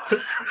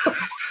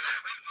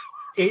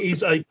 It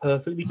is a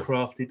perfectly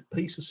crafted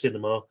piece of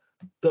cinema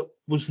that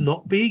was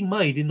not being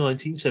made in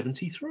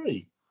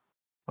 1973.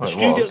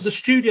 The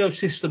studio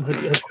system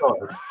had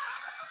tried.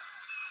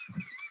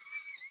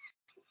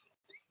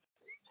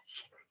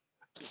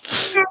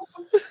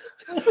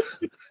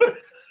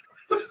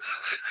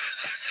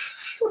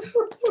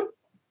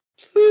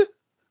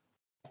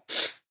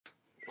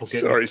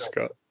 Sorry,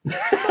 Scott.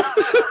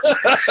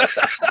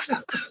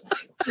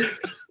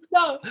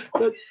 No,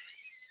 but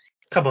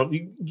come on.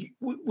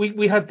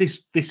 We had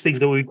this thing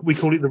that we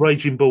call it the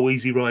Raging Bull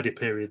Easy Rider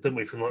period, don't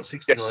we? From like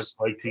 69 to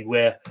 80,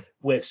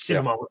 where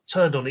cinema was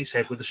turned on its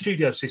head, where the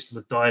studio system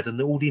had died,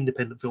 and all the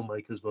independent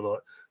filmmakers were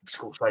like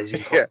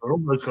Scorsese, all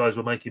those guys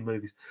were making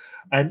movies,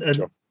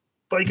 and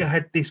Baker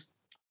had this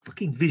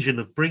fucking vision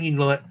of bringing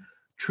like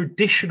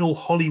traditional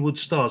Hollywood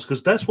stars,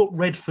 because that's what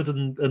Redford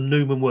and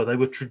Newman were. They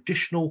were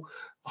traditional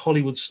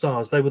Hollywood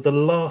stars. They were the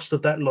last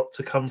of that lot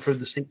to come through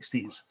the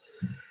 60s,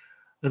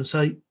 and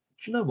say, do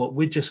you know what?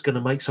 We're just going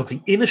to make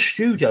something in a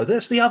studio.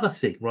 That's the other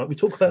thing, right? We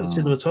talk about the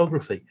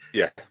cinematography.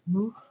 Yeah.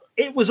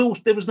 There was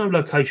no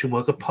location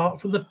work apart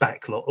from the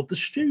backlot of the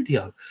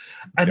studio,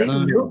 and it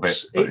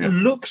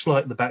looks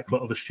like the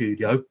backlot of a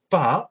studio,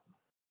 but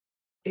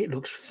it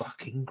looks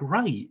fucking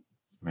great.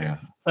 Yeah.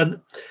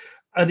 And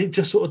it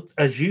just sort of,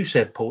 as you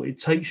said, Paul, it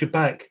takes you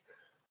back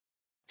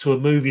to a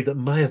movie that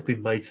may have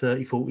been made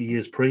 30, 40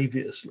 years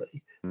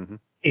previously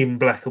in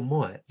black and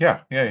white.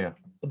 Yeah.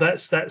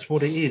 That's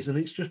what it is, and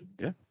it's just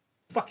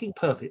fucking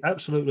perfect,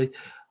 absolutely.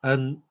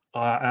 And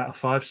out of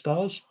 5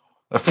 stars.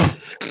 Go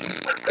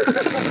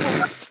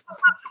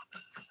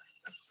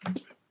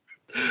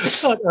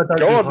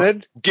on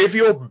then, give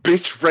your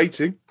bitch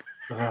rating.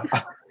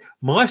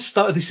 My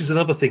star. This is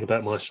another thing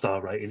about my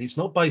star rating. It's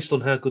not based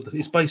on how good.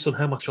 It's based on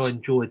how much I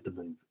enjoyed the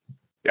movie.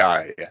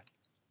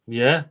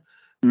 Yeah.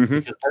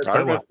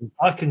 Mm-hmm.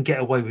 I can get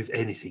away with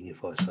anything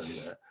if I say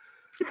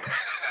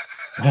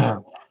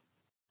that.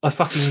 I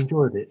fucking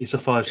enjoyed it. It's a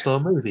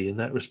 5-star movie in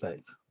that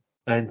respect,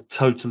 and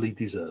totally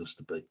deserves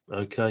to be.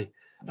 Okay,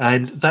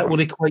 and that will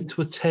equate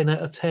to a 10 out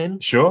of 10.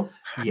 Sure.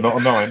 Yeah. Not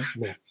a 9.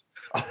 No.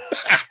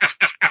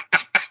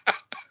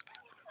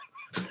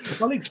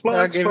 I'll explain.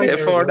 I'll give it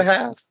a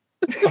 4.5.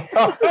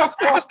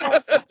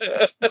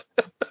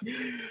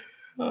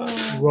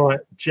 Right,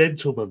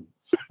 gentlemen.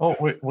 Oh,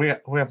 we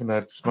haven't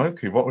had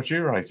Smokey. What would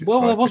you rate it? Well,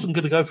 Smokey? I wasn't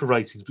going to go for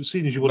ratings, but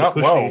seeing as you want to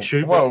push the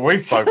issue. Well,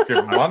 we've both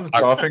given one,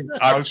 so I think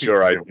I'm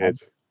sure I did.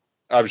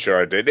 I'm sure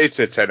I did. It's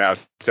a 10 out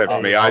of 10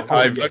 for me. I've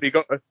only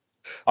got.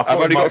 I've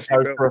only got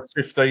to go for a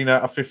 15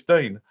 out of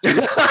 15.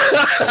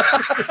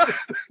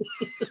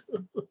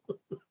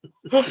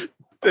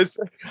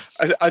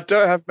 I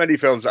don't have many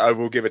films that I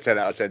will give a 10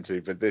 out of 10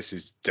 to, but this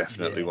is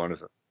definitely one of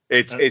them.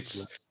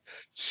 It's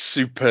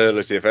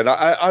superlative, and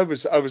I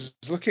was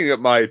looking at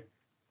my,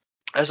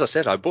 as I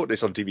said, I bought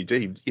this on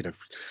DVD.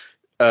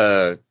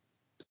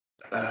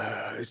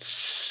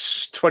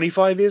 It's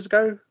 25 years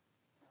ago,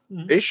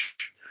 ish,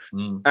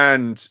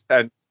 and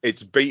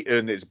it's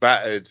beaten, it's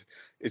battered,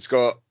 it's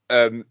got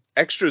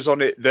extras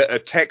on it that are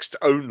text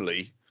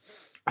only.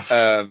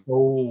 So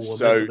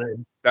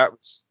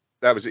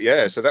that was it.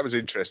 Yeah, so that was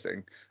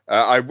interesting.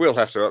 I will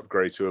have to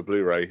upgrade to a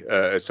Blu-ray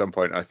at some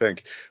point, I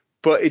think,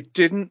 but it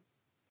didn't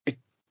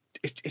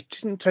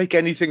take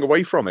anything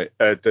away from it,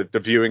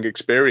 the viewing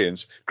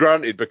experience.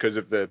 Granted, because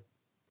of the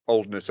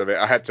oldness of it,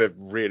 I had to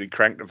really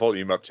crank the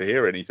volume up to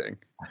hear anything.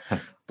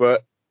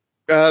 But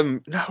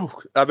no,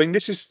 I mean,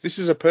 this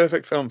is a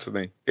perfect film for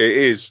me. It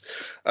is,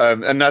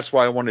 and that's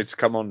why I wanted to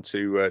come on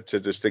to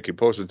the Stinking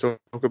Paws and talk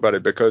about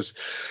it, because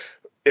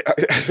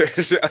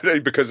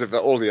because of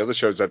all the other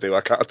shows I do,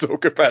 I can't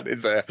talk about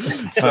it there.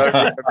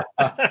 So,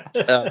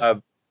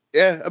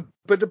 yeah,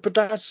 but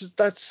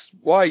that's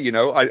why,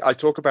 I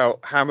talk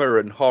about Hammer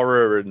and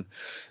horror and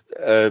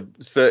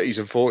 30s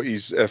and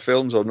 40s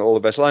films on All the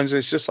Best Lines.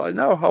 It's just like,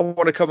 no, I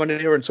want to come in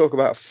here and talk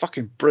about a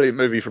fucking brilliant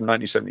movie from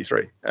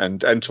 1973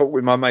 and talk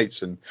with my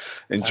mates and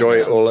enjoy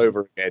it all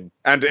over again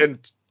and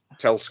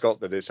tell Scott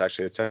that it's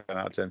actually a 10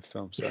 out of 10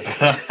 film. So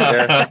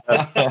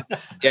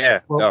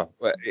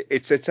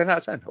it's a 10 out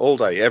of 10 all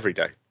day, every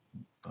day.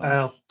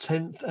 Our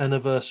 10th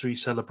anniversary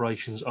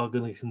celebrations are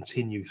going to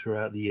continue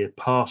throughout the year,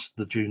 past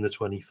the June the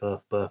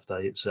 21st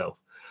birthday itself.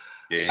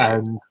 Yeah.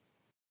 And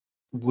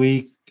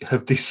we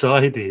have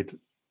decided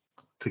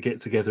to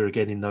get together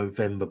again in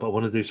November, but I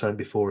want to do something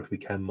before if we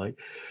can, mate.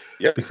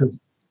 Yeah. Because,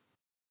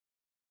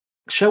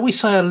 shall we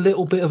say, a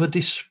little bit of a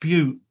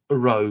dispute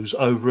arose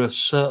over a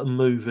certain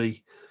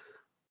movie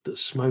that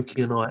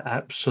Smokey and I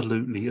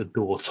absolutely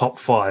adore. Top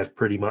 5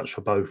 pretty much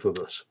for both of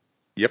us.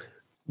 Yep.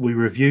 We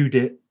reviewed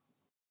it,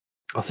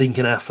 I think,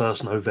 in our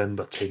first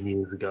November 10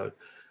 years ago.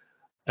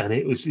 And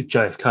it was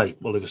JFK,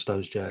 Oliver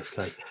Stone's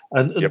JFK.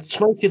 And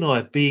Smokey and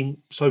I, being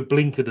so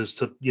blinkered as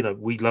to,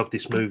 we love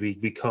this movie,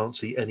 we can't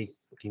see any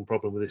fucking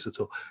problem with this at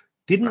all,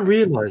 didn't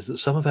realise that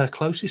some of our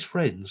closest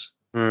friends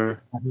had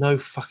no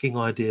fucking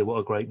idea what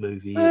a great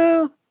movie is.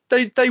 Well,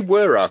 they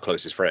were our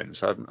closest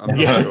friends. I'm not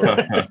sure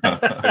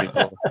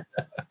anymore.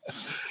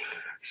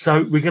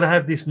 So we're going to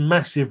have this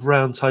massive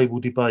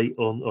roundtable debate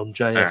on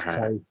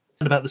JFK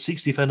and about the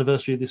 60th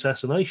anniversary of the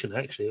assassination.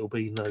 Actually, it'll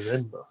be in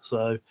November.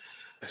 So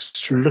that's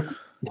true.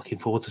 Looking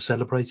forward to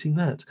celebrating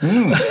that.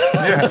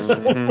 Yes.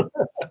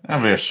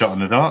 That'll be a shot in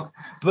the dark.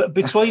 But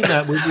between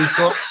that, we've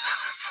got...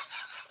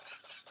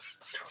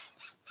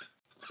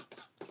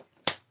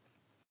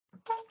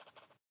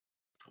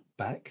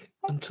 back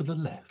and to the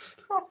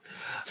left.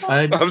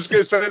 And I was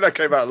going to say that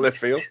came out of left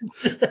field.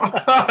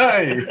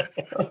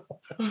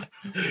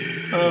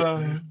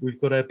 We've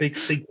got our big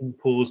Stinking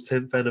Paws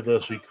 10th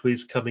anniversary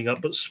quiz coming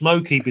up. But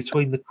Smokey,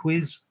 between the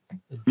quiz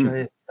and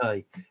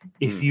JFK,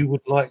 if you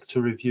would like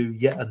to review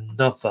yet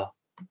another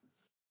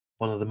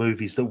one of the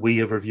movies that we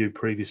have reviewed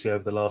previously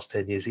over the last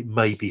 10 years, it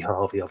may be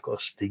Harvey. I've got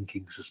a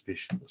stinking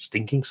suspicion.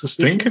 Stinking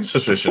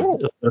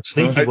suspicion? A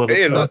sneaky one.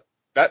 Hey, look,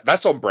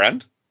 that's on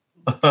brand.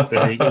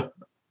 There you go.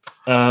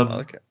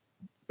 Okay.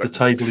 The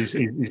table is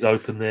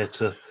open there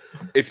to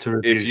review.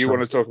 If you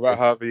want to talk about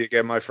Harvey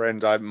again, my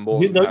friend, I'm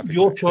more than happy.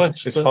 Your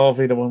choice. Is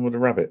Harvey the one with the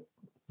rabbit?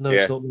 No,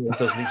 it's not. It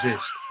doesn't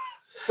exist.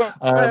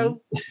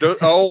 Well,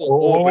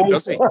 but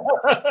does he?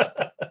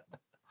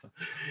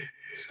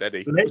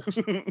 Steady.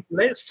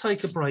 Let's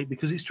take a break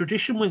because it's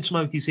tradition when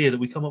Smokey's here that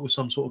we come up with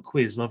some sort of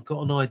quiz, and I've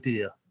got an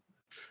idea.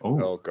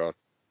 Oh God.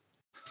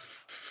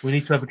 We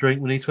need to have a drink.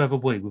 We need to have a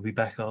wee. We'll be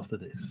back after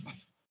this.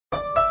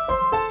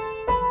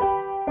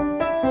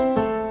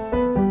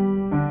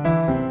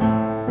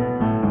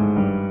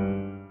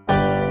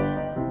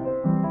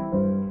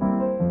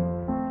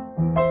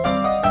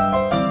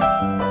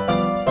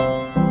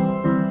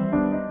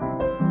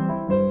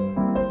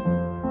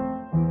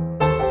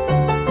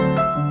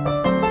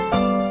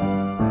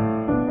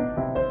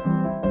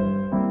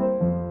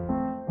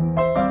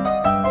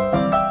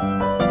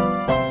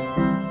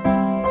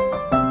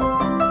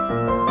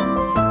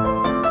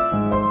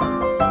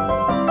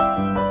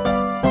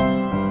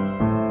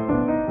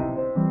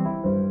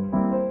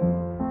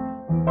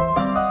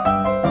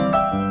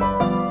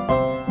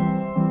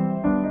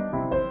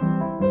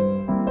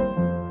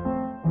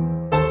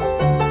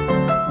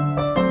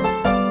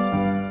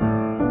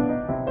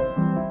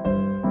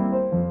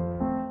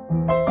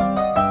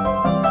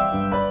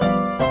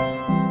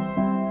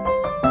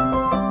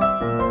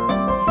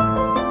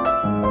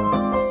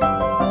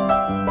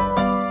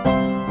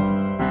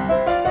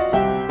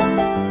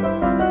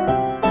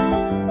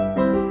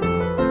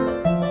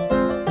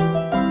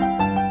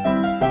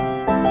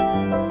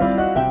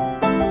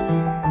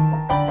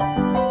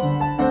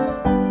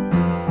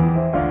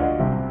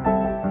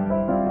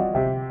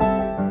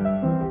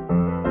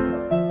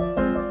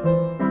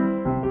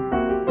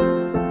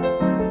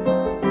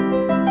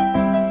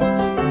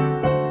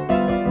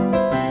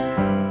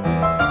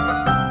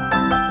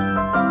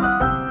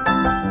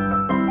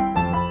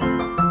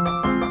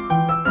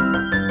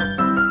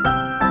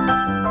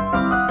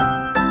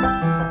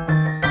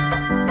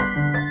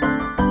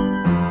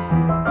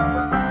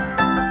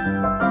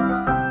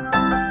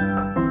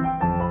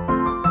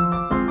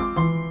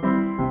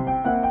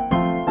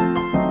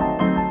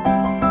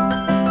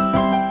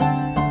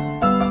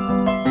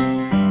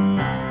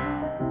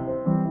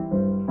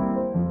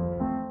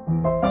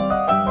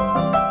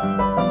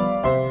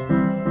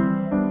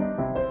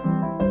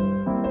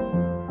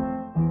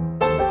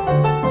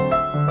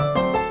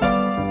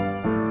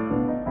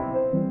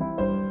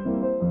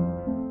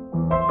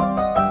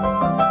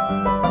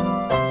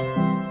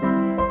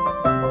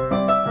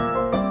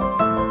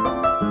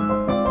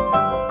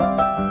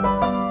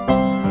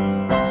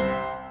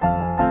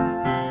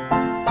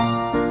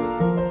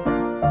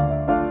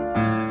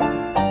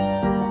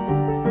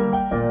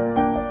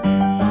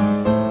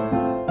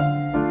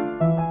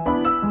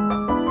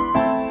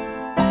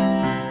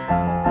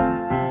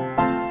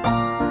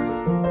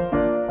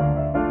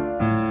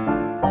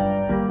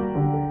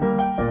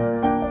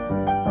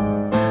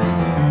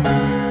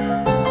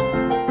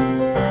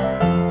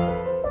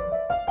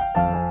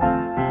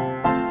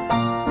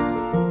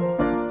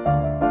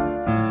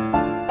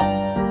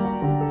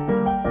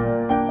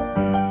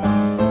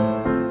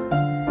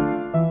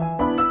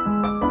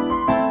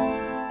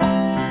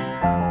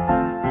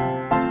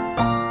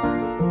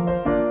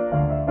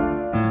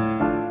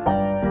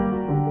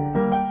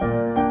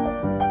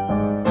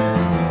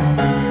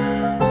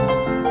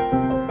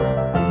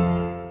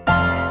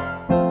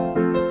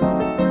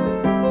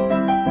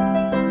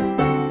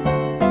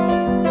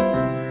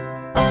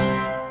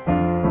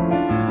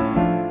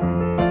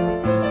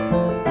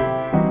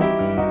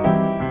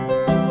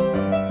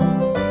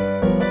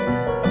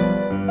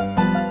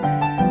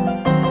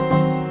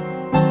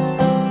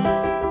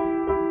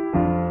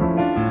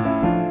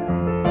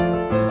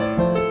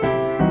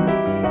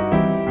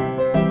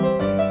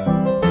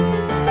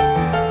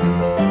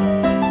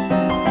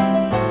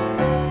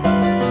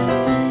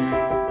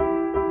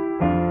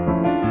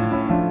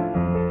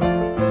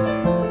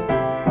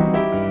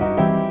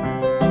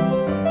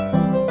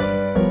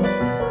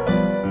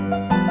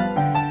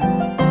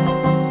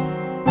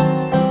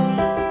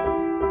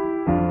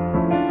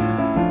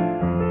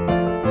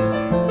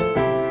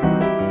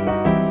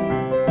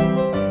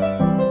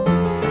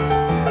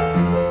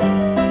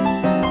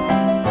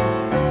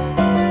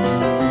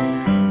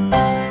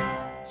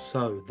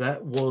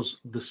 was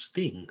The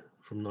Sting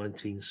from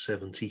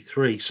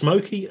 1973.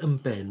 Smokey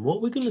and Ben, what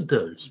we're going to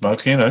do...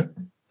 Smokey, you know.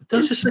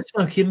 I just said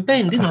Smokey and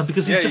Ben, didn't I?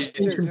 Because he just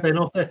mentioned Ben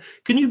off there.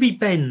 Can you be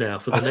Ben now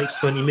for the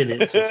next 20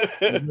 minutes?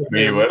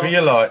 Me, whatever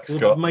you like, We'll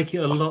Scott. make it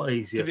a lot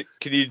easier.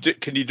 Can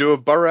you do a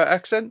Borough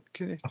accent?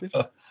 Can you do?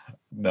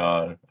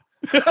 No.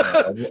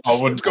 I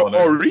wouldn't go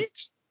all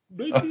right.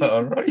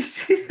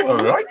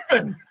 All right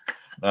then.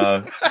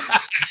 No.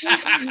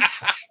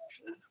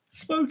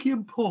 Smokey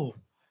and Paul.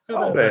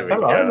 Oh, there we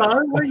go.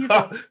 Hello. Where you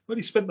got? Well,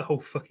 he spent the whole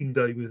fucking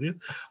day with you.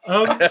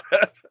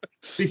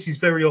 This is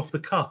very off the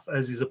cuff,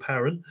 as is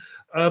apparent.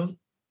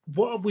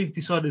 What we've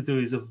decided to do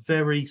is a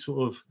very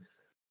sort of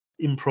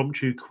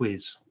impromptu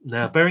quiz.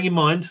 Now, bearing in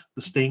mind,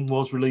 The Sting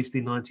was released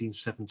in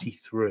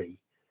 1973.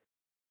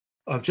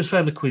 I've just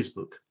found a quiz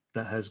book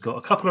that has got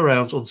a couple of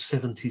rounds on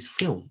 70s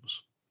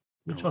films,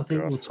 which I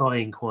think will tie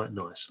in quite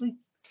nicely.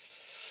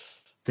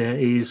 There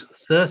is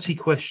 30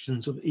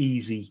 questions of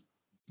easy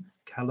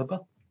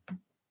caliber,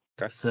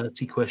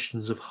 30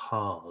 questions of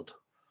hard.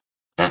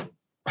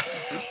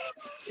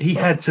 He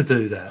had to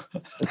do that.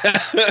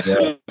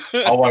 Yeah.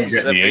 I won't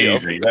get the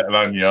easy, let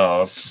alone the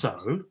hard.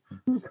 So,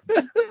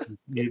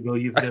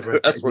 you've never.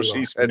 That's what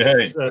she said.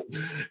 Yeah. So,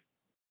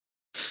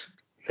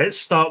 let's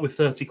start with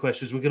 30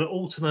 questions. We're going to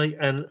alternate,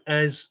 and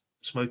as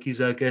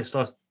Smokey's our guest,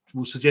 I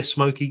will suggest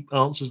Smokey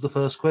answers the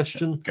first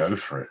question. Go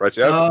for it. Right,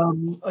 yeah.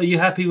 Are you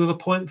happy with a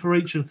point for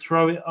each and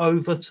throw it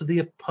over to the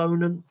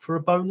opponent for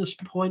a bonus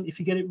point if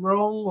you get it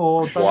wrong?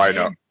 Or Why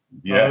not?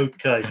 Yeah.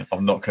 Okay.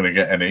 I'm not going to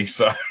get any,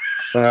 so.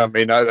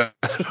 Me neither.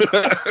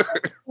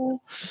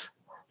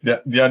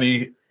 The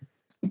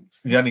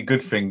only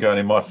good thing going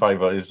in my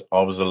favour is I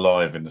was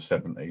alive in the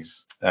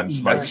 70s and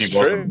Smokey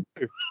wasn't.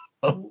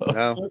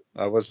 No,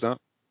 I was not.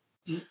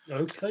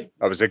 Okay.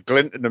 I was a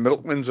glint in the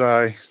milkman's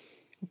eye.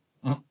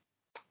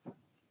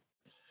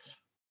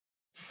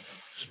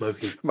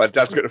 Smokey. My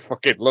dad's going to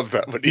fucking love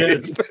that when he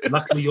hears this.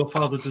 Luckily, your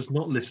father does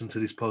not listen to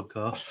this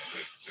podcast.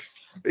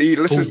 He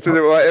listens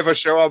to whatever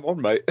show I'm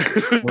on, mate.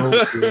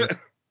 Oh, yeah.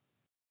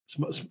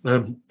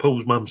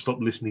 Paul's mum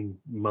stopped listening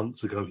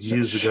months ago,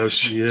 years ago.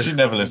 Yeah. She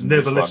never listened.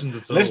 Never listened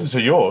at all. Listen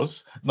to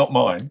yours, not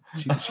mine.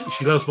 She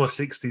loves my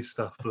 60s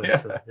stuff,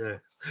 bless her. Yeah.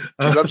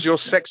 She loves your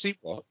sexy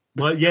what?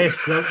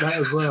 Yes, that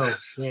as well.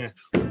 Yeah.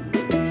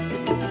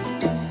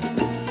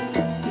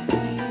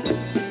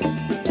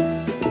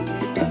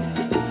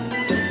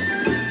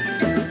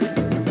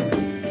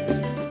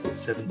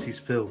 70s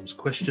films.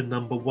 Question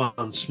number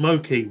 1.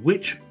 Smokey,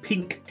 which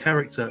pink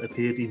character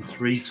appeared in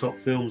 3 top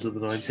films of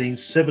the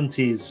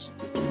 1970s?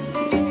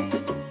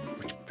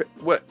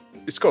 What?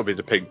 It's got to be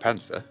the Pink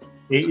Panther.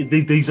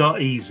 These are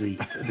easy.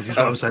 This is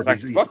what I'm saying.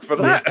 Thanks fuck for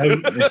that.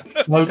 Don't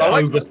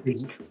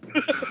overthink.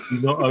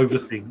 Do not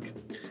overthink.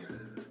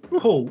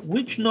 Paul,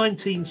 which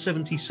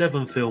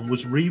 1977 film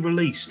was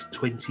re-released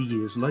 20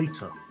 years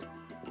later?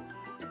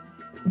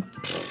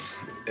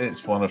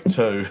 It's one of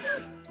two.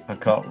 I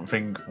can't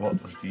think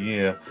what was the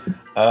year.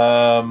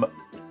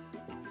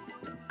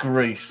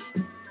 Grease.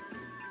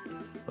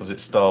 Was it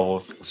Star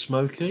Wars?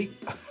 Smokey?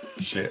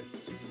 Shit.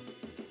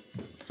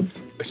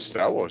 It's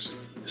Star Wars.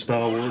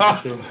 Star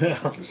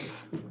Wars.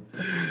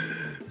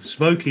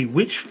 Smokey,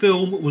 which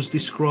film was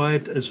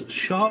described as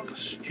shark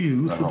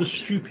stew for the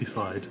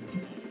stupefied?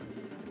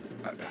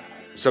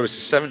 So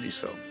it's a 70s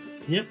film?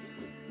 Yep.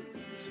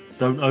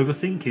 Don't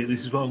overthink it.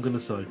 This is what I'm going to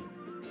say.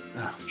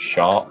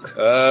 Shark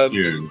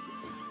stew.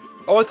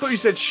 Oh, I thought you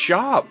said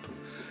sharp.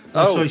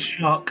 Oh, sorry,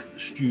 shark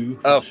stew.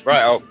 Oh,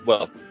 right. Oh,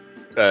 well.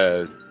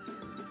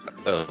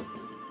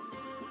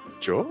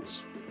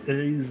 Jaws? It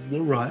is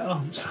the right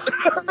answer.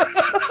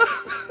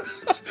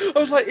 I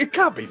was like, it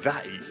can't be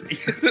that easy.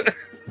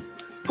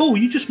 Paul,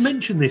 you just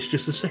mentioned this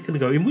just a second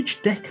ago. In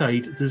which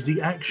decade does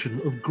the action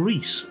of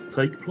Grease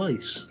take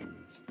place?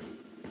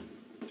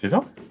 Did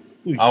I?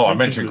 I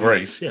mentioned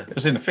Grease. Yeah. It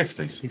was in the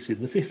 50s. It's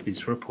in the 50s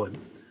for a point.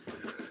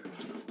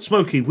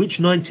 Smokey, which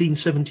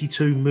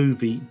 1972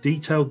 movie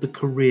detailed the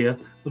career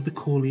of the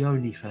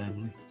Corleone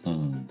family?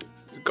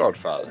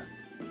 Godfather.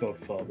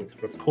 Godfather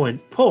for a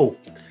point. Paul,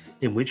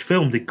 in which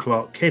film did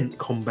Clark Kent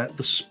combat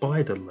the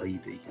Spider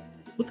Lady?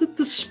 What did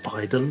the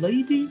Spider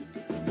Lady?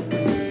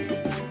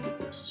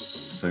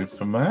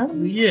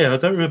 Superman? Yeah, I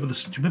don't remember. Do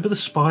you remember the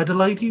Spider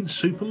Lady in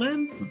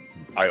Superman?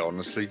 I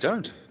honestly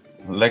don't.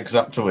 Legs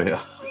up to here.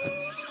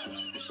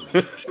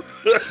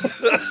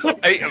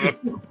 8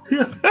 of them.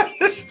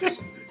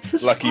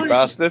 Lucky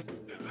bastard.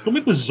 I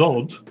remember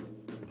Zod.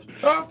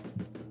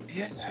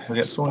 Yeah. We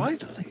get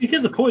Spider. You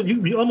get the point.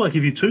 I might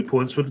give you 2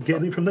 points for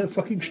getting it from that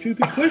fucking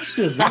stupid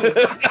question.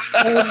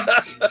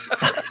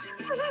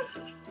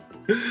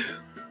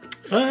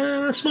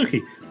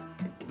 Smokey,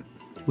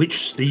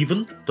 which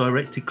Stephen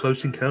directed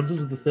Close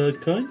Encounters of the Third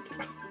Kind?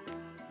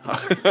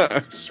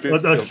 I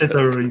said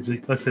they were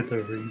easy.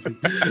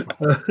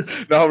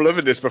 No, I'm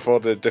loving this before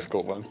the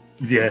difficult ones.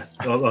 Yeah,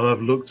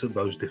 I've looked at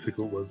those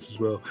difficult ones as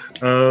well.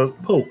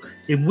 Paul,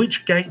 in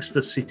which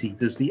gangster city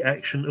does the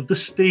action of The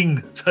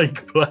Sting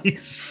take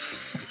place?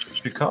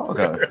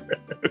 Chicago.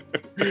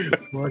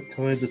 My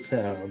kind of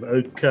town.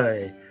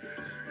 Okay.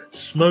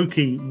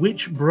 Smokey,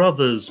 which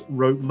brothers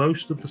wrote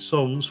most of the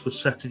songs for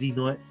Saturday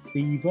Night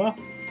Fever?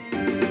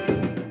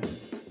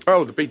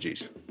 Oh, the Bee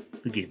Gees.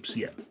 The Gibbs,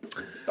 yeah.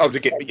 Oh, the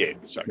Gibbs, yeah.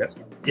 Sorry.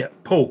 Yeah.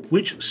 Paul,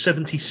 which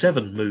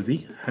 77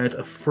 movie had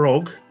a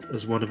frog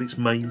as one of its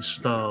main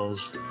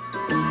stars?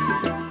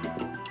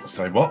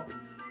 Say what?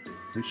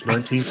 Which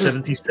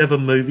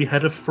 1977 movie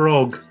had a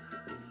frog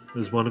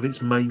as one of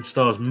its main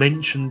stars?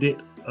 Mentioned it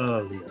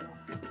earlier.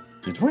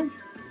 Did we?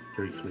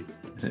 Briefly.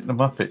 Is it the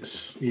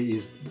Muppets? It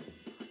is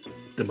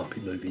the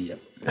Muppet movie, yeah.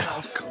 Oh,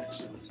 of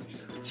course.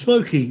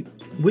 Smokey,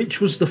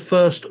 which was the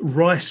first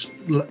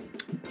Rice/Lloyd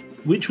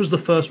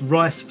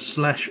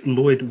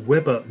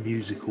Webber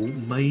musical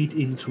made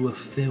into a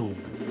film?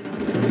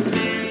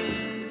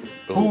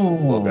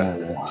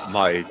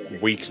 My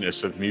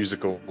weakness of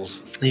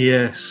musicals.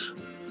 Yes.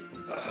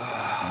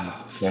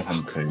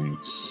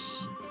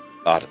 70s.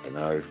 I don't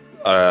know.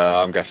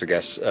 I'm going to have to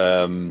guess.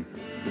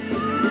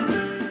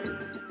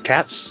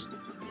 Cats?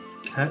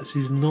 Cats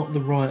is not the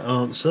right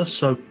answer.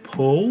 So,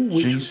 Paul,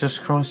 which Jesus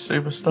Christ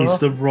Superstar is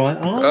the right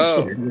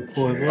answer?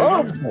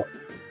 Oh.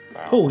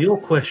 Paul, your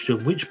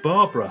question. Which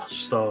Barbara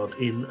starred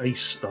in A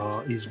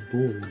Star Is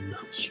Born?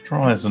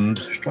 Streisand.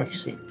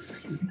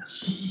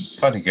 Yes.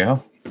 Funny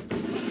girl.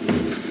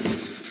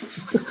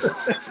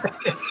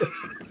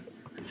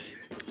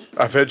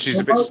 I've heard she's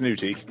a bit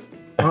snooty.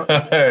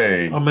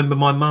 Hey. I remember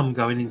my mum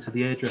going into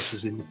the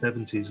hairdressers in the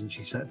 70s, and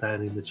she sat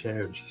down in the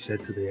chair and she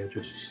said to the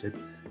hairdresser, she said,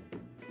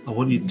 I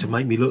want you to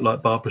make me look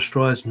like Barbara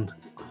Streisand.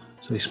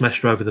 So he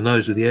smashed her over the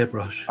nose with the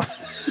hairbrush.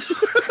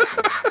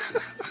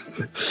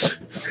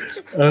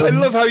 I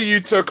love how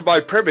you took my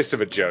premise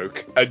of a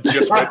joke and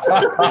just went.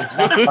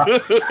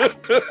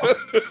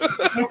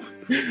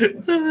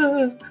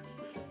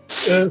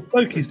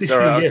 Focus this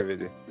Sorry,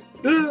 year.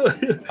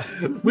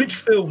 Which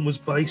film was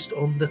based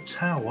on The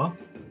Tower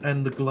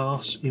and The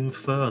Glass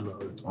Inferno?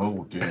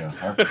 Oh dear.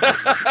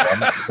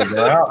 Figure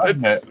out,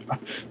 isn't it?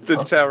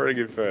 The Towering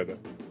Inferno.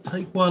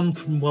 Take one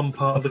from one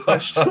part of the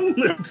question.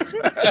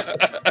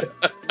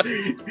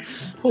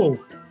 Paul,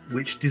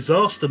 which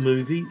disaster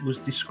movie was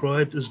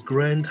described as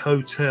Grand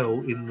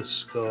Hotel in the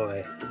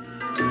Sky?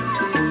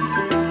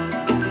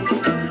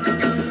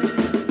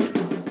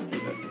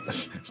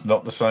 It's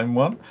not the same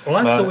one. Well,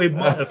 I thought it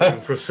might have been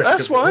for a second.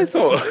 That's what I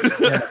thought.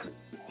 Yeah.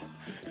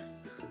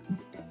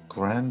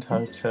 Grand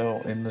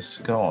Hotel in the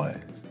Sky.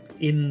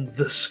 In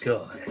the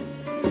Sky.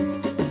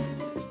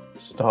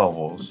 Star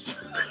Wars.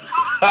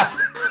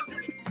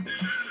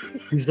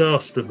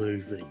 Disaster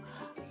movie.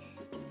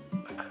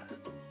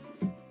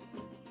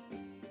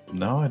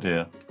 No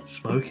idea.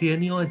 Smokey,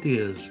 any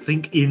ideas?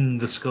 Think in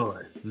the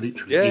sky.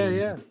 Literally.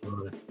 Yeah.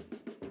 The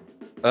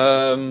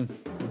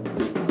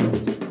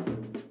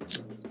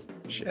sky.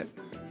 Shit.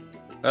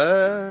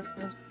 I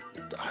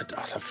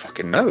don't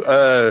fucking know.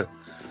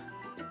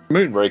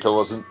 Moonraker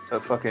wasn't a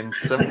fucking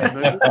 70s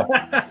movie.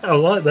 I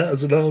like that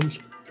as an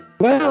answer.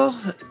 Well,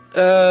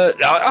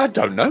 I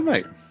don't know,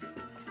 mate.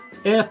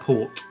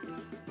 Airport.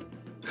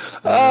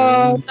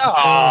 I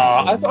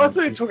thought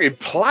you were talking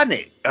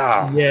planet.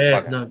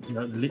 No,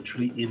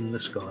 literally in the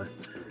sky.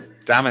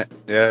 Damn it.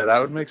 Yeah, that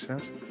would make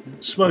sense.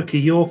 Smokey,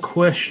 your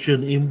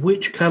question. In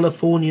which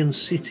Californian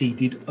city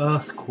did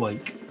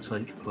Earthquake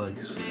take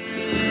place?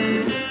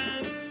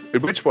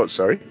 In which what,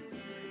 sorry?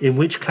 In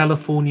which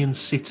Californian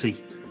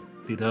city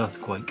did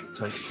Earthquake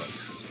take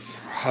place?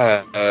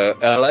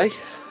 LA?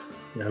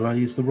 LA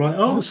is the right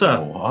answer.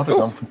 I'd have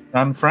gone for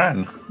San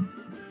Fran.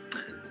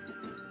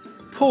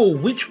 Paul,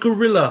 which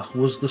gorilla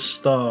was the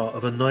star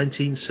of a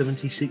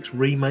 1976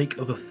 remake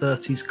of a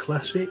 30s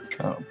classic?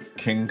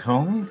 King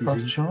Kong,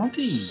 first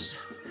choice.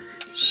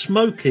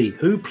 Smokey,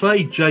 who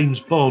played James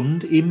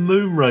Bond in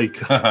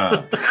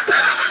Moonraker?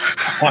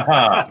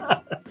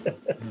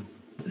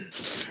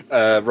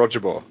 Roger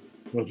Moore.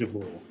 Roger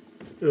Moore.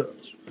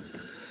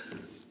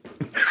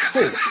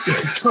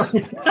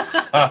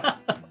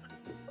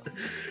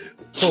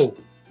 Paul,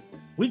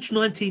 which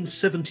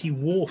 1970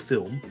 war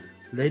film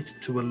led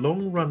to a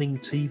long-running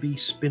TV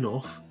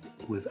spin-off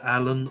with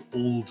Alan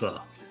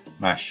Alda?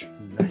 MASH.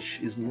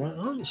 MASH is the right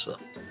answer.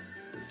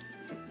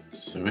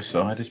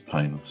 Suicide is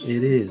painless.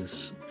 It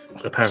is,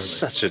 apparently.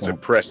 Such a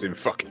depressing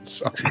fucking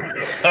song.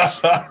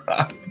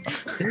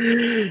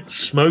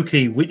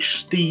 Smokey, which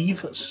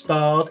Steve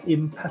starred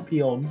in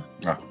Papillon?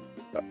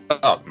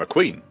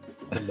 McQueen.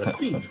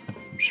 McQueen.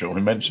 I'm sure we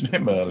mentioned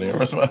him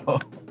earlier as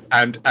well.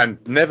 And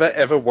never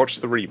ever watch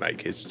the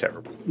remake. It's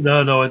terrible.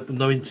 No, I had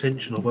no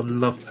intention of. I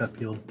love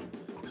Papillon.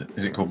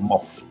 Is it called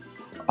Moth?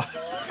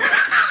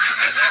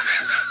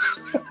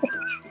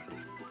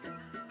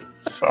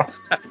 Sorry.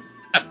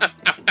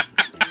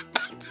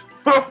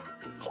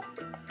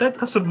 That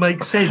doesn't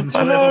make sense,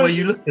 whatever way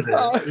you look at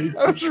it.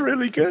 That was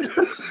really good.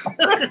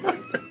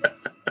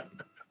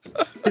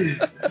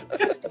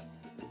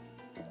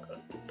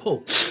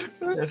 Paul,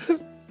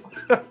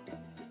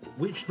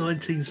 which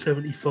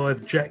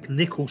 1975 Jack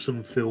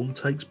Nicholson film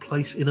takes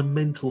place in a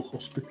mental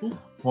hospital?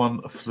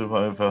 One Flew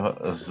Over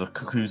the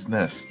Cuckoo's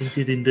Nest. He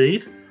did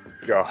indeed.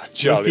 God,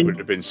 Charlie would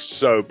have been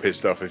so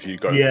pissed off if you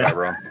got it that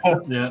wrong.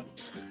 Yeah.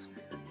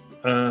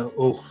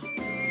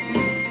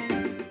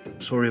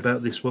 Sorry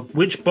about this one.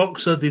 Which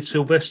boxer did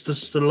Sylvester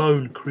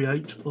Stallone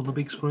create on the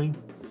big screen?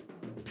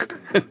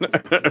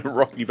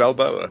 Rocky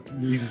Balboa.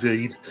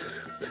 Indeed.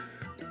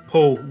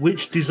 Paul,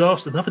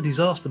 another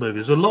disaster movie.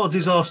 There's a lot of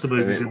disaster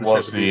movies in the 70s. It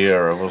was the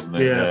era, wasn't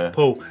it? Yeah.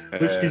 Paul,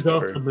 which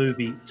disaster true.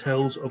 movie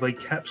tells of a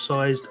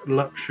capsized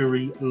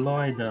luxury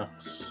liner?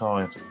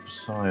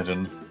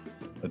 Poseidon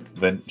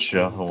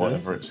Adventure, or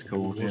whatever it's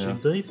called. It was Yeah.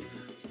 indeed.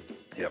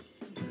 Yep.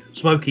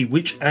 Smokey,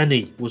 which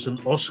Annie was an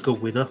Oscar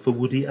winner for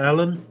Woody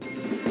Allen?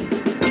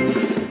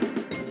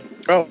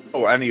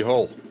 Oh, Annie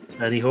Hall.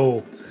 Annie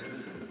Hall.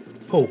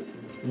 Paul,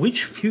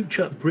 which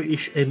future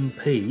British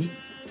MP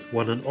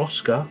won an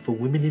Oscar for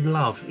Women in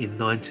Love in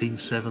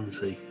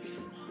 1970?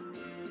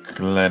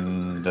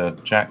 Glenda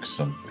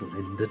Jackson.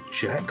 Glenda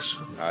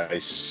Jackson.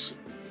 Nice.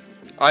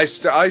 I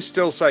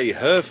still say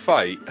her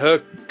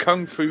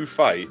kung fu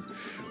fight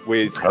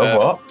with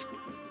What?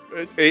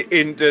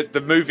 in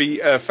the movie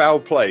Foul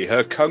Play,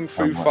 her kung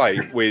fu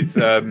fight with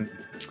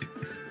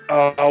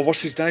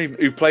what's his name?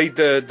 Who played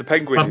the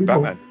Penguin in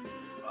Batman?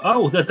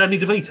 Oh, Danny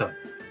DeVito.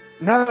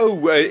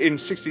 No, in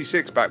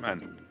 '66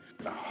 Batman.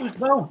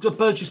 No,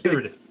 Burgess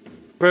Meredith.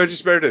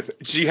 Burgess Meredith.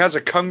 She has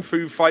a kung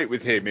fu fight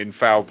with him in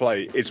Foul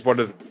Play. It's one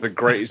of the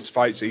greatest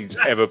fight scenes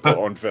ever put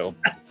on film.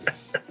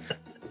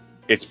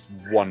 It's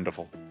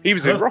wonderful. He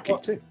was in Rocky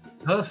too.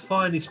 Her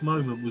finest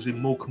moment was in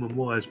Morecambe and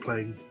Wise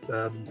playing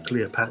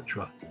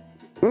Cleopatra.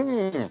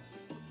 Mm.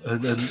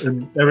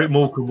 And Eric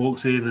Morecambe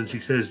walks in and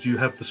she says, "Do you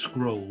have the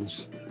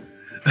scrolls?"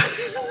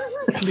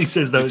 And he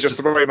says, "No, it's just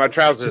the way my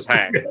trousers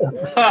hang."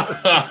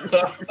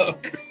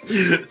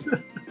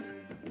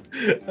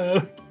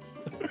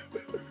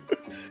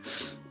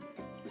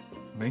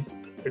 Me?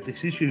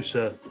 This is you,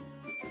 sir.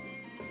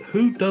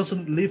 Who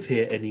doesn't live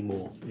here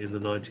anymore in the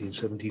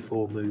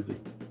 1974 movie?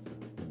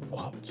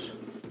 What?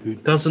 Who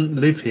doesn't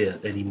live here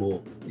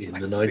anymore in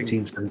the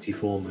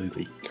 1974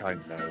 movie? I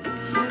know.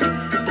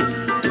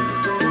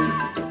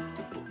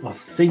 I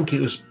think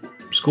it was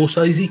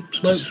Scorsese.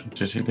 Smokes.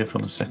 Does he live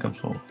on the second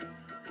floor?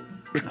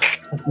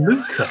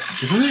 Luca,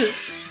 isn't it?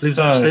 Lives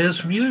upstairs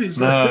from you.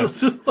 No.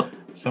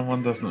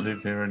 Someone doesn't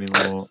live here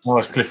anymore. Oh,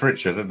 it's Cliff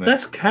Richard, isn't it?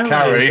 That's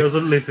Carrie.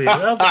 Doesn't live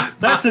here.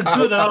 That's a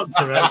good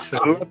answer,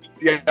 actually.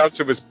 The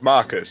answer was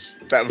Marcus.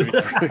 That would be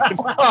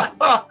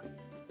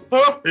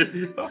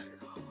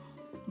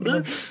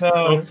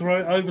I'll throw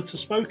it over to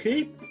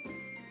Smokey.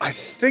 I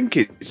think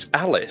it's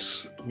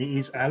Alice. It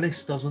is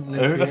Alice doesn't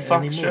live Who the here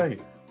fuck anymore. is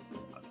she?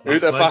 Who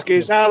the fuck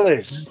is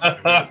Alice?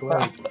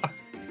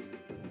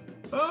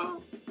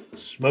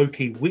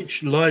 Smokey,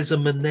 which Liza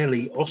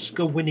Minnelli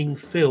Oscar-winning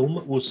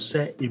film was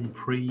set in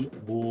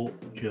pre-war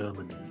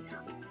Germany?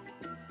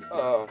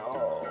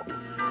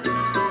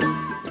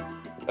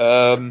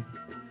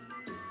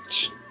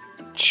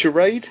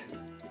 Charade?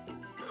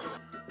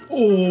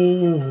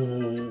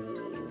 Oh,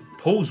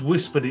 Paul's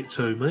whispered it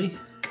to me.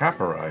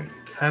 Cabaret.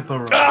 Charade's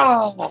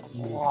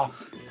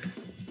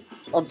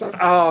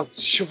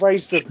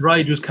the...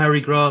 Charade was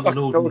Cary Grant and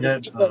Audrey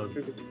Damn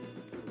Hepburn.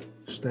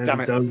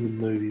 Stanley it. Donen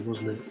movie,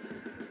 wasn't it?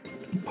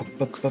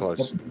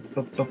 Close.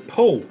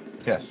 Paul,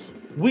 Yes.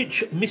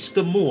 which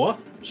Mr. Moore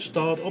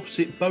starred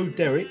opposite Bo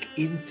Derek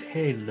in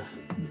 10?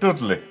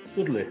 Dudley.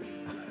 Dudley.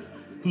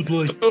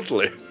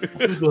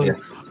 Yeah.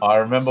 I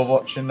remember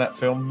watching that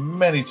film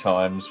many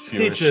times.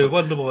 Did you?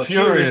 Wonder why?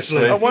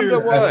 Furiously. I wonder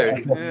why.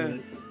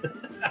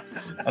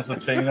 As a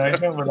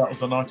teenager when that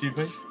was on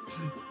ITV.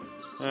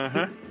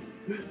 Uh-huh.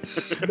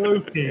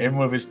 Smokey. Him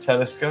with his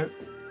telescope.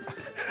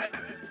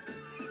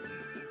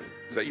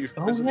 Is that you?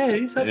 Oh, yeah,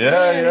 is that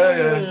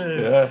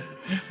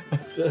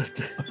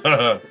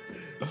Yeah.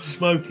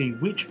 Smokey,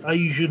 which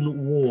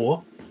Asian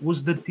war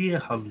was the Deer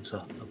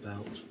Hunter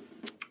about?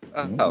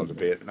 The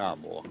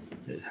Vietnam War.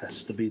 It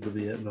has to be the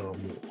Vietnam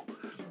War.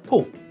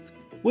 Paul,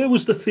 where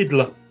was the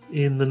fiddler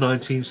in the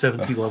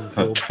 1971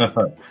 film?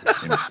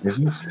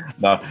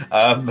 No,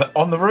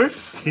 on the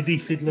roof. Kiddie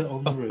Fiddler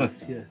on the Roof,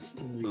 yes.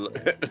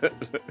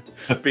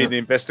 Being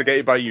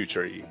investigated by you,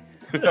 Tree.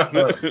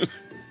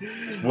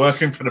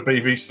 Working for the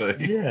BBC.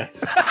 Yeah.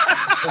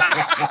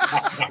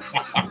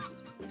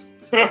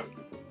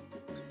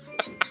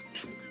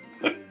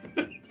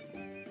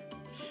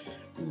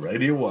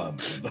 Radio 1.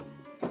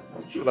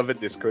 Loving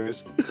this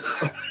quiz.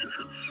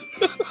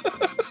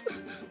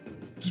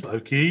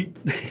 Smokey.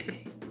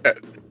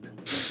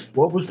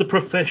 What was the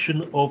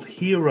profession of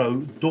Hero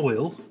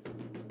Doyle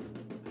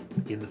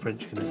in The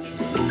French Connection?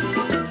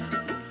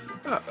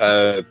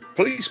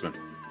 Policeman.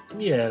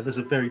 Yeah, there's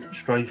a very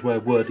strange way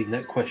of wording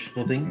that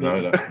question, I think.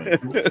 No,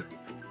 that's me.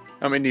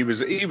 I mean, he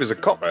was a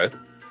copper.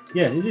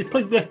 Yeah,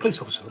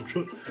 police officer, I'm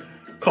sure.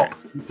 Cop,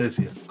 it says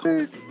here.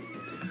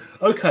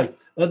 Okay,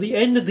 at the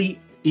end of the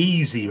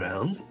easy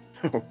round,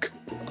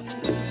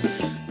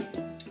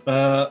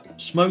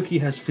 Smokey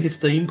has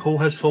 15, Paul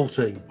has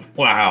 14.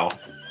 Wow.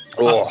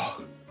 Oh.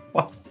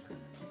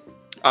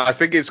 I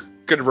think it's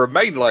going to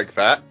remain like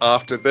that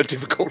after the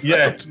difficult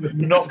round.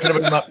 Not going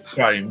to be much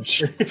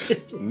change.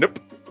 Nope.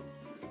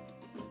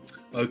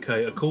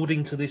 Okay,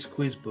 according to this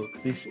quiz book,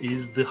 this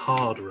is the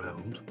hard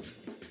round.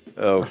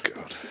 Oh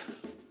God.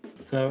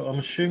 So I'm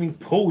assuming,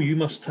 Paul, you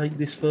must take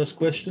this first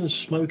question.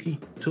 Smokey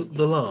took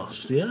the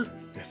last, yeah?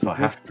 If I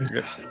have to.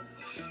 Yeah.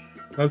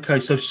 Okay,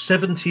 so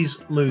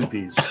 70s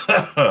movies.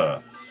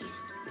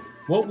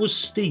 What was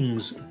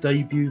Sting's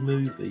debut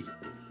movie?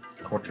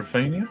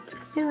 Quadrophenia?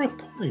 For a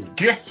point.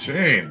 Get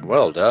in.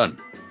 Well done.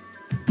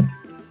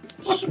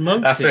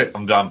 Smokey. That's it.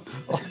 I'm done.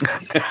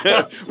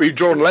 We've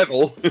drawn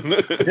level.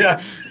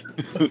 Yeah.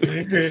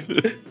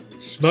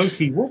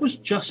 Smokey, what was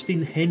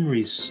Justin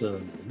Henry's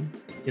surname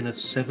in a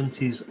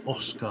 70s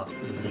Oscar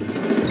movie?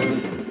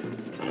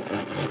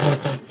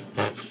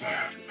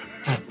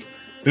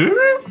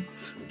 Who?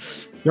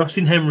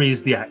 Justin Henry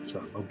is the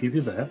actor. I'll give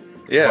you that.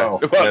 Yeah. Well,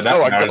 that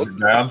narrows it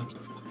down.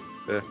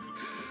 Yeah.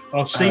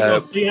 I'll see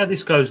how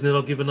this goes, and then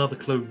I'll give another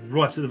clue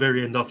right at the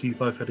very end after you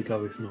both had a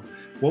go, if not.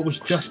 What was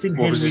Justin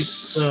Henry's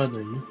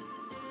surname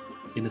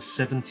in a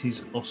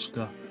 70s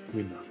Oscar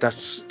winner?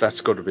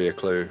 That's got to be a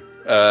clue.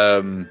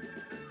 No,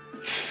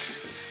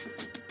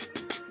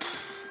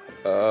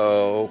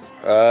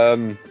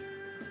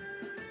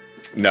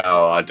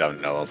 I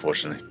don't know,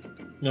 unfortunately.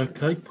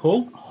 Okay,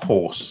 Paul?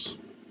 Horse.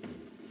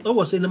 Oh,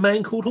 was it A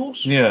Man Called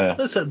Horse? Yeah.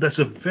 That's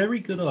a very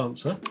good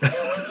answer.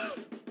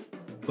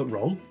 But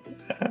wrong.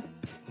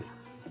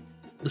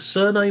 The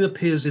surname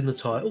appears in the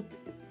title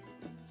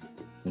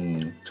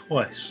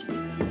twice.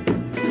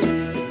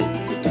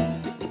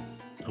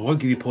 I won't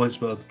give you points,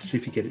 but I'll see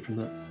if you get it from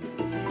that.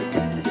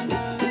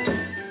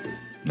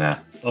 Nah.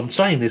 I'm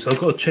saying this, I've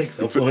got to check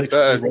that. I've got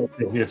the right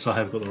film. Yes, I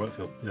have got the right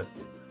film. Yeah.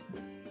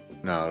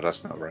 No,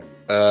 that's not right.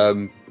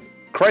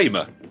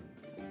 Kramer.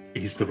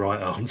 Is the right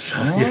answer.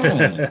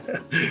 Yeah.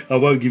 I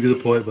won't give you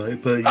the point,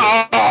 mate. But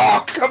yeah.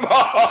 Oh, come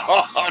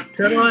on!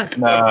 Can I?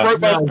 No. I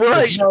broke my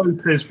brain. No,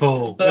 Chris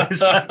Paul.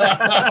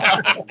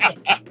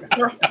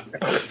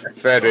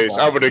 Fair dues.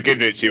 I would have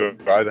given it to you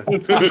either.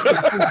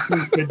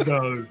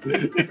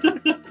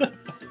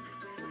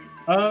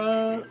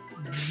 No.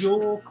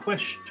 Your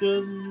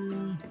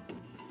question.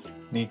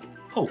 Me.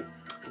 Oh.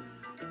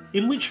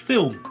 In which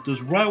film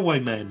does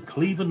Railwayman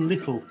Cleveland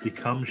Little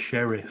become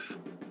sheriff?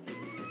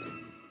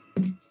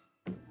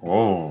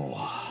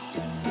 Oh.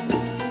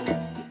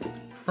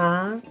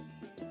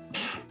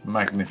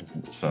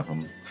 Magnificent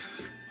Seven.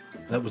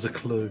 That was a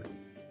clue.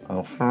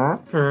 Oh.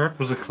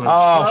 Was a clue.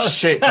 Oh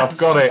shit! I've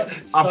got it.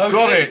 I've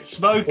got it.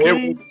 Smokey.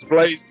 It was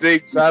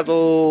Blazing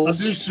Saddles. I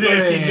knew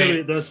Smokey knew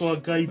it. That's why I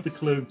gave the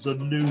clue,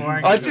 because I knew.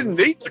 I didn't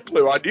need the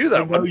clue. I knew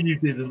that No, one. you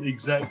didn't.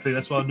 Exactly.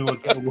 That's why I knew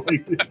I'd get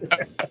away with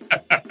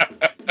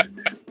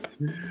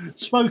it.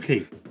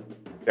 Smokey.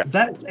 Yeah.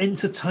 That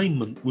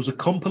Entertainment was a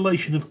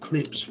compilation of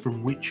clips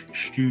from which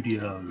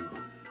studio?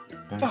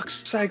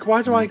 Fuck's sake!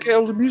 Why do I get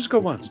all the musical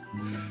ones?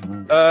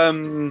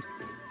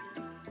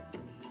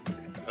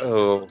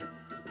 Oh,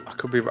 I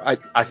could be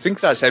right. I think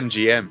that's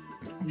MGM.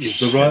 Is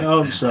the right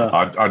answer.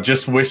 I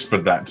just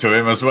whispered that to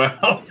him as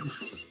well.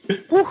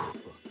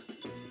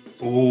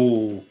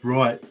 Oh,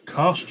 right.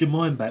 Cast your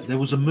mind back. There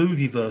was a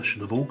movie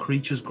version of All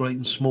Creatures Great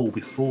and Small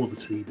before the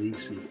TV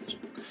series.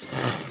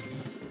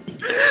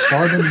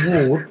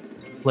 Simon Ward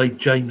played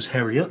James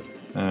Herriot.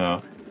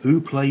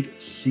 Who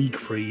played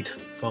Siegfried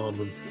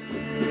Farman?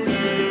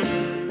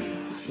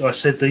 I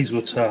said these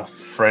were tough.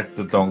 Fred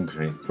the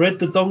Donkey. Fred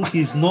the Donkey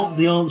is not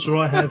the answer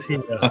I have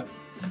here.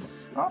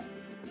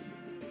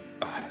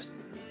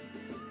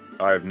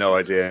 I have no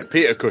idea.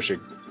 Peter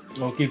Cushing.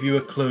 I'll give you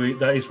a clue.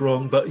 That is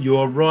wrong, but you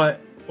are right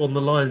on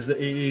the lines that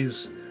it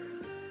is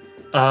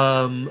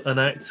an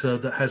actor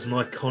that has an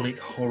iconic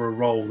horror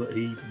role that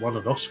he won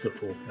an Oscar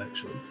for,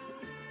 actually.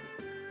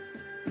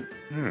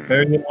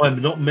 Bearing in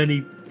mind, not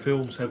many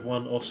films have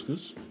won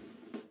Oscars.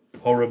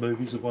 Horror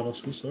movies have won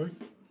Oscars, sorry.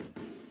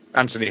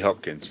 Anthony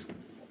Hopkins.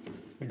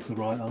 It's the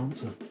right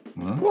answer.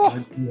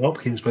 Anthony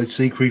Hopkins played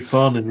Siegfried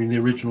Farman in the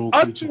original.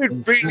 I'm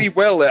doing really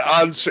well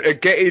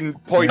at getting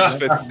points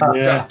for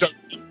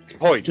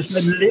points.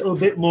 Just a little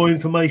bit more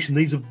information.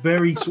 These are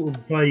very sort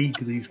of vague,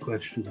 these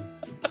questions.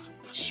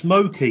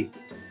 Smokey.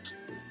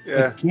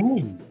 Yeah.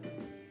 Again.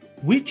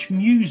 Which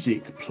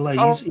music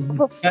plays in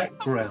the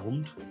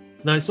background?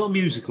 No, it's not a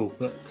musical,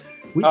 but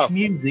which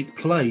music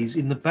plays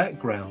in the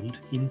background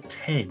in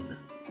 10?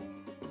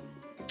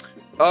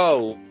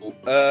 Oh,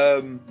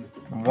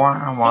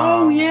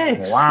 Oh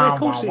yes, yeah, of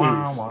course it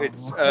is.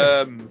 It's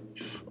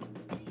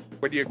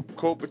when you're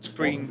caught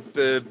between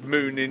the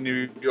moon in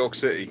New York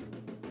City.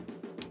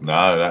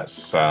 No,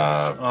 that's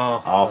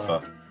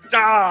Arthur.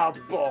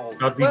 Balls.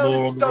 Dudley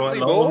Moore on the right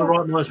line. On the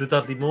right lines with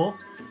Dudley Moore.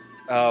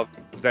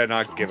 Then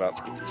I'd give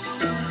up.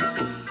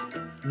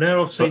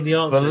 Now I've seen the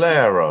answer.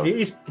 Bolero. It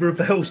is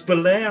Ravel's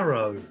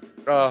Bolero.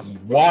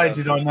 Why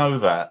did I know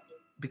that?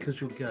 Because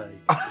you're gay.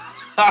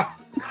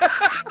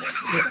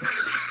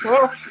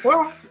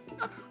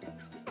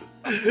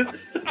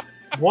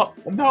 What?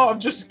 No, I'm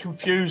just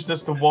confused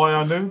as to why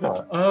I knew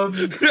that.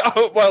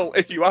 Well,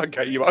 if you are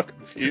gay, you are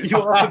confused.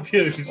 You are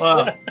confused.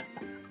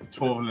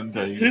 Tall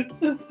indeed.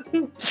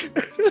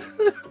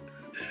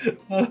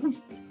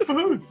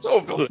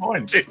 Sort of a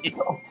point.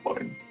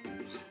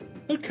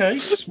 Okay,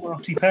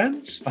 smarty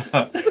pants.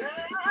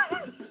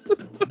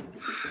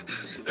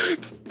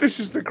 This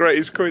is the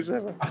greatest quiz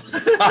ever.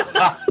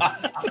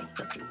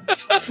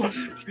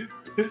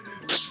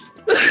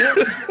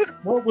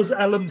 What was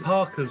Alan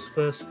Parker's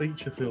first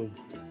feature film?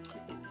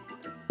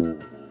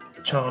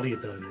 Charlie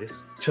would know this.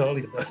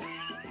 Charlie would know.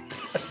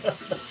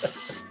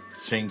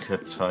 Tinker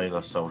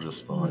Tailor Soldier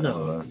Spy.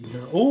 No.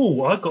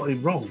 Oh, I got it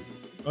wrong.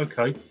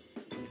 Okay.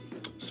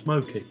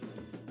 Smokey.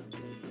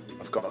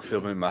 I've got a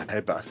film in my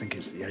head, but I think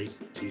it's the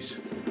 80s.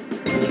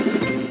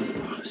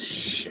 Oh,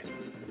 shit.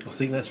 I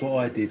think that's what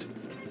I did.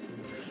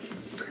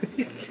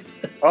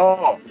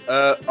 No.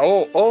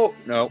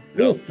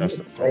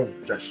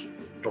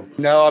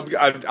 No, I'm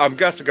going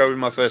to have to go with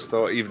my first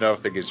thought, even though I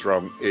think it's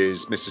wrong,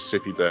 is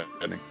Mississippi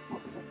Burning.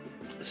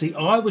 See,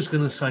 I was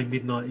going to say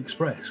Midnight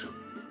Express.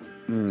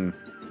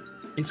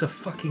 It's a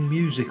fucking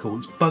musical.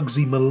 It's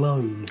Bugsy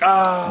Malone.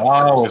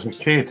 Oh, as a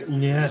kid.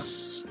 Yeah.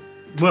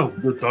 Well,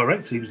 the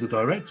director. He was the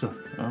director.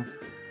 Oh,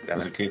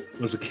 as a kid.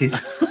 As a kid.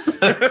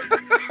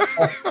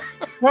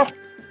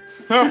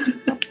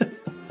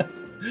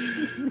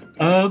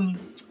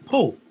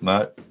 Paul.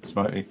 No,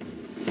 Smokey.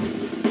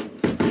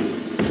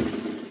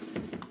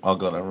 I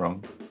got it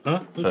wrong. Huh?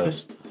 Okay.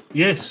 First.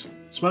 Yes,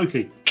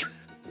 Smokey.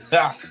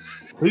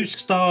 Who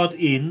starred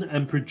in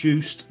and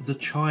produced The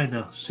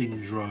China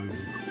Syndrome?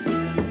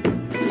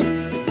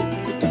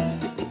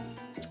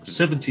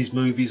 70s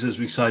movies, as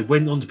we say,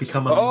 went on to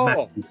become a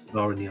massive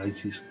star in the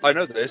 80s. I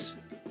know this.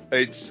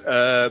 It's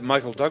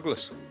Michael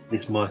Douglas.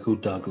 It's Michael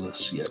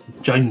Douglas, yeah.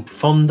 Jane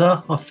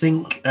Fonda, I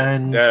think,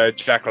 and...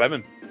 Jack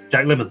Lemmon.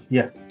 Jack Lemmon,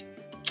 yeah.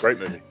 Great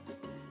movie.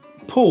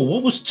 Paul,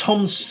 what was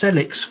Tom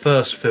Selleck's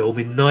first film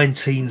in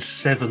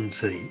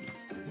 1970?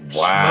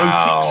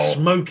 Wow.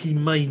 Smokey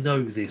may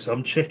know this.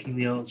 I'm checking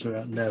the answer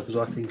out now because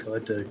I think I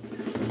do.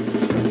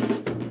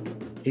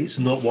 It's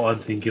not what I'm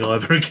thinking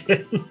either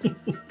again.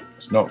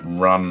 It's not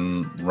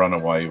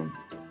Runaway.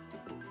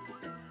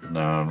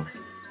 No.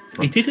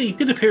 He did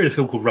appear in a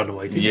film called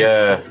Runaway, didn't he?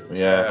 Yeah.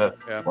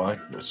 Well,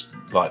 it's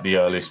like the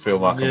earliest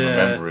film I can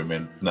remember him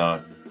in.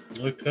 No.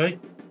 Okay.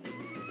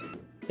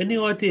 Any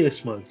idea,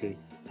 Smokey?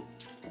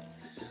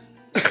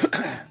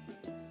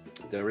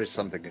 There is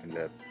something in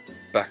the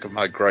back of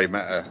my grey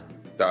matter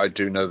that I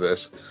do know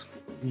this.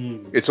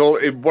 It's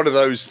one of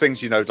those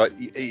things,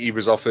 like he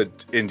was offered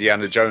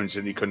Indiana Jones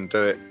and he couldn't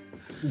do it.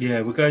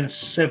 Yeah, we're going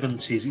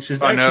 70s. It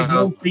says I know.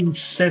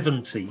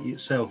 1970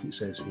 itself, it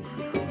says here.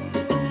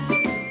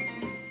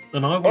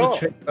 And I want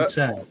to check this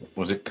out.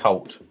 Was it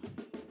Colt?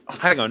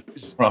 Hang on.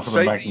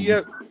 Sorry,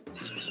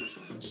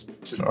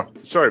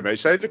 mate.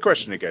 Say the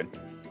question again.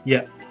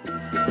 Yeah.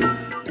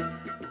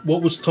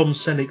 What was Tom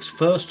Selleck's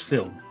first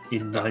film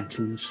in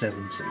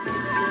 1970?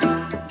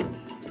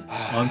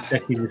 I'm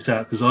checking this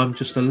out because I'm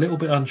just a little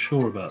bit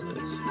unsure about this.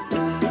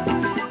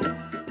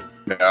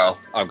 No,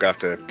 I'm going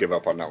to have to give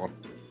up on that one.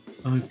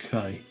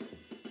 Okay.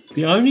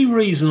 The only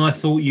reason I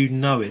thought you'd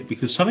know it,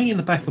 because something in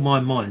the back of my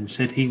mind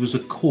said he was a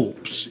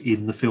corpse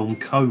in the film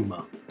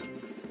Coma.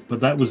 But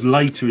that was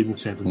later in the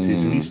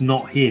 70s, and it's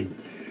not him.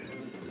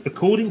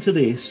 According to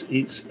this,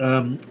 it's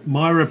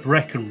Myra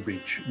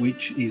Breckenridge,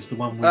 which is the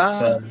one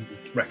with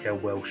Raquel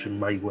Welch and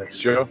Mae West.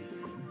 Sure.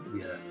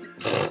 Yeah.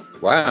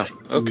 Wow.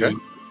 Okay.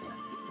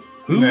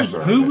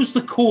 Who was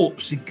the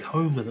corpse in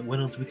Coma that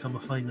went on to become a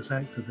famous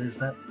actor? There's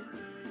that.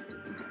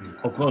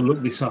 I've got to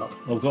look this up.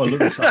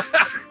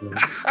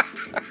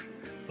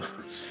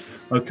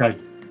 Okay.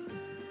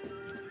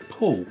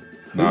 Paul.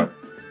 No.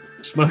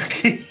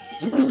 Smokey.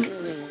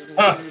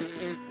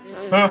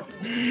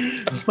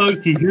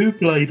 Smokey, who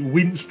played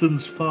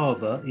Winston's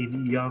father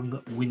in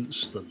Young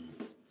Winston?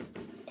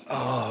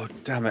 Oh,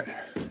 damn it.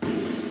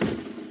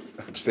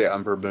 It's the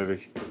Amber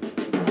movie.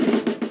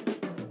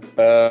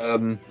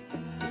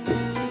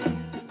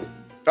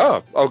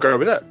 I'll go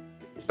with that.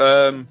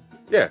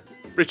 Yeah,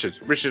 Richard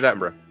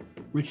Attenborough.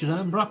 Richard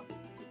Attenborough?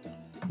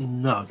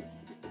 No.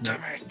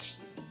 Damn it.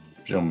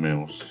 John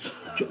Mills.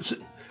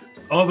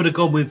 I would have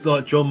gone with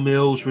like John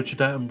Mills, Richard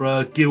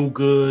Attenborough,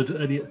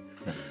 Gielgud,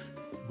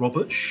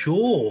 Robert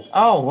Shaw.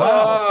 Oh,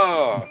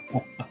 wow.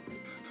 Oh.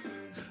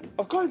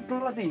 I've got him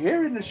bloody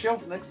here in the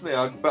shelf next to me,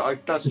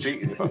 but that's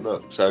cheating if I'm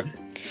not. So,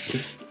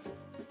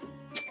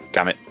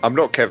 damn it, I'm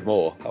not Kev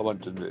Moore. I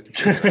want to do it.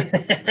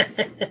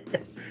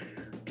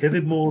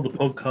 Kevin Moore, the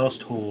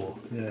podcast whore.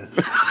 Yeah.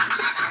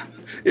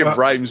 It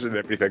rhymes and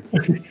everything.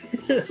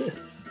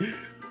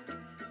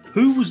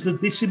 Who was the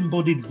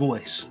disembodied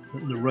voice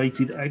that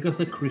narrated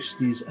Agatha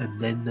Christie's And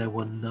Then There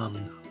Were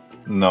None?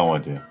 No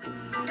idea.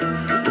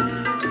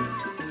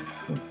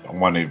 I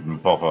won't even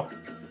bother.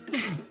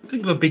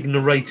 Think of a big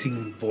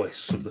narrating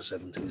voice of the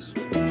 70s.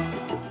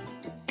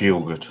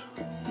 Gielgud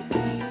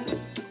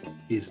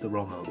is the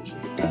wrong answer.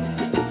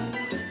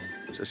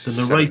 Just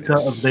the narrator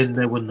of Then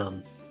There Were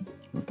None.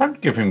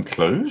 Don't give him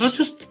clues. I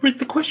just read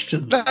the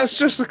question. That's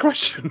just the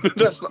question.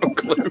 That's not a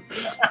clue.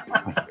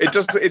 It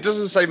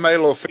doesn't say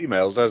male or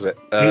female, does it?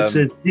 It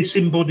says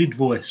disembodied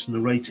voice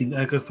narrating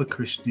Agatha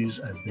Christie's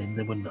And Then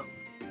There Were None.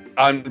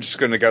 I'm just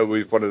going to go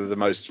with one of the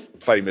most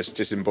famous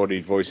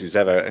disembodied voices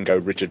ever and go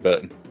Richard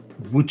Burton.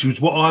 Which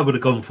was what I would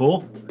have gone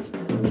for.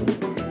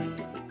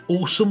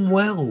 Orson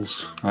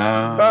Welles.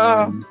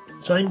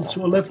 Same sort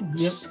of level.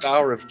 Yep.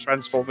 Star of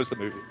Transformers the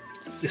movie.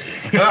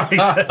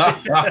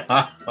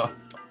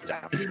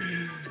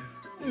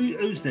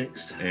 Who's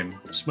next? Him.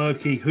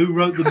 Smokey. Who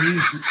wrote the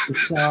music for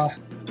Shaft?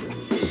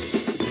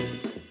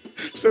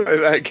 Say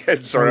that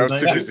again. Sorry, I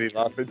was too busy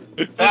laughing.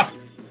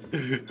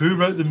 Who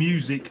wrote the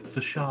music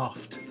for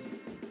Shaft?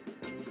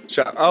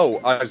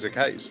 Isaac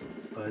Hayes.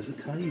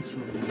 Isaac Hayes.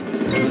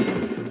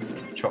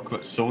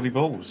 Chocolate Salty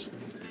Balls.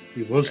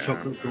 He was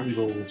Chocolate Salty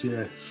Balls,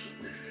 yes.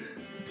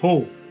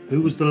 Paul,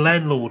 who was the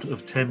landlord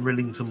of 10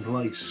 Rillington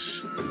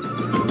Place?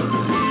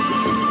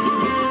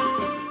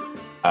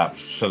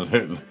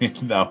 Absolutely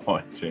no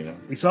idea.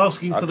 It's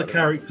asking for the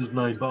character's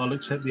name, but I'll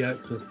accept the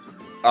actor.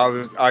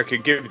 I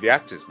can give you the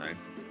actor's name.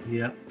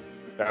 Yeah.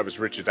 That was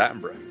Richard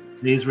Attenborough.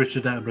 He is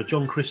Richard Attenborough.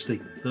 John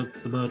Christie, the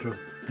murderer.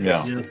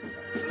 Yeah.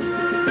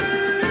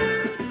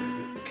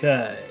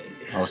 Okay.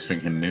 I was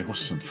thinking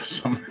Nielsen for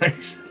some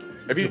reason.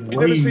 Have you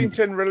never seen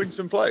 10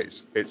 Rillington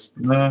Plays?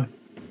 No.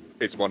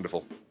 It's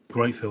wonderful.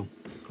 Great film.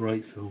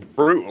 Great film.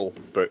 Brutal,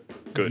 but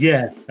good.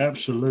 Yeah,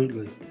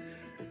 absolutely.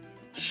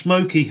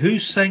 Smokey, who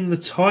sang the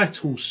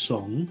title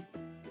song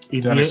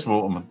in Dennis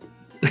Waterman.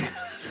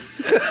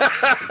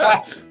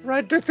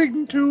 Write the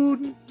theme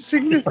tune,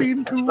 sing the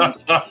theme tune.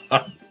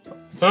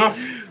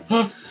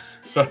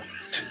 So,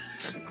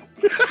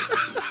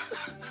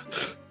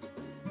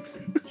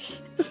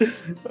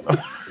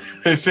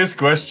 it's this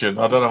question.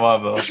 I don't know why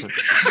I'm laughing.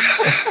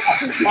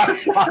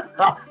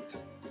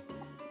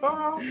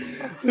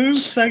 Who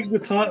sang the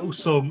title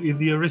song in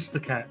the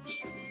Aristocats?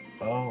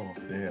 Oh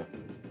dear.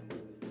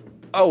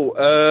 I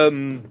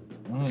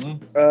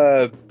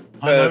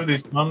know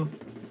this one.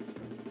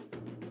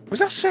 Was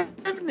that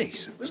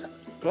 70s? Was that?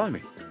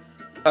 Blimey.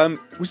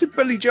 Was it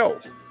Billy Joel?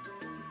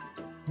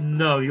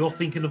 No, you're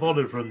thinking of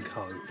Oliver and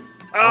Co.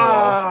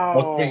 I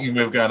was thinking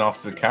we were going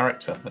after the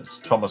character. That's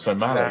Thomas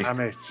O'Malley. Damn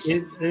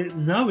it.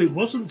 No, it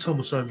wasn't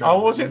Thomas O'Malley.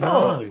 Oh, was it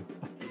not?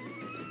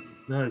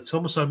 No,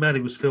 Thomas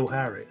O'Malley was Phil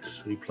Harris,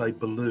 who played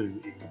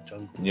Baloo in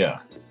Jungle. Yeah.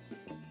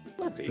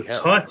 The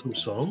title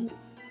song,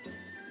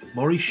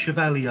 Maurice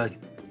Chevalier.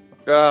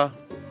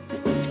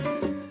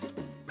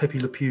 Pepe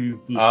Le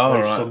Pew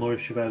was based on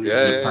Maurice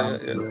Chevalier.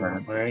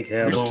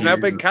 It's now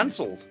been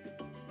cancelled.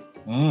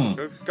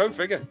 Go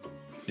figure.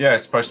 Yeah,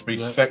 it's supposed to be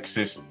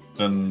sexist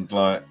and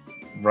like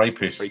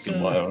rapist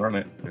and whatever, isn't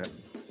it? Yeah.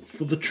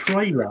 For the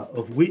trailer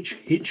of which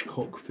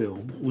Hitchcock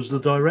film was the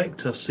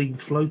director seen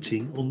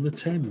floating on the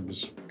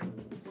Thames?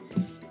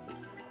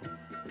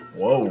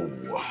 Whoa.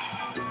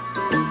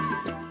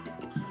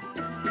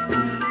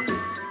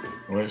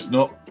 Well, it's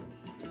not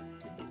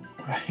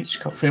a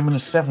Hitchcock film in the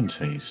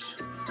 70s.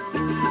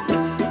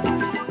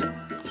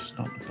 It's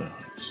not the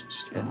birds.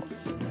 It's not.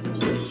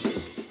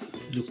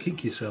 You'll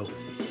kick yourself.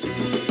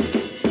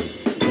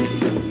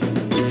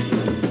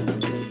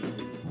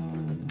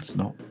 It's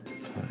not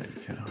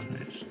Vertigo.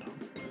 It's not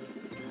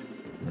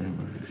Room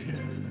of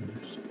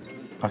Reviews.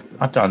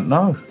 I don't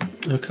know.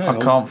 Okay. I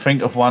can't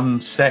think of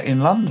one set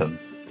in London.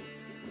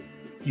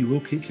 You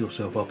will kick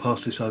yourself. I'll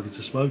pass this over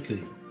to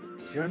Smokey.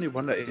 The only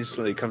one that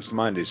instantly comes to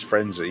mind is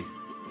Frenzy.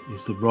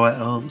 Is the right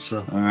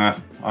answer. I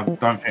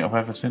don't think I've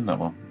ever seen that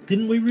one.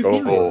 Didn't we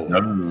review it?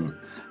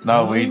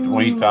 No,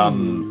 we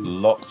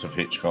done lots of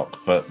Hitchcock,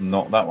 but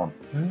not that one.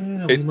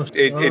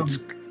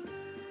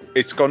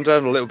 It's gone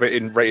down a little bit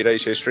in Rated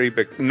H history,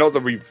 but not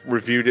that we've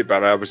reviewed it,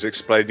 but I was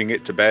explaining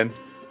it to Ben.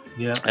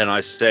 Yeah. And I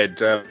said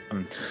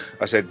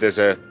there's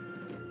a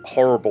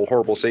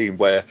horrible scene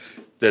where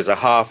there's a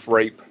half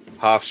rape,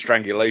 half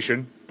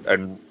strangulation,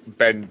 and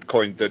Ben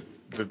coined the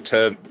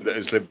term that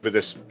has lived with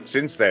us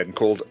since then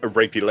called a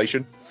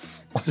rapulation.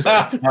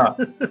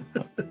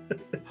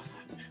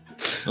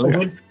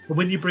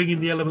 When you bring in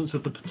the elements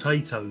of the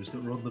potatoes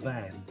that were on the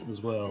van as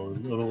well,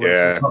 and all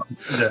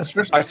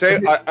I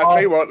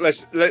tell you what,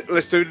 let's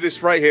do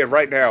this right here,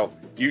 right now.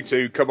 You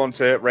two come on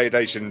to Rated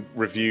H and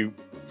review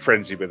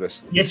Frenzy with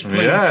us. Yes,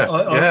 please.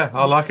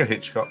 I like a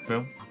Hitchcock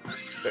film.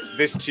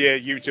 This year,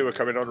 you two are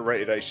coming on to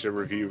Rated H to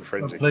review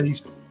Frenzy.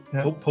 Please,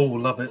 Paul will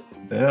love it.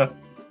 Yeah.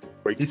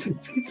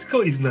 It's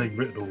got his name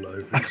written all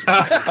over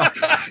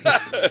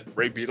it.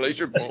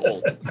 Rapulation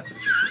Paul.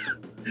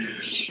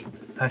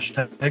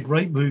 Hashtag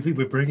rape movie.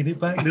 We're bringing it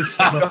back this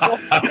summer.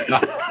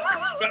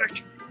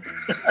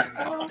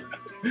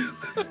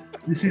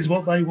 This is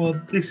what they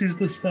want. This is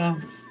the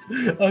stuff.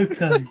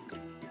 Okay.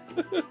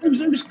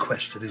 Whose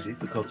question is it,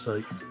 for God's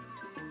sake?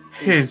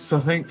 His,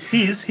 I think.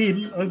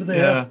 Him over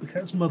there. The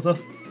cat's mother.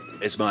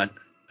 It's mine.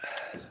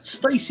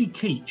 Stacey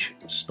Keach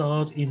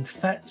starred in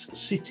Fat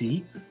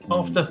City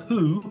after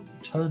who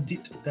turned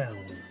it down?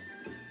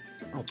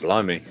 Oh,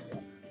 blimey.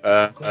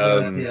 that would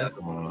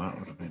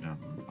have been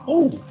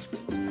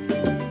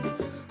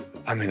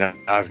I mean, I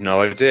have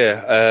no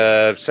idea.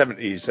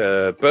 70s,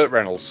 Burt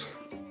Reynolds.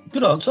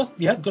 Good answer.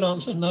 Yeah, good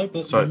answer. No,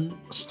 but so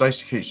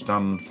Stacey Keach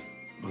done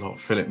a lot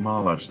of Philip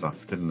Marlowe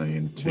stuff, didn't he,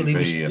 in TV?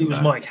 Well, he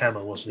was Mike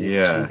Hammer, wasn't he?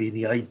 Yeah. TV in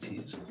the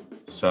 80s.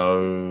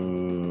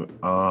 So,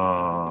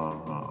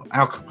 Al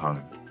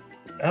Capone.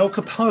 Al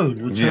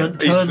Capone would turn.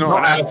 He's not Al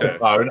actor.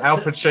 Capone, Al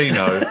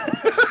Pacino.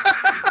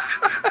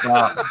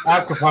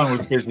 Al Capone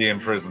was busy in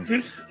prison.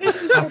 He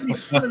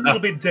was probably a little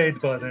bit dead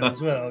by then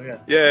as well, yeah.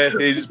 Yeah,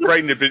 his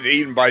brain had been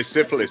eaten by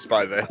syphilis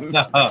by then.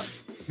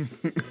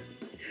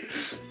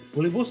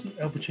 Well, it wasn't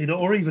Al Pacino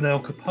or even Al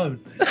Capone.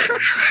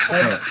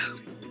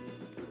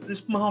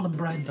 It's Marlon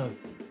Brando.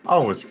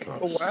 Oh, was close.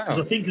 Oh, wow. Because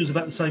I think it was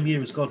about the same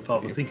year as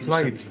Godfather. I think it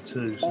was played.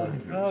 72. So.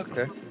 Oh,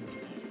 okay.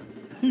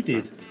 Who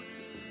did?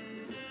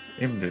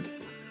 Him did.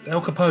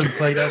 Al Capone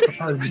played Al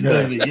Capone in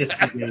the movie. Yes,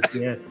 he did,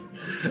 yeah.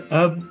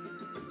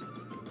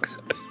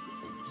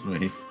 It's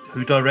me.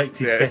 Who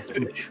directed Death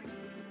Wish?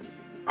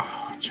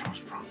 Oh, Charles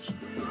Bronson.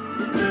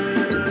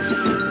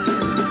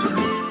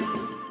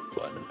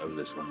 Well, I don't know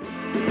this one.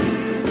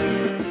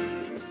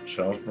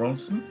 Charles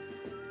Bronson?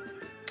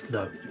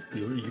 No,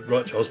 you're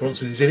right. Charles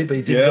Bronson's in it, but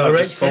he didn't Yeah, I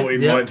direct just thought he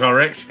it. might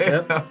direct it.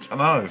 Yep. I don't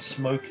know.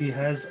 Smokey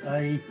has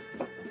a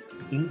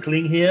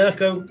inkling here.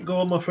 Go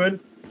on, my friend.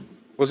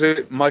 Was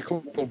it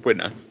Michael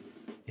Winner?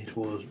 It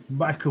was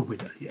Michael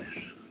Winner, yes.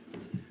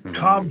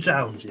 Calm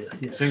down, dear.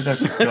 Yes. See that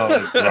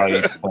guy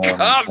grey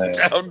Calm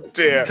down,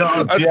 dear.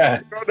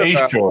 Yeah, he's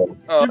sure.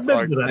 Oh,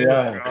 Remember that?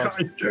 Yeah.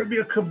 Show me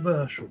a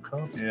commercial,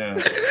 calm down.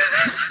 Yeah.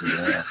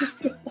 Yeah.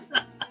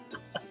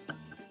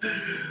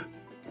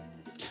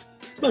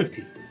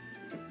 Smokey.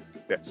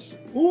 Yes.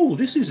 Oh,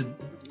 this isn't.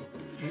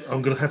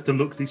 I'm going to have to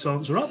look this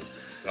answer up.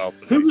 Oh,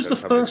 Who was the don't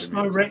tell me first to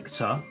me.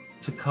 director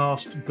to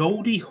cast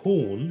Goldie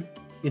Hawn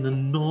in a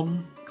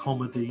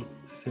non-comedy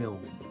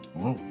film?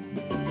 Oh.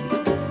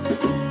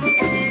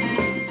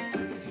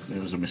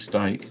 It was a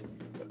mistake.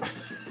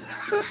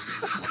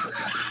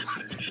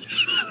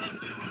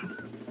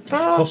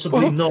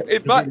 Possibly not.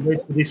 It might, because it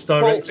led to this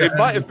well, director it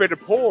might have been a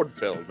porn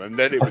film, and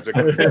then it was a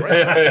good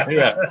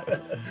Yeah.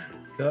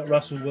 Kurt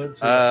Russell went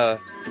to.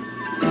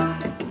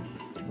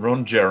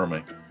 Ron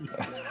Jeremy.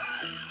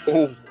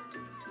 Oh.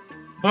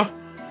 All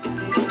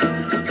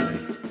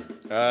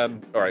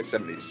right,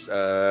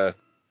 70s.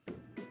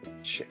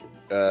 Shit.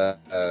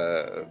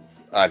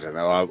 I don't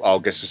know. I'll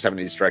guess the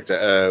 70s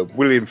director.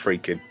 William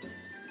Friedkin.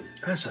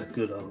 That's a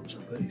good answer,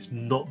 but it's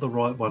not the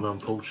right one,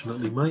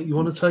 unfortunately, mate. You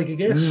want to take a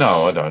guess?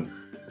 No, I don't.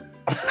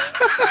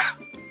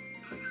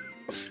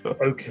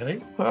 Okay.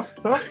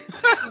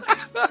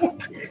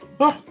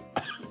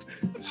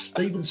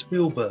 Steven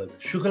Spielberg,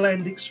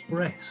 Sugarland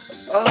Express.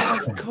 Oh,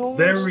 of course.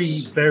 Very,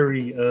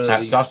 very early.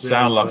 That does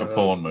sound like a Spielberg.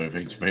 porn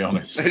movie, to be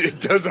honest.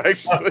 It does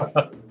actually.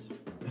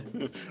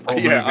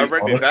 Yeah, I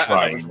rented that and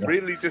I was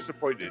really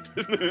disappointed.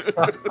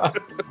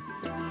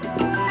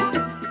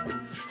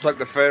 It's like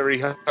the fairy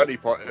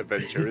honeypot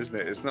adventure, isn't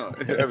it? It's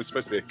not. It was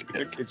supposed to be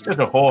a kid's There's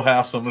a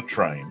whorehouse on a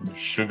train,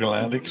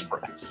 Sugarland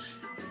Express.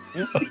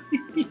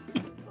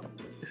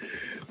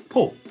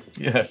 Paul,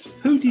 Yes.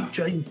 who did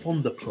Jane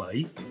Fonda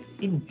play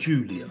in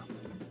Julia?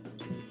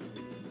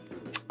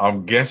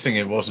 I'm guessing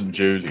it wasn't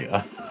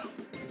Julia.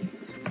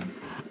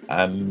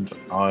 And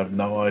I have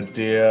no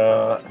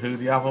idea who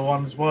the other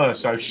ones were.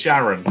 So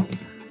Sharon.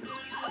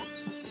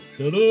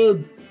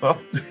 Sharon. Oh.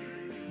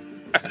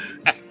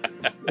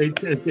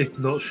 It's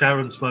not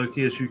Sharon,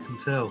 Smokey, as you can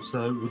tell.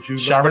 So would you?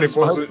 Sharon, It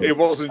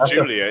wasn't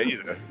Julia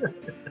either.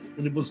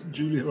 And it wasn't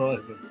Julia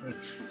either.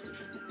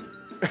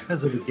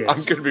 Hazard a guess.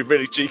 I'm going to be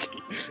really cheeky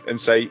and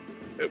say,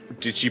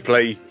 did she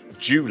play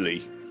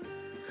Julie?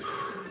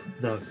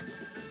 No.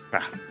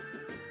 Ah.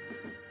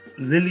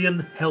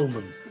 Lillian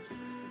Hellman.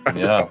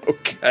 Yeah.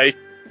 Okay.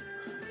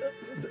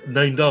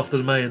 Named after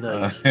the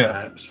mayonnaise, Yeah.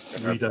 perhaps.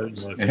 We don't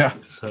know. Yeah.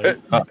 So,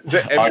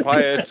 The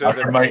Empire to I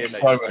the can make mayonnaise.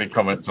 so many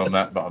comments on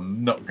that, but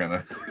I'm not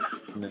gonna.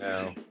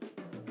 No.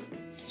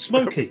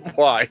 Smokey.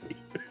 Why?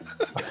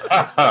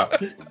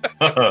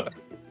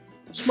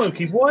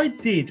 Smokey, why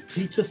did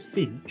Peter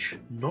Finch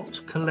not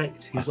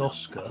collect his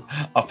Oscar?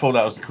 I thought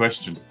that was the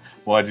question.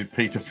 Why did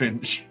Peter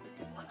Finch?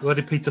 Why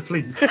did Peter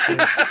Flint?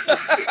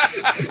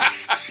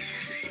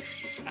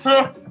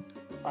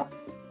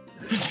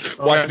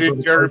 Why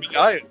did Jeremy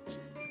Irons?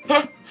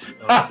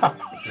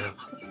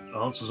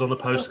 Answers on a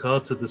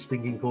postcard to the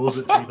stinging paws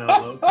at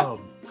gmail.com.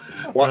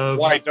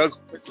 Why does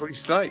Wesley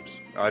Snipes?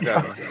 I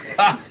don't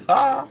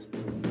know.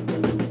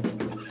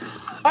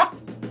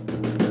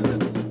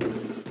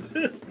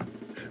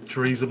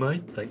 Theresa May,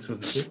 thanks for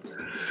the tip.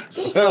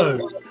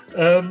 So,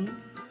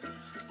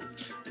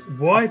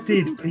 why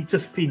did Peter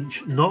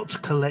Finch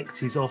not collect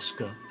his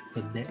Oscar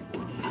for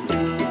Network?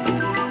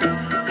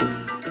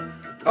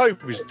 Oh,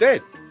 he was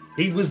dead.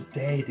 He was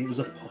dead. It was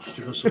a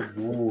posthumous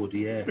award,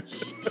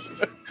 yes.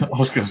 I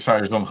was going to say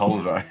he was on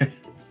holiday.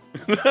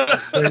 Very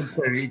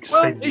Well,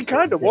 extended. he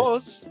kind of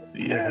was.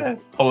 Yeah,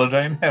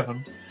 holiday in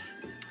heaven.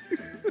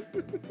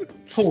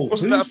 Paul,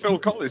 Wasn't that a Phil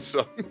Collins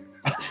song?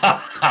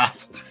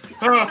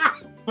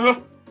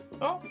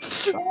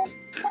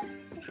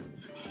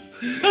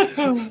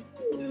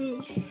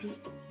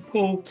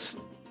 Paul,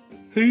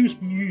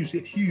 whose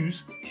music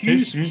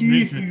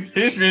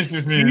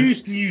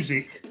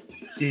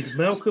did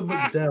Malcolm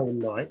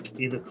McDowell like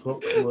in A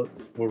Clockwork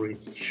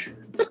Orange?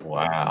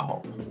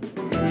 Wow.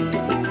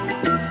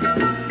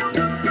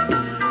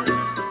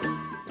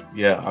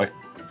 Yeah,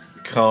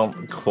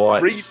 can't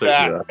quite Read see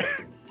that.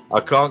 that. I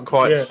can't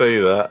quite see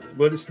that.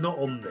 Well, it's not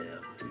on there.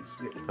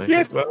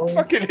 Yeah,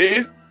 fuck it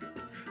is.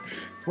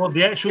 Well,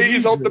 the actual. It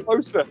is on the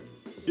poster.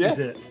 Yeah. Is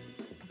it?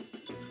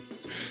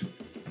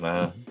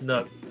 No.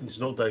 No, it's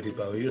not David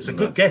Bowie. It's a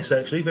good guess,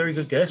 actually. Very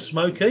good guess.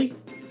 Smokey,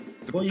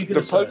 what are you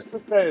going to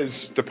say?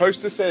 The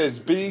poster says,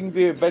 being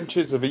the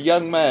adventures of a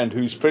young man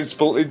whose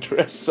principal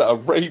interests are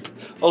rape,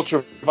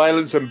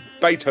 ultraviolence, and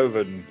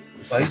Beethoven.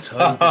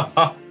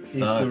 Beethoven.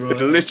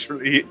 It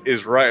literally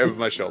is right over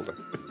my shoulder.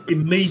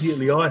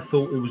 Immediately, I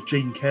thought it was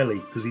Gene Kelly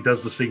because he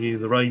does the Singing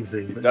in the Rain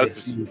thing. He does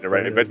the Singing in the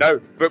Rain, but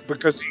no, but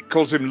because he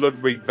calls him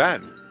Ludwig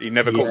van, he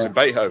never calls him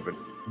Beethoven.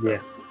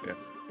 Yeah.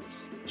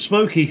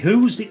 Smokey, who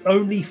was the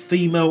only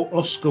female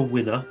Oscar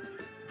winner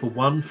for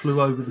One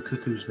Flew Over the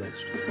Cuckoo's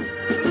Nest?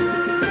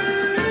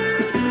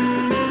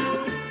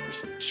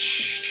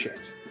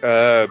 Shit.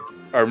 I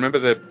remember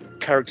the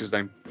character's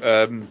name.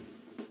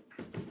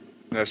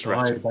 That's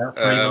right. About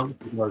 3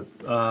 months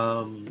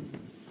ago.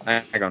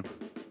 Hang on.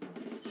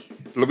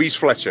 Louise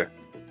Fletcher.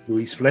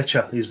 Louise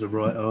Fletcher is the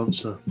right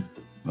answer.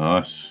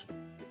 Nice.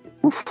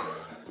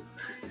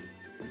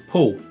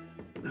 Paul,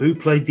 who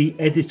played the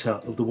editor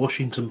of the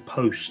Washington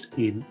Post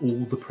in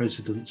All the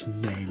President's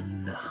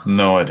Men?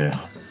 No idea.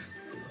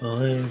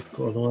 I've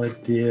got an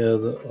idea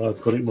that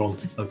I've got it wrong.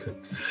 Okay.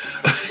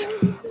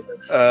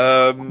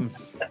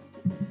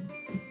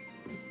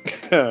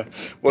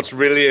 What's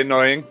really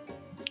annoying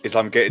is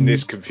I'm getting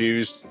this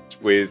confused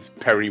with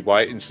Perry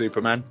White in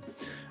Superman.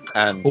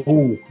 And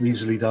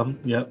easily done.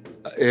 Yep.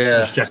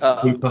 Yeah. Jack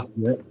Cooper.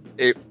 Yep.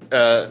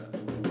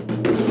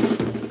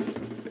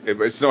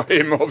 It's not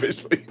him,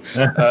 obviously.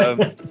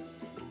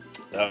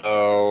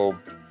 Oh,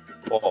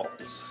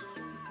 balls.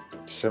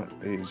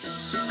 70s.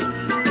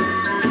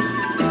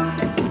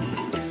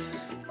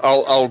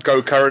 I'll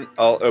go current.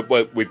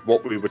 With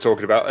what we were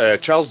talking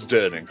about. Charles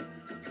Durning.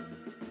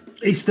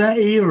 It's that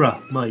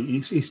era, mate.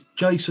 It's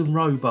Jason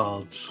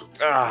Robards.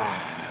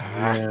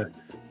 Yeah.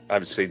 I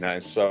haven't seen that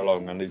in so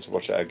long. I need to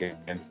watch that again.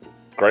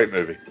 Great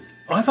movie.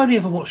 I've only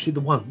ever watched it the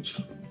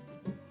once.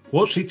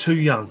 Watched it too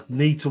young.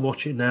 Need to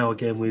watch it now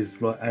again with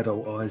like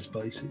adult eyes,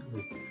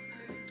 basically.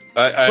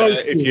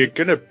 If you're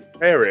gonna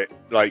pair it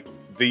like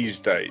these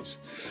days,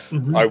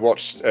 I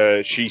watched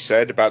She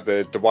Said about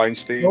the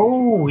Weinstein.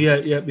 Oh yeah.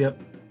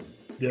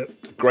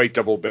 Great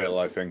double bill.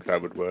 I think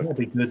that would work. That'd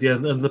be good. Yeah,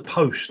 and The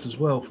Post as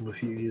well from a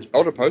few years back.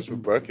 Oh, The Post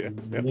would work.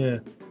 Yeah.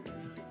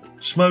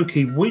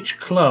 Smokey, which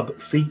club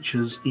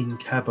features in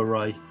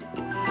Cabaret?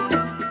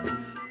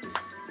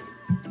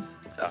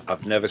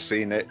 I've never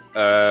seen it.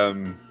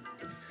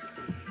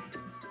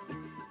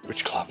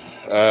 Which club?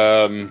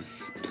 I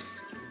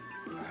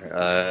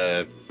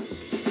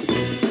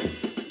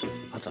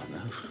don't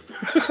know.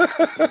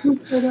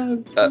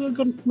 I've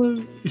got a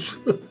clue.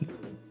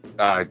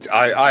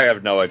 I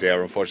have no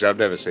idea, unfortunately. I've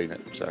never seen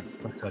it. So.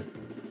 Okay.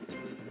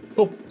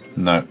 Oh.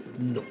 No.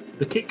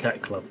 The Kit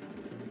Kat Club.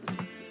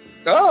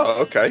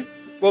 Oh, okay.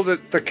 Well,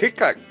 the Kit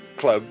Kat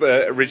Club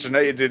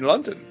originated in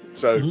London.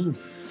 So,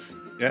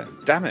 yeah,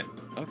 damn it.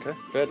 Okay,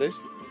 fair days.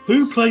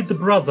 Who played the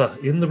brother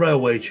in The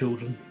Railway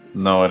Children?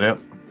 No idea.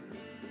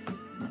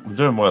 I'm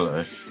doing well at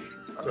this.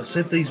 I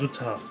said these were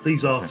tough.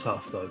 These are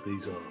tough, though.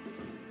 These are.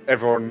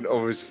 Everyone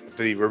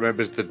obviously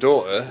remembers the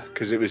daughter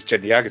because it was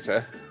Jenny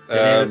Agutter.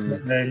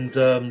 And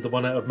the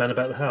one out of Man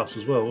About the House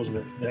as well, wasn't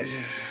it? Yeah.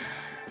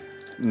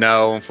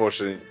 No,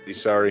 unfortunately,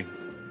 sorry.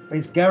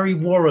 It's Gary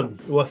Warren,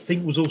 who I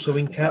think was also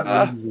in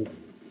Catwoman.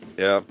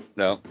 Yeah.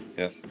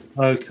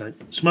 Okay.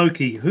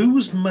 Smokey, who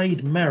was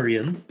made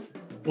Marion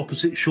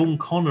opposite Sean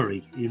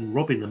Connery in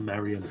Robin and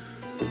Marion?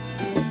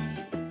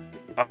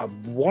 I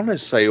want to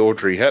say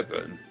Audrey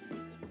Hepburn.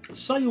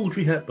 Say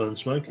Audrey Hepburn,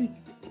 Smokey.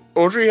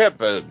 Audrey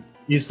Hepburn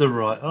is the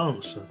right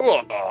answer.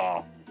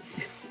 Oh.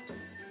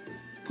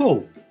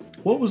 Paul,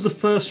 what was the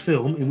first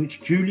film in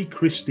which Julie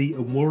Christie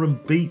and Warren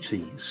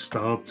Beatty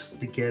starred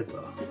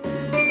together?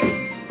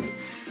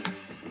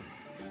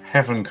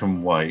 Heaven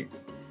Can Wait.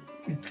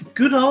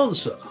 Good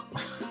answer.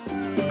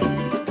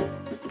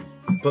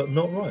 But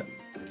not right.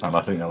 And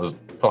I think that was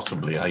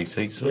possibly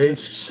 80s.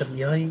 It's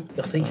 78.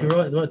 I think you're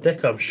right. The right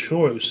decade. I'm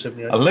sure it was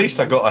 78. At least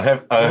I got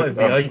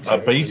a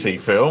Beatty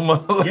film.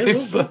 Yeah,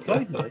 well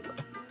played, mate.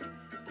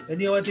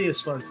 Any idea,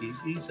 Smokey?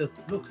 He's got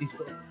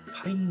a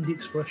pained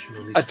expression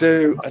on his face. I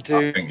do. I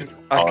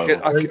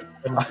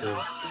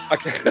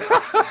can.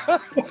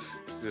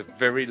 This is a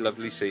very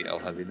lovely seat, I'll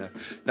have you know.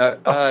 No,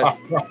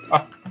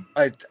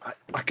 I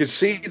can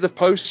see the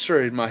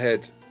poster in my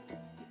head,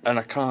 and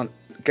I can't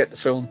get the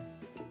film.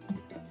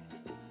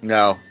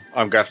 No,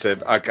 I'm gonna have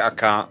to. I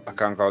can't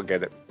quite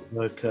get it.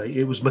 Okay,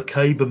 it was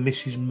McCabe and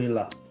Mrs.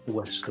 Miller, the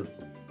Western.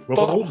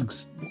 Robert Altman.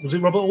 Was it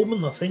Robert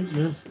Altman? I think.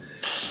 Yeah.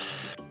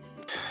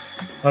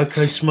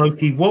 Okay,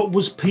 Smokey, what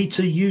was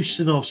Peter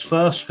Ustinov's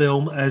first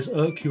film as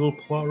Hercule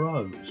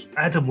Poirot?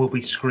 Adam will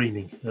be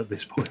screaming at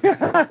this point.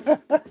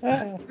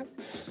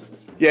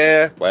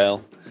 Yeah,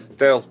 well,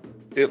 he'll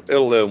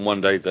learn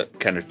one day that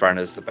Kenneth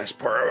Branagh's the best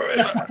Poirot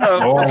ever.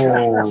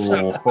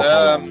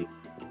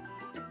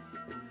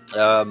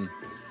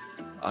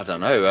 I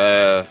don't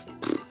know.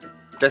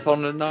 Death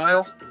on the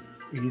Nile?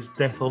 Is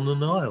Death on the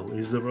Nile?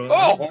 Is the right?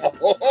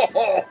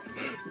 Oh,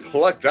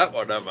 plug that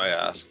one up my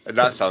ass. And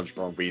that sounds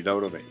wrong, but you know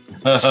what I mean.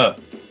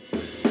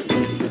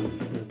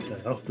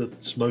 Okay, after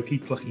Smokey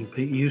plucking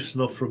Peter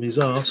Houston off from his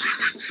ass.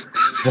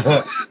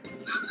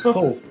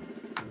 Paul,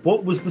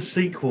 what was the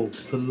sequel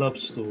to Love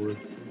Story?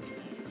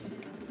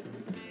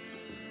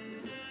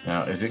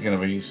 Now, is it going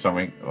to be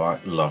something like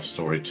Love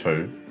Story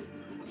 2?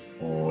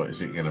 Or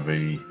is it going to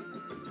be...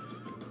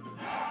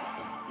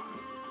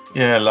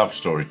 Yeah, Love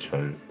Story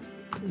 2.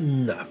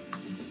 No.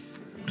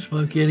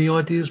 Smokey, any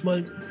ideas,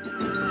 mate?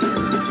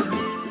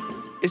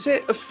 Is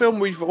it a film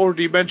we've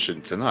already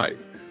mentioned tonight?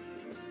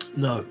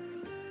 No.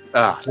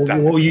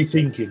 What were you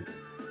thinking?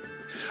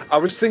 I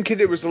was thinking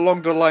it was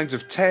along the lines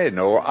of 10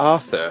 or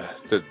Arthur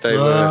that they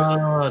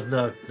were.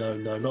 No,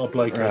 not a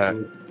Blake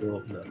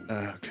Edwards. No.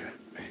 Okay.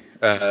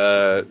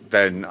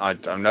 Then I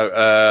don't know.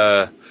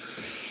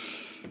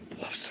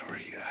 Love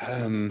Story.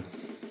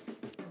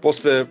 What's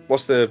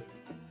the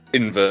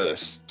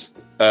inverse?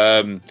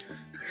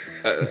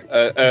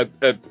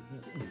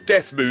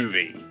 Death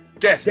movie.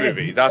 Death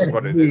movie. That's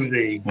what it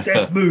is.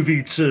 Death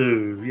movie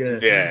 2. Yeah.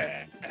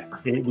 Yeah.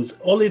 It was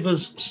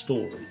Oliver's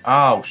Story.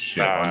 Oh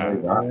shit! I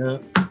know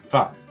that. Yeah.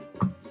 Fuck.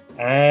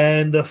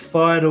 And a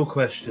final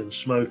question,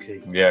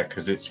 Smokey. Yeah,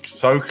 because it's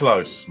so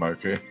close,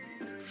 Smokey.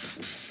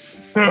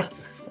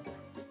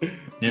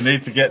 You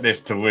need to get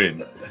this to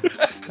win.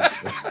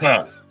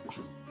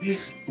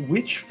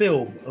 Which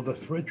film of a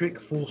Frederick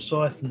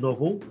Forsyth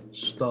novel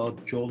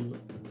starred John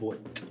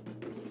Voight?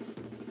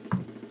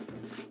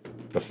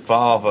 The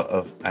father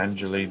of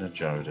Angelina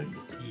Jolie.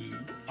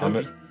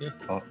 Jolie,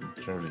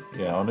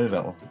 Yeah, I knew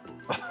that one.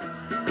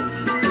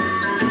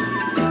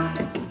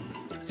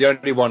 The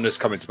only one that's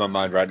coming to my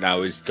mind right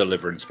now is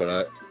Deliverance,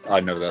 but I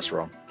know that's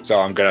wrong. So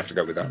I'm going to have to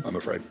go with that, I'm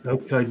afraid.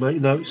 Okay, mate.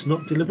 No, it's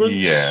not Deliverance.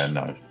 Yeah,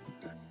 no.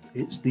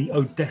 It's the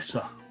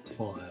Odessa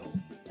File.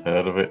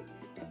 Heard of it?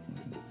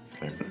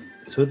 Okay.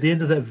 So at the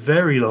end of that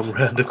very long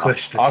round of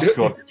questions... I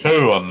scored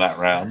 2 on that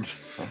round.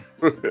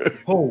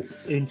 Paul,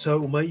 in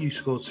total, mate, you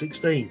scored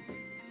 16.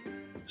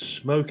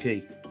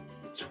 Smokey,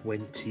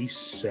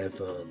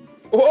 27.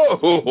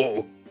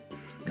 Whoa!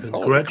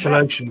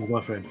 Congratulations, my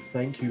friend.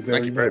 Thank you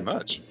very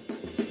much.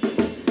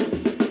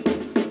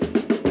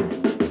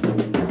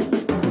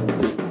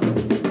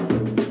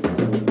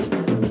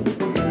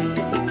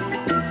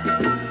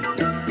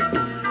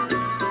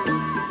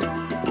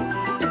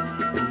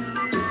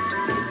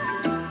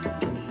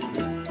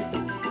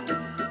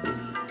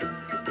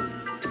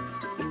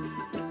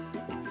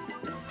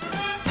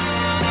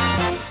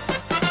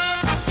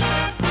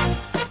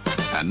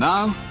 And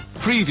now,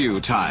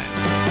 preview time.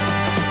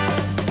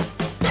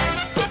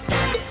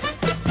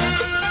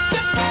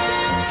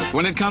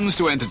 When it comes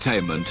to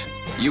entertainment,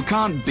 you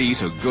can't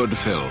beat a good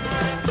film.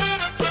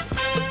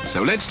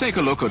 So let's take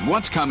a look at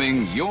what's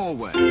coming your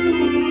way.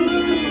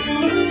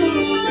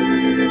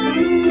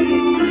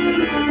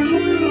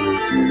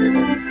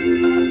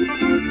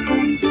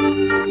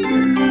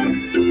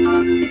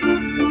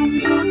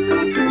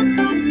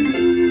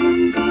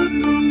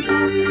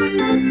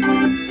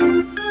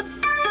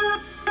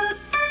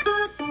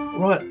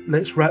 Right,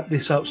 let's wrap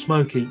this up,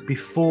 Smokey.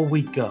 Before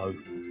we go,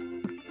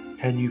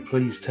 can you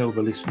please tell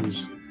the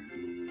listeners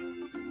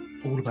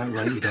all about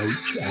Rated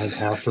H and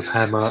House of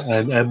Hammer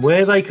and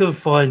where they can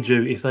find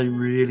you if they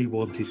really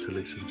wanted to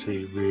listen to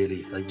you,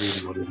 if they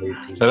really wanted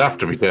anything. They'd have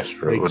to be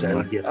desperate,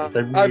 wouldn't they? Yeah,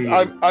 they really...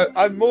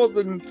 I'm more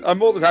than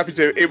happy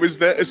to. It was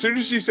there as soon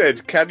as you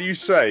said, "Can you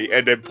say?"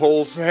 and then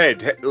Paul's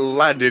head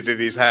landed in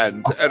his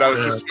hand, and I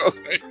was just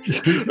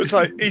it's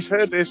like he's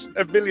heard this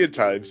a million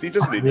times. He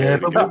doesn't need to hear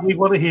it again. But we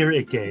want to hear it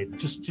again.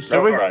 Just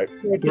Do we? Right.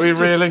 Do we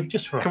really?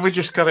 Just for us. Can we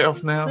just cut it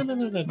off now?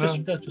 No.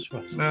 Just for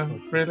us.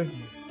 No, really?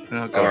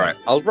 No, All right,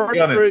 I'll run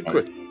through it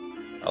quick.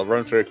 I'll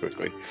run through it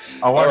quickly.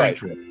 I won't All right.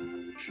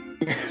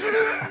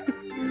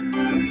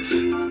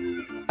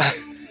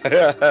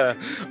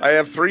 I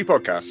have 3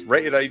 podcasts: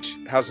 Rated H,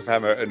 House of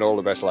Hammer, and All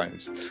the Best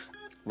Lines.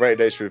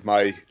 Rated H with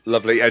my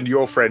lovely and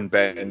your friend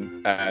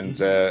Ben, and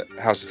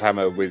House of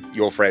Hammer with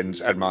your friends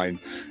and mine,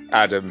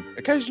 Adam,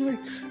 occasionally,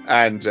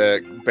 and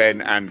Ben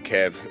and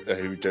Kev,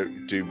 who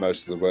do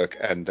most of the work,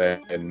 and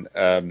then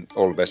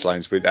All the Best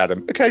Lines with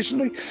Adam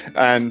occasionally,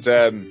 and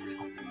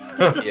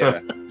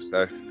yeah,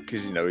 so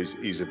because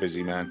he's a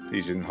busy man.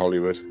 He's in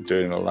Hollywood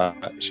doing all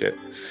that shit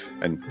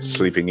and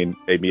sleeping in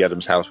Amy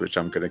Adams' house, which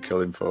I'm going to kill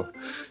him for.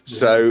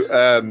 So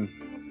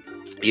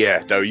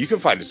you can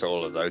find us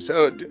all of those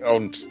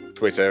on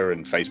Twitter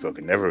and Facebook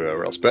and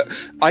everywhere else. But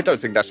I don't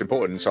think that's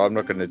important, so I'm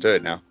not going to do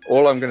it now.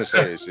 All I'm going to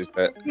say is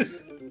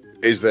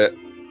that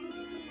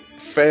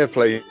fair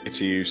play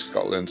to you,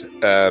 Scotland,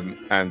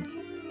 and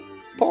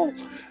Paul,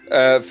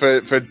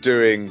 for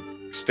doing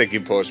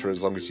Stinking Paws for as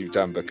long as you've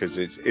done, because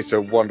it's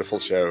a wonderful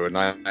show and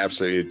I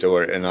absolutely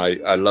adore it, and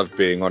I loved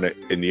being on it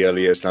in the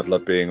early years and I've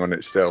loved being on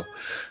it still,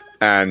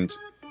 and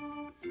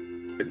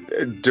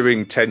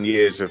doing 10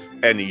 years of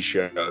any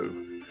show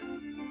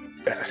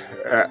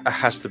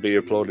has to be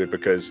applauded,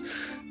 because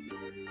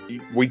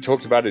we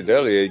talked about it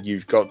earlier.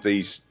 You've got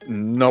these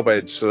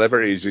knobhead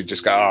celebrities who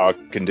just go, "Oh, I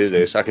can do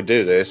this. I can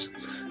do this,"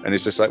 and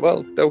it's just like,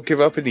 well, they'll give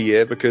up in a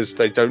year because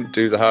they don't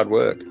do the hard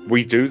work.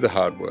 We do the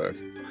hard work,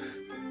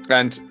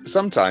 and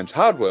sometimes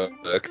hard work,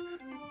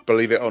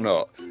 believe it or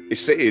not, is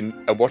sitting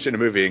and watching a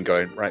movie and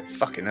going, right,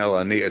 fucking hell,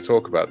 I need to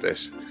talk about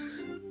this,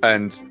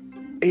 and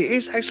it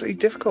is actually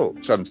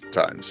difficult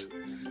sometimes.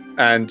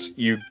 And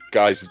you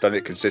guys have done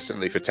it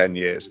consistently for 10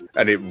 years,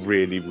 and it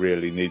really,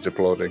 really needs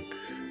applauding.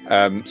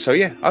 So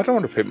yeah, I don't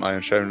want to pimp my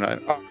own show.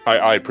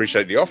 I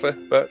appreciate the offer,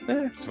 but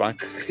it's fine.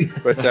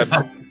 But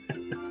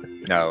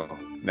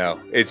no,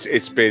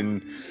 it's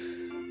been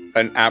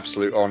an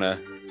absolute honour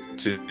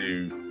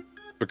to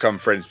become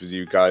friends with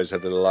you guys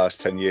over the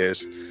last 10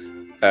 years.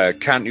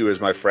 Count you as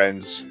my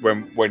friends.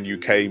 When you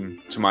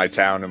came to my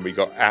town and we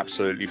got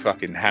absolutely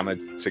fucking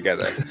hammered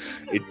together,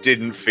 it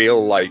didn't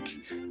feel like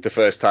the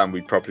first time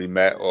we properly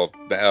met up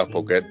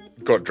or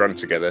got drunk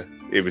together.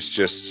 It was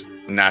just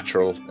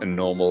natural and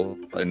normal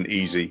and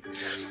easy.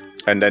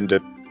 And then the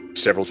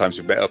several times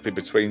we met up in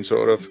between,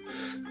 sort of,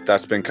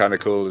 that's been kind of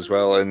cool as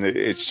well. And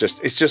it's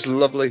just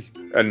lovely.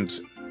 And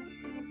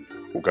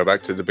we'll go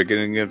back to the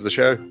beginning of the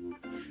show.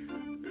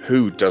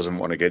 Who doesn't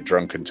want to get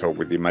drunk and talk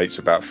with your mates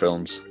about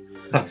films?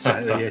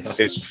 Exactly, yes.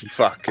 It's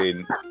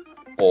fucking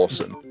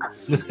awesome.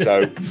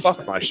 So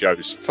fuck my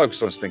shows.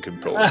 Focus on Stinking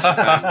Balls,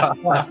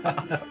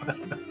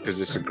 because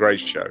it's a great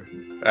show,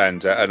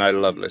 and I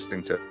love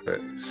listening to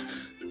it.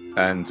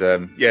 And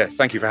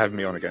thank you for having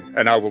me on again.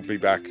 And I will be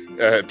back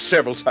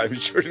several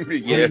times during the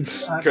year,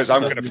 because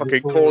I'm going to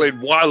fucking call in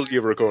while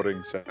you're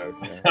recording. So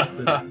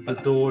the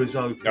door is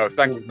open. No,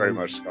 thank you very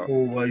much, Scott.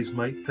 Always,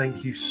 mate.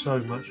 Thank you so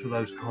much for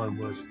those kind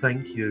words.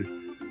 Thank you.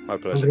 My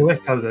pleasure. I'm going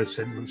to echo those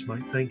sentiments,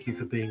 mate. Thank you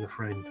for being a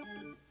friend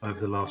over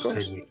the last 10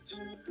 years.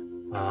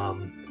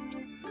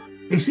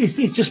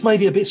 It's just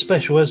made it a bit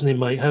special, hasn't it,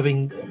 mate?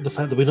 Having the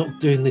fact that we're not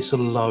doing this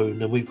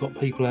alone, and we've got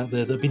people out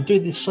there that have been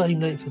doing this same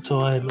length of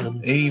time,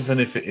 and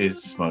even if it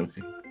is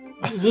smoking.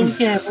 Well,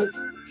 yeah.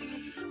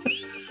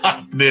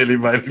 Nearly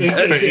made me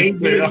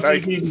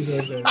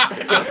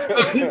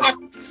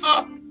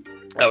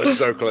That was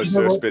so close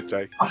to a spit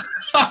take.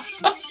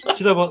 Do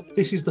you know what?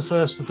 This is the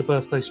first of the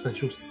birthday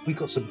specials. We've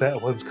got some better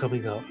ones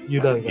coming up. You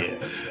know that.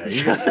 Yeah.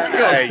 You got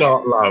to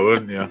start low,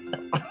 haven't you?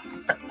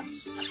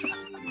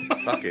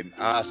 Fucking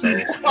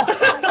arsehole.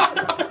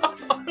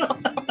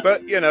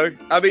 But,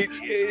 I mean,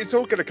 it's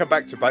all going to come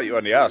back to bite you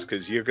on the ass,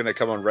 because you're going to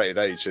come on Rated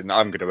H and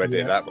I'm going to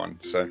edit that one.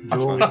 So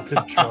you're in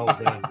control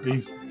now.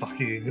 He's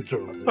fucking in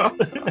control now.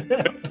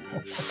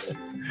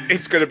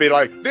 It's going to be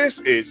like, this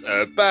is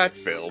a bad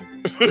film.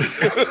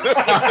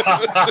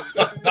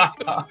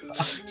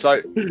 It's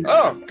like,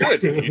 oh,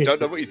 good. You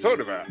don't know what you're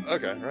talking about.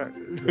 Okay, right.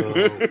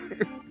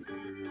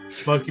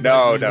 Smokey,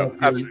 no,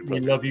 absolutely.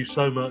 We love you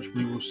so much.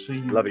 We will see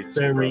you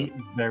very,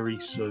 very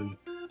soon.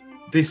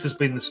 This has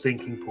been the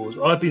Stinking Pause.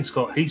 I've been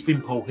Scott. He's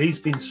been Paul. He's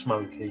been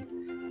Smokey.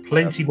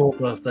 Plenty more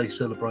birthday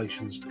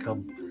celebrations to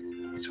come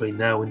between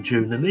now and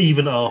June, and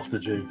even after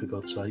June, for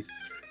God's sake.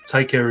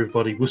 Take care,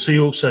 everybody. We'll see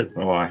you all soon.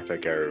 Bye.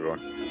 Take care, everyone.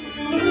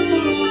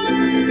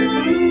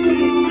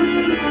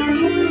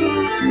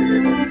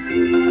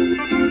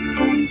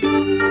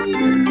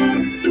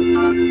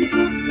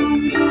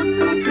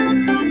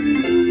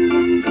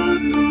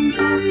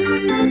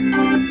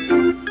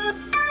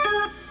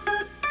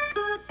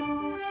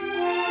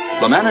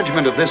 The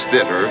management of this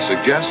theater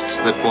suggests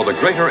that for the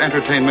greater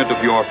entertainment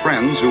of your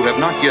friends who have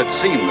not yet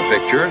seen the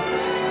picture,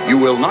 you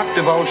will not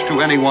divulge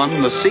to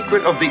anyone the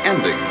secret of the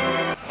ending.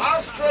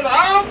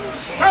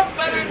 Nostradamus,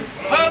 that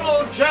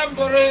infernal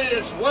jamboree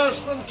is worse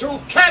than two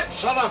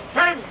cats on a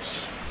fence.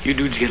 You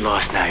dudes get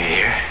lost now, you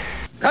hear?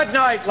 Good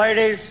night,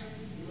 ladies.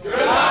 Good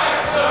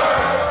night,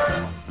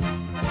 sir.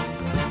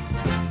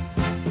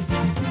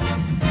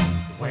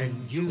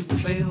 When you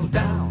feel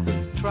down,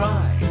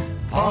 try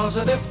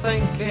positive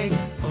thinking.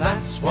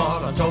 That's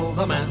what I told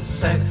them and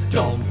said.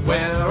 Don't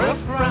wear a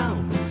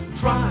frown.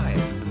 Try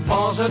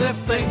positive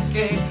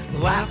thinking.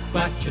 Laugh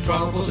at your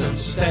troubles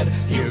instead.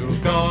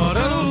 You've got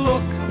to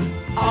look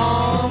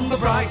on the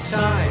bright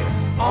side.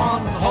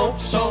 On hope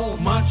so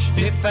much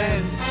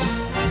depends.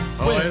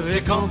 With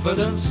your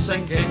confidence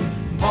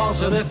sinking,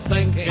 positive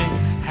thinking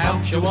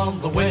helps you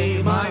on the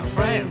way, my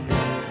friend.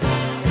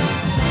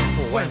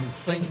 When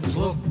things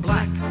look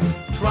black,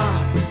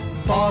 try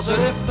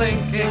positive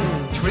thinking.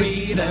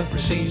 Treat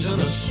every season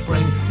as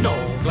spring. No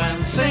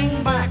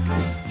glancing back.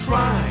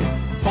 Try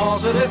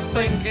positive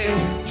thinking.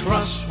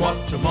 Trust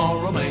what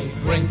tomorrow may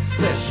bring.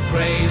 This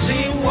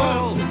crazy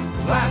world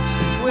that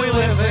we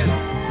live in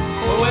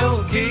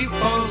will keep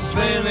on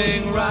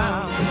spinning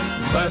round.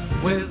 But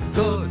with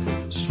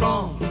good,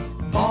 strong,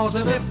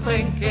 positive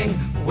thinking,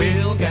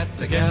 we'll get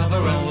together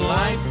and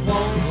life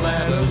won't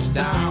let us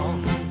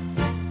down.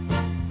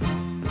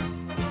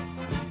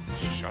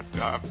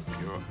 Shut up,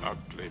 you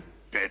ugly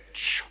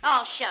bitch.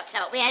 Oh, shucks,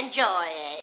 hope we enjoy it.